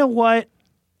 Oh, you know what?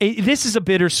 This is a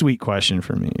bittersweet question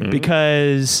for me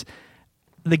because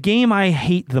the game I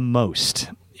hate the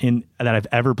most that I've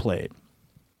ever played,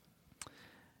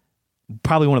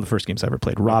 probably one of the first games I ever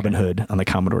played, Robin Hood on the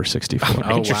Commodore 64.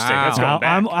 Interesting. wow. Let's go back.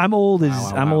 I'm old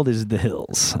as the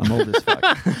hills. I'm old as fuck.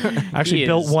 I actually He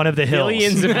built is one of the hills.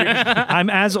 billions of- I'm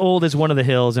as old as one of the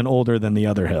hills and older than the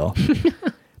other hill.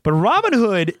 But Robin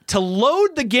Hood, to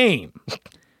load the game,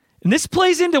 and this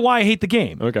plays into why I hate the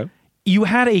game. Okay. You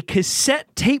had a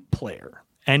cassette tape player,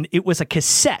 and it was a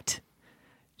cassette.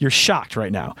 You're shocked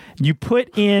right now. You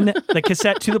put in the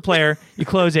cassette to the player, you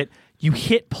close it, you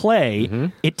hit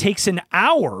play. It takes an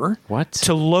hour What?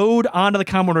 to load onto the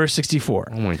Commodore 64.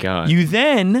 Oh my god. You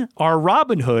then are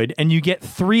Robin Hood, and you get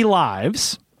 3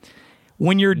 lives.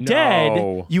 When you're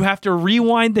dead, you have to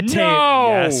rewind the tape. No.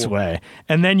 Yes, way.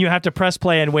 And then you have to press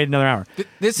play and wait another hour.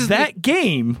 This is That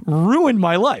game ruined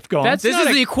my life. Go on. That's This not is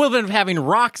a- the equivalent of having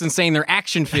rocks and saying they're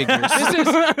action figures.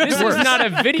 This is not a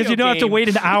video because you don't have to game. wait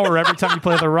an hour every time you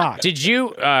play the rock. Did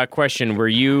you question? Were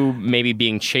you maybe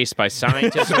being chased by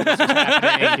scientists? When this was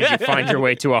happening? Did you find your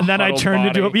way to a? And then I huddled turned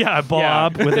into body? a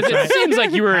blob with a Because it giant- seems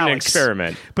like you were in an Alex.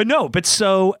 experiment. But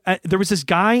so there was this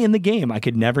guy in the game I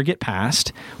could never get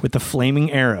past with the flaming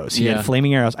arrows. He Yeah. had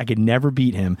flaming arrows. I could never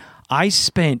beat him. I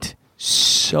spent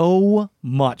so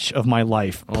much of my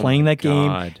life playing that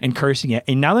game and cursing it.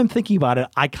 And now that I'm thinking about it,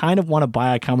 I kind of want to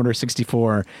buy a Commodore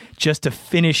 64 just to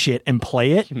finish it and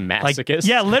play it. Masochist.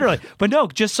 Yeah, literally. But no,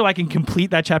 just so I can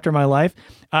complete that chapter of my life.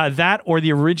 That or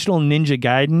the original Ninja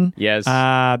Gaiden. Yes.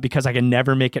 Because I can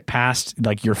never make it past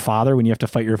like your father when you have to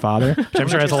fight your father, which I'm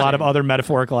sure has a lot of other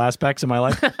metaphorical aspects in my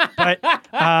life.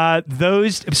 But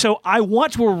those, so I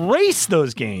want to erase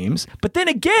those games, but then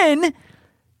again,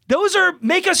 those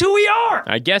make us who we are.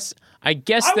 I guess I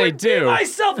they would do. Be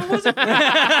myself. It was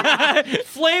a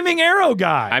flaming arrow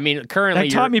guy. I mean, currently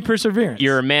that taught me perseverance.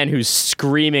 You're a man who's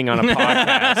screaming on a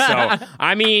podcast. So,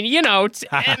 I mean,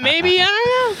 maybe, I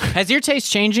don't know. Has your taste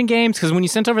changed in games? Because when you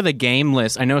sent over the game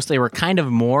list, I noticed they were kind of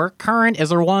more current. Is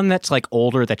there one that's like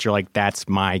older that you're like, that's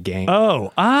my game?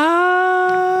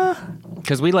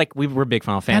 Because we're big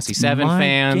Final Fantasy VII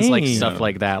fans, like stuff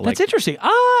like that. That's interesting.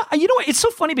 You know what? It's so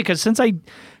funny because since I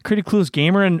created Clueless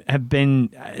Gamer and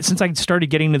since I started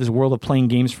getting into this world of playing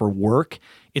games for work,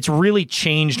 it's really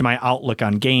changed my outlook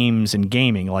on games and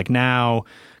gaming. Like now,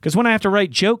 because when I have to write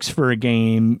jokes for a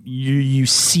game, you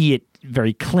see it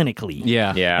very clinically.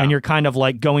 Yeah. And you're kind of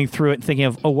like going through it and thinking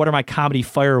of, what are my comedy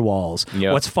firewalls?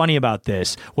 Yep. What's funny about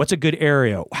this? What's a good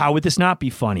area? How would this not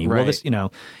be funny? Right. Will this,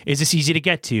 is this easy to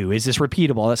get to? Is this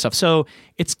repeatable? All that stuff. So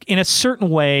it's in a certain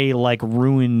way like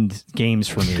ruined games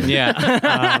for me.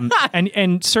 Yeah.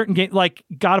 And certain games, like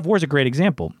God of War is a great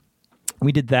example.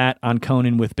 We did that on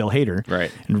Conan with Bill Hader.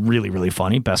 Right. And really, really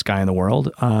funny. Best guy in the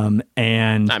world. And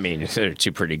I mean, there are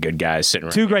two pretty good guys sitting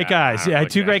right two great guys. Yeah,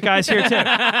 two great guys here, too.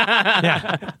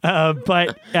 Yeah.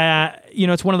 But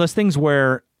it's one of those things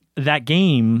where that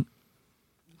game,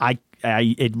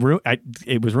 it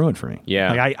was ruined for me.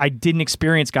 Yeah. Like I didn't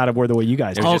experience God of War the way you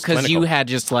guys did. Oh, because you had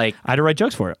just like... I had to write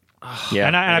jokes for it. Yeah,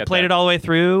 and I played it all the way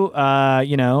through,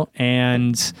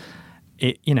 and...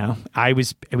 I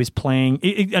was playing.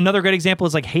 Another great example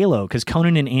is like Halo, because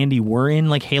Conan and Andy were in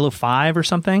like Halo 5 or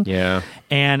something. Yeah.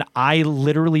 And I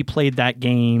literally played that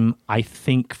game, I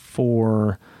think,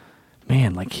 for,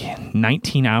 like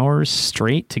 19 hours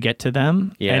straight to get to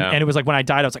them. Yeah. And it was like when I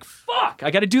died, I was like, fuck,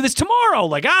 I got to do this tomorrow.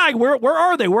 Like, where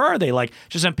are they? Where are they? Like,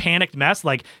 just a panicked mess,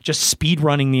 like just speed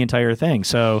running the entire thing.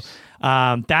 So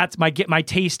that's my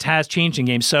taste has changed in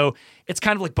games. So it's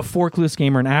kind of like before Clueless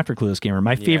Gamer and after Clueless Gamer.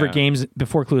 My favorite games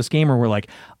before Clueless Gamer were like,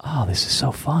 oh, this is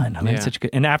so fun. I mean, it's such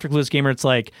good. And after Clueless Gamer, it's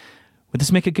like, would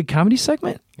this make a good comedy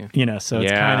segment? Yeah. So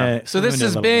it's kind of. So this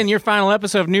has been your final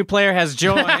episode of New Player Has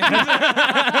Joined.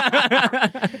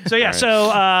 So yeah, so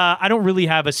I don't really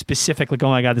have a specific like, oh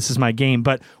my god, this is my game.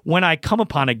 But when I come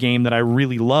upon a game that I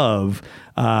really love,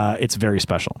 it's very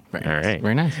special. All right.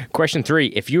 Very nice. Question 3.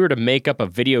 If you were to make up a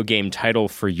video game title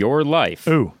for your life,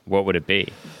 what would it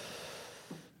be?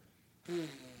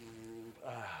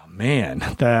 Man,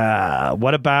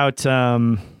 what about Do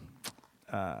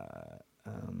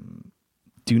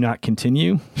Not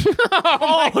Continue?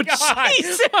 Oh,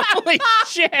 jeez. Holy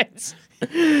shit.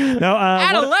 No,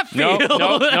 out of left field.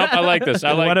 Nope. I like this.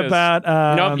 I like what this. about?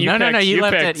 Nope. You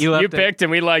left picked. it. You picked, and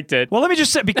we liked it. Well, let me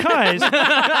just say because.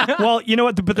 Well, you know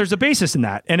what? But there's a basis in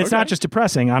that, and it's not just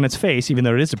depressing on its face, even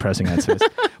though it is depressing on its face.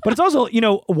 But it's also,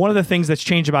 one of the things that's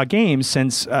changed about games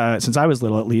since I was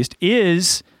little, at least,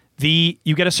 is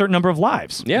you get a certain number of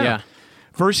lives. Yeah.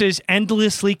 Versus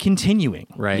endlessly continuing.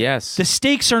 Right. Yes. The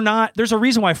stakes are not. There's a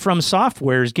reason why From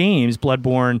Software's games,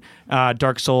 Bloodborne,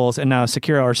 Dark Souls, and now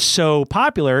Sekiro, are so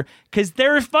popular because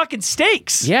they're fucking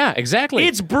stakes. Yeah, exactly.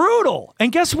 It's brutal.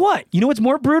 And guess what? You know what's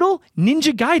more brutal?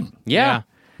 Ninja Gaiden. Yeah.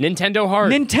 Nintendo hard.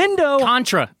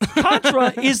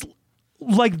 Contra is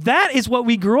like, that is what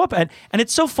we grew up at. And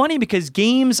it's so funny because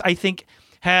games, I think,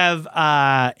 have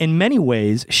in many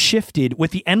ways shifted with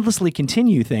the endlessly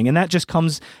continue thing, and that just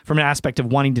comes from an aspect of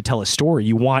wanting to tell a story.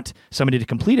 You want somebody to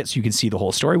complete it so you can see the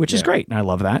whole story, which is great, and I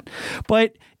love that.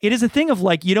 But it is a thing of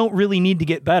like, you don't really need to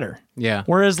get better. Yeah.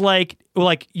 Whereas like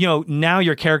now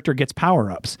your character gets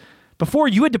power-ups. Before,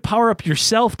 you had to power up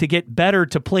yourself to get better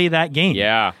to play that game.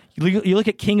 Yeah. You look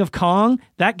at King of Kong,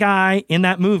 that guy in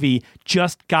that movie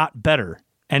just got better.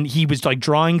 And he was like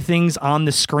drawing things on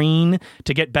the screen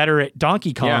to get better at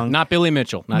Donkey Kong. Yeah, not Billy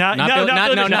Mitchell. Not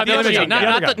Billy Mitchell.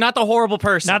 Not the horrible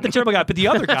person. Not the terrible guy, but the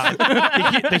other guy,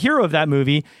 the hero of that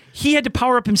movie. He had to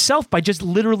power up himself by just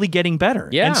literally getting better.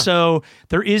 Yeah. And so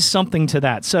there is something to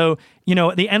that. So,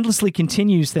 the endlessly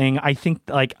continues thing, I think,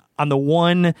 like, on the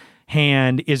one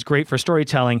hand is great for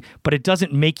storytelling, but it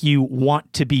doesn't make you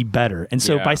want to be better. And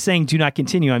so by saying do not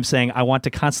continue, I'm saying I want to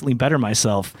constantly better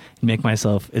myself and make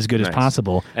myself as good as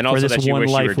possible and also for this one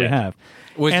life we have.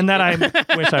 And that I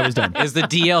wish I was done. Is the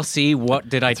DLC What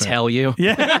Did I Tell You?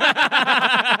 Yeah.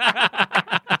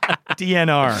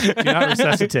 DNR. Do not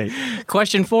resuscitate.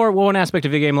 Question 4: What one aspect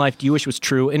of video game life do you wish was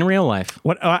true in real life?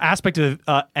 What aspect of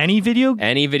any video?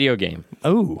 Any video game.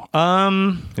 Oh,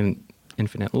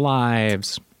 Infinite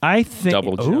lives. I think.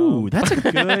 Double jump. Ooh, that's a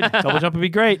good double jump would be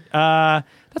great.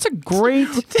 That's a great.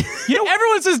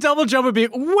 Everyone says double jump would be.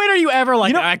 When are you ever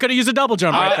like? I could have used a double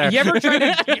jump right there. You ever tried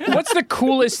to? What's the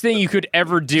coolest thing you could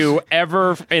ever do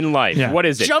ever in life? Yeah. What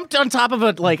is it? Jumped on top of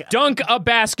a Dunk a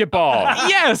basketball.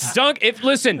 Yes.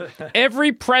 Listen,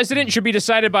 every president should be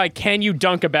decided by can you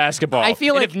dunk a basketball? I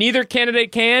feel and like- if neither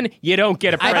candidate can, you don't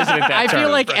get a president that I term.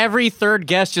 feel like every third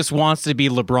guest just wants to be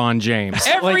LeBron James.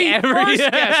 Every first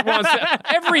guest wants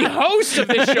to, every host of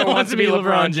this show wants to be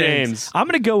LeBron James. I'm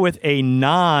going to go with a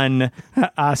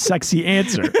non-sexy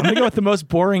answer. I'm going to go with the most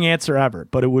boring answer ever,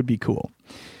 but it would be cool.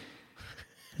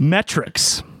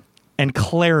 Metrics and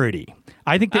clarity.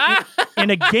 I think that in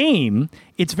a game,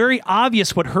 it's very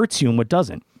obvious what hurts you and what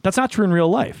doesn't. That's not true in real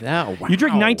life. Oh, wow. You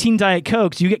drink 19 Diet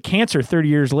Cokes, you get cancer 30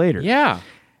 years later. Yeah.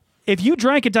 If you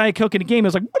drank a Diet Coke in a game, it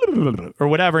was like, or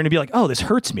whatever, and it'd be like, oh, this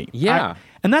hurts me. Yeah.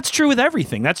 And that's true with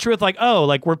everything. That's true with like, oh,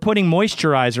 like we're putting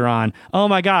moisturizer on. Oh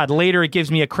my God, later it gives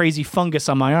me a crazy fungus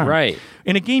on my arm. Right.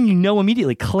 In a game, you know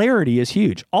immediately. Clarity is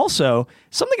huge. Also,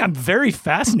 something I'm very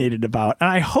fascinated about, and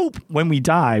I hope when we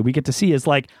die, we get to see is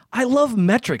like, I love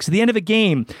metrics. At the end of a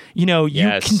game, Yes.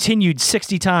 you continued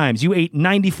 60 times. You ate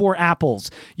 94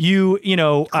 apples. You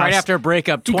Cried after a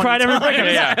breakup. You 20 cried after a times.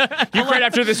 breakup. Yeah. You cried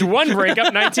after this one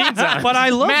breakup 19 times. But I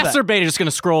love that. Masturbated. Just gonna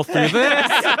scroll through this.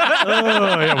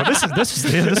 Oh, yeah, well, this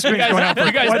stream's You going on for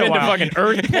guys quite a been to while. fucking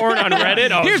earth porn on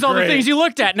Reddit? Oh, Here's it's all the great. things you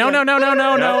looked at. No. So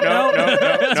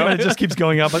it just keeps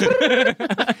going up.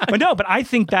 But I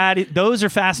think that those are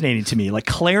fascinating to me. Like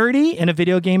clarity in a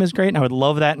video game is great, and I would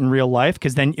love that in real life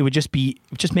because then it would just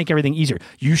make everything easier.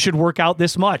 You should work out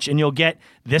this much, and you'll get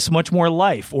this much more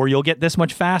life, or you'll get this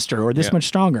much faster, or this much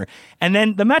stronger. And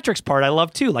then the metrics part, I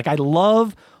love too. Like I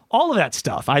love all of that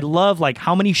stuff. I love like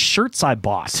how many shirts I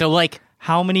bought. So like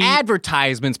how many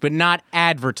advertisements, but not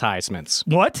advertisements.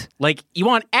 What? Like you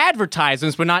want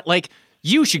advertisements, but not like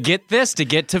you should get this to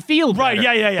get to feel better.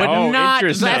 Right, yeah. But Oh, not.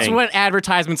 interesting. That's what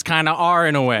advertisements kind of are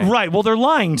in a way. Right. Well, they're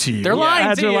lying to you. They're lying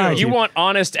Ads to are you. lying to You want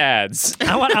honest ads.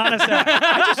 I want honest.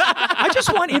 I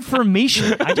just want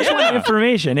information. I just want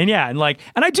information, and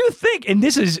I do think, and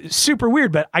this is super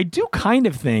weird, but I do kind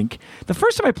of think the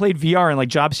first time I played VR in like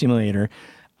Job Simulator,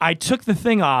 I took the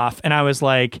thing off and I was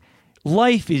like,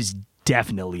 life is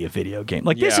definitely a video game.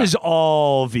 Like this Yeah. is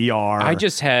all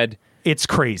VR. It's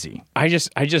crazy. I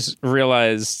just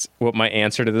realized what my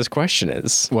answer to this question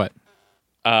is. What?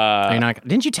 Are you not,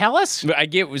 didn't you tell us?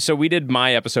 So we did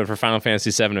my episode for Final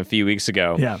Fantasy VII a few weeks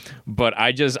ago. Yeah. But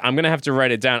I'm going to have to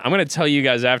write it down. I'm going to tell you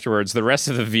guys afterwards. The rest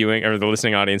of the viewing or the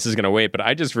listening audience is going to wait, but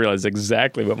I just realized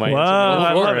exactly what my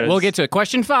answer is. We'll get to it.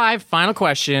 Question 5, final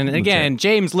question. And again,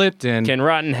 James Lipton. Can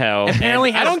rot in hell.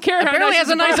 Apparently I don't care how apparently nice has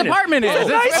a nice apartment. He's a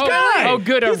nice guy. Oh,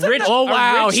 good. A rich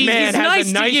man he's has nice a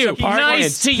to nice you. apartment. He's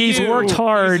nice to He's you. worked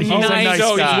hard. He's a nice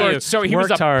guy. So he was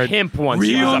Worked a hard. pimp once.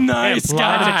 He Real was a nice pimp.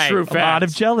 guy. That's a true fact. A lot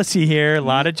of jealousy here. A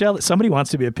lot of jealous. Somebody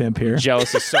wants to be a pimp here.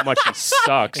 Jealous of so much he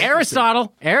sucks.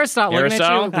 Aristotle. looking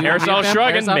at you. Aristotle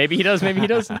shrugging. Aristotle. Maybe he does, maybe he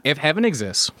doesn't. If heaven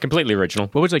exists, Completely original.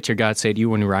 what would you like your God say to you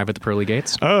when you arrive at the pearly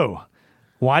gates? Oh,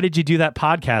 why did you do that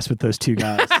podcast with those two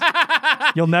guys?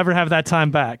 You'll never have that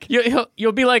time back.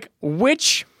 You'll be like,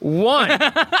 which one?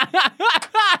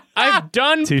 I've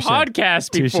done Touche.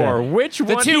 podcasts before. Touche. Which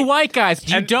The one? two white guys.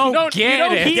 You don't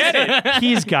get it. Get it.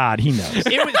 He's God. He knows.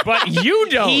 But you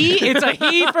don't. It's a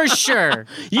he for sure.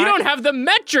 You don't have the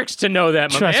metrics to know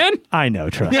that, my Trust man. I know.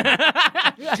 Trust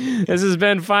me. This has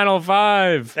been Final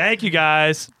Five. Thank you,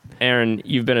 guys. Aaron,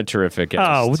 you've been a terrific guest.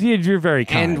 Oh, you're very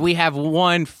kind. And we have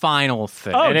one final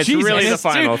thing. Oh, and it's Jesus. really the It's-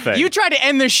 final dude, thing. You tried to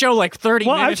end this show like 30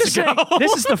 well, I'm minutes just ago. saying,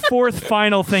 this is the fourth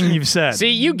final thing you've said. See,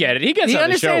 you get it. He gets He how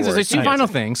the show understands this. works. There's two final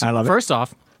things. I love it. First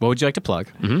off, what would you like to plug?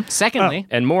 Secondly,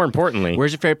 And more importantly,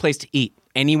 where's your favorite place to eat?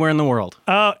 Anywhere in the world.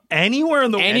 Anywhere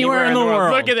in the Anywhere in the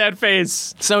world. Look at that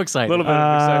face. So excited. A little bit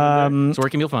of excitement there. So where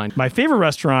can people find? My favorite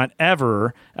restaurant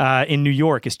ever in New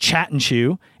York is Chat and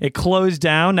Chew. It closed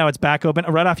down. Now it's back open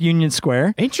right off Union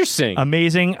Square. Interesting.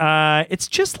 Amazing. It's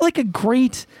just like a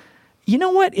great. You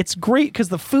know what? It's great because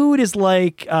the food is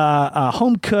like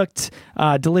home cooked,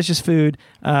 delicious food.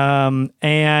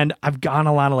 And I've gone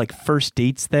a lot of like first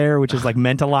dates there, which has like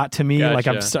meant a lot to me.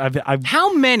 Gotcha. Like I've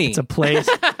How many? It's a place.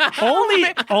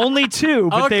 only two,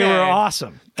 but they Okay. were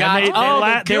awesome. Got And it. Oh,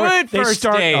 the good first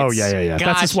Oh dates. yeah.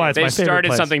 That's just why it's They my favorite started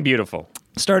place. something beautiful.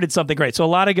 started something great. So a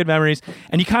lot of good memories,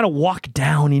 and you kind of walk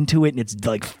down into it, and it's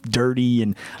like dirty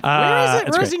and Where is it?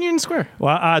 it's Where is great. it in Union Square?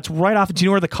 Well, it's right off. Do you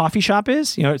know where the coffee shop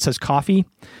is? You know, it says coffee.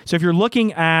 So if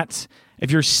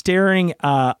you're staring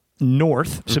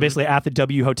north, so basically at the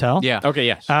W Hotel. Yeah. Okay,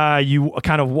 yes. You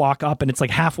kind of walk up, and it's like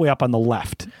halfway up on the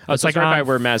left. Oh, so it's right by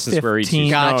where Madison Square East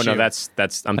is. Got No, you. that's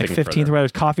I'm like thinking 15th further. right.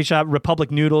 There's coffee shop, Republic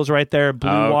Noodles right there,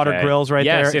 Blue Water Okay. Grills right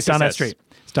Yes, there. yes, It's down yes, that yes. street.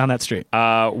 It's down that street.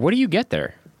 What do you get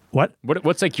there? What?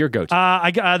 What's like your go-to?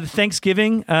 I got the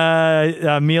Thanksgiving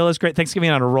meal is great. Thanksgiving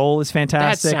on a roll is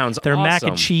fantastic. That sounds Their mac awesome.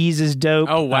 and cheese is dope.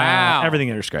 Oh, wow. Everything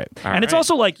there is great. All and it's right.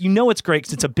 also like, it's great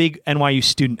because it's a big NYU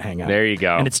student hangout. There you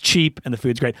go. And it's cheap and the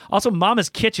food's great. Also, Mama's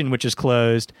Kitchen, which is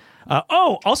closed.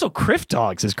 Also Criff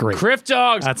Dogs is great. Criff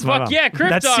Dogs. That's my Fuck mom. yeah, Criff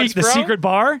That's Dogs, the bro. secret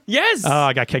bar. Yes. Oh,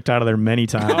 I got kicked out of there many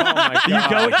times. Oh my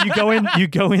god. You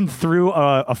go in through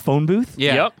a phone booth.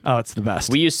 Yeah. Yep. Oh, it's the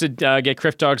best. We used to get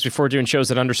Criff Dogs before doing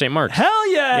shows at Under St. Mark's.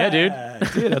 Hell yeah. Yeah,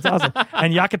 dude. Dude, that's awesome.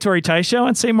 And Yakitori Taisho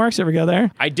on St. Mark's. Ever go there?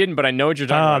 I didn't, but I know what you're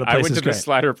talking Oh, about. the I place went is to the great.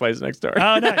 slider place next door.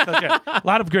 Oh, nice. That's good. A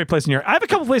lot of great places in New York. I have a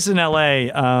couple places in LA.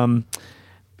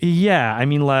 Yeah, I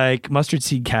mean, like Mustard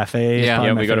Seed Cafe. is Yeah. probably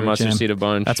Yeah, my we go to favorite Mustard jam. Seed a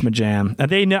bunch. That's my jam.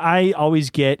 And I always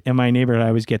get in my neighborhood. I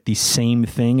always get the same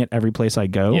thing at every place I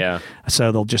go. Yeah.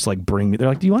 So they'll just like bring me. They're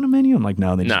like, "Do you want a menu?" I'm like,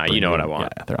 "No." They just Nah, bring you know me what I one.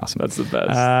 want. Yeah, they're awesome. That's the best.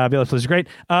 The other place is great.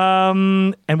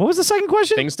 And what was the second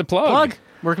question? Things to plug. Plug.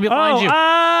 Where can people find you?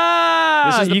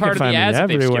 This is the you part can of the find ads me that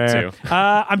they've skipped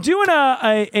everywhere. I'm doing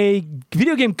a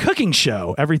video game cooking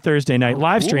show every Thursday night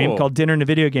live stream cool. called Dinner and a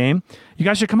Video Game. You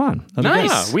guys should come on. That'd be great.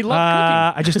 Yeah, we love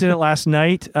cooking. I just did it last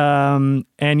night, and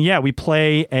yeah, we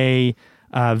play a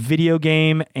video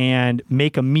game and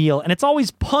make a meal, and it's always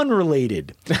pun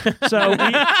related. So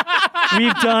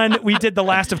we did The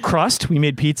Last of Crust. We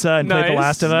made pizza and played The Nice.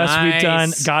 Last of Us. We've done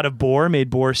Nice. God of Boar, made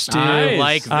boar stew. I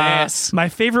like this. My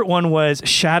favorite one was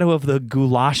Shadow of the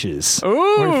Goulashes.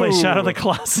 Where we play Shadow of the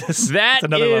Colossus. That That's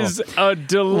another is level. a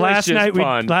delicious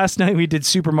pun. Last night we did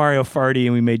Super Mario Farty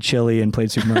and we made chili and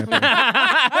played Super Mario Party.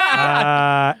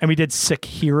 And we did Sick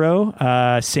Hero.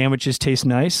 Sandwiches taste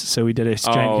nice, so we did a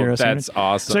giant hero that's sandwich.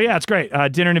 awesome. So yeah, it's great.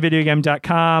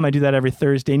 Dinnerandvideogame.com. I do that every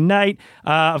Thursday night.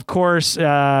 Of course,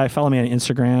 follow me on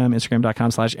Instagram,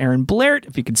 instagram.com/Aaron Blair,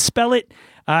 if you can spell it.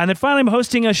 And then finally, I'm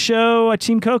hosting a show, a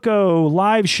Team Coco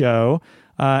live show.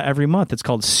 Every month. It's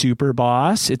called Super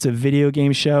Boss. It's a video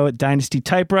game show at Dynasty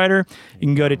Typewriter. You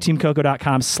can go to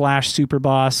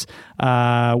teamcoco.com/superboss,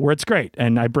 where it's great.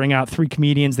 And I bring out 3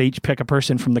 comedians. They each pick a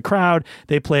person from the crowd.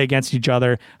 They play against each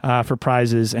other for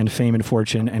prizes and fame and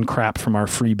fortune and crap from our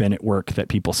free bin at work that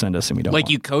people send us and we don't Like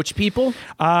want. you coach people?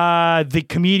 The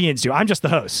comedians do. I'm just the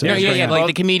host. So No, it's yeah, bring yeah. out- Like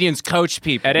the comedians coach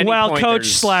people. At any point,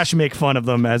 coach there's- / make fun of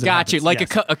them as it Got you. happens. Like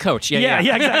Yes. a coach. Yeah, Yeah,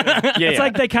 exactly. Yeah, It's yeah.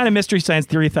 like they kind of Mystery Science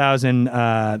 3000,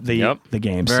 the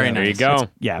game. Very So nice. There you go.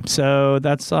 yeah, so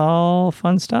that's all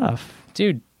fun stuff.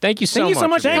 Dude, thank you so Thank you so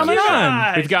much for man. coming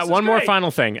on. We've got one more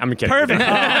final thing. I'm kidding. Perfect.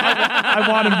 I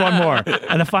wanted one more.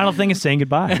 And the final thing is saying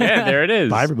goodbye. Yeah, there it is.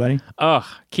 Bye, everybody.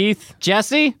 Keith,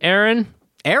 Jesse, Aaron,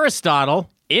 Aristotle.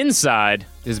 inside.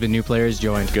 There's been new players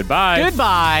joined. Goodbye.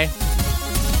 Goodbye.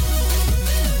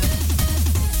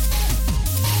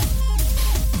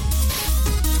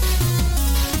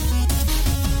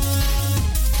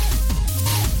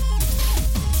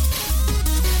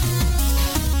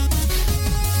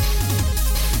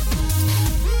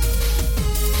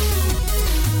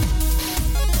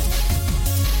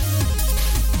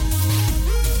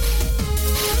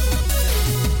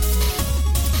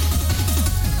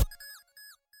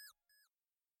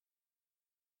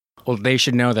 Well, they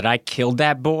should know that I killed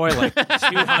that boy like 200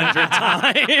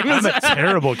 times. I'm a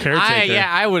terrible caretaker.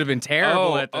 I would have been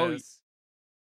terrible at Oh, this.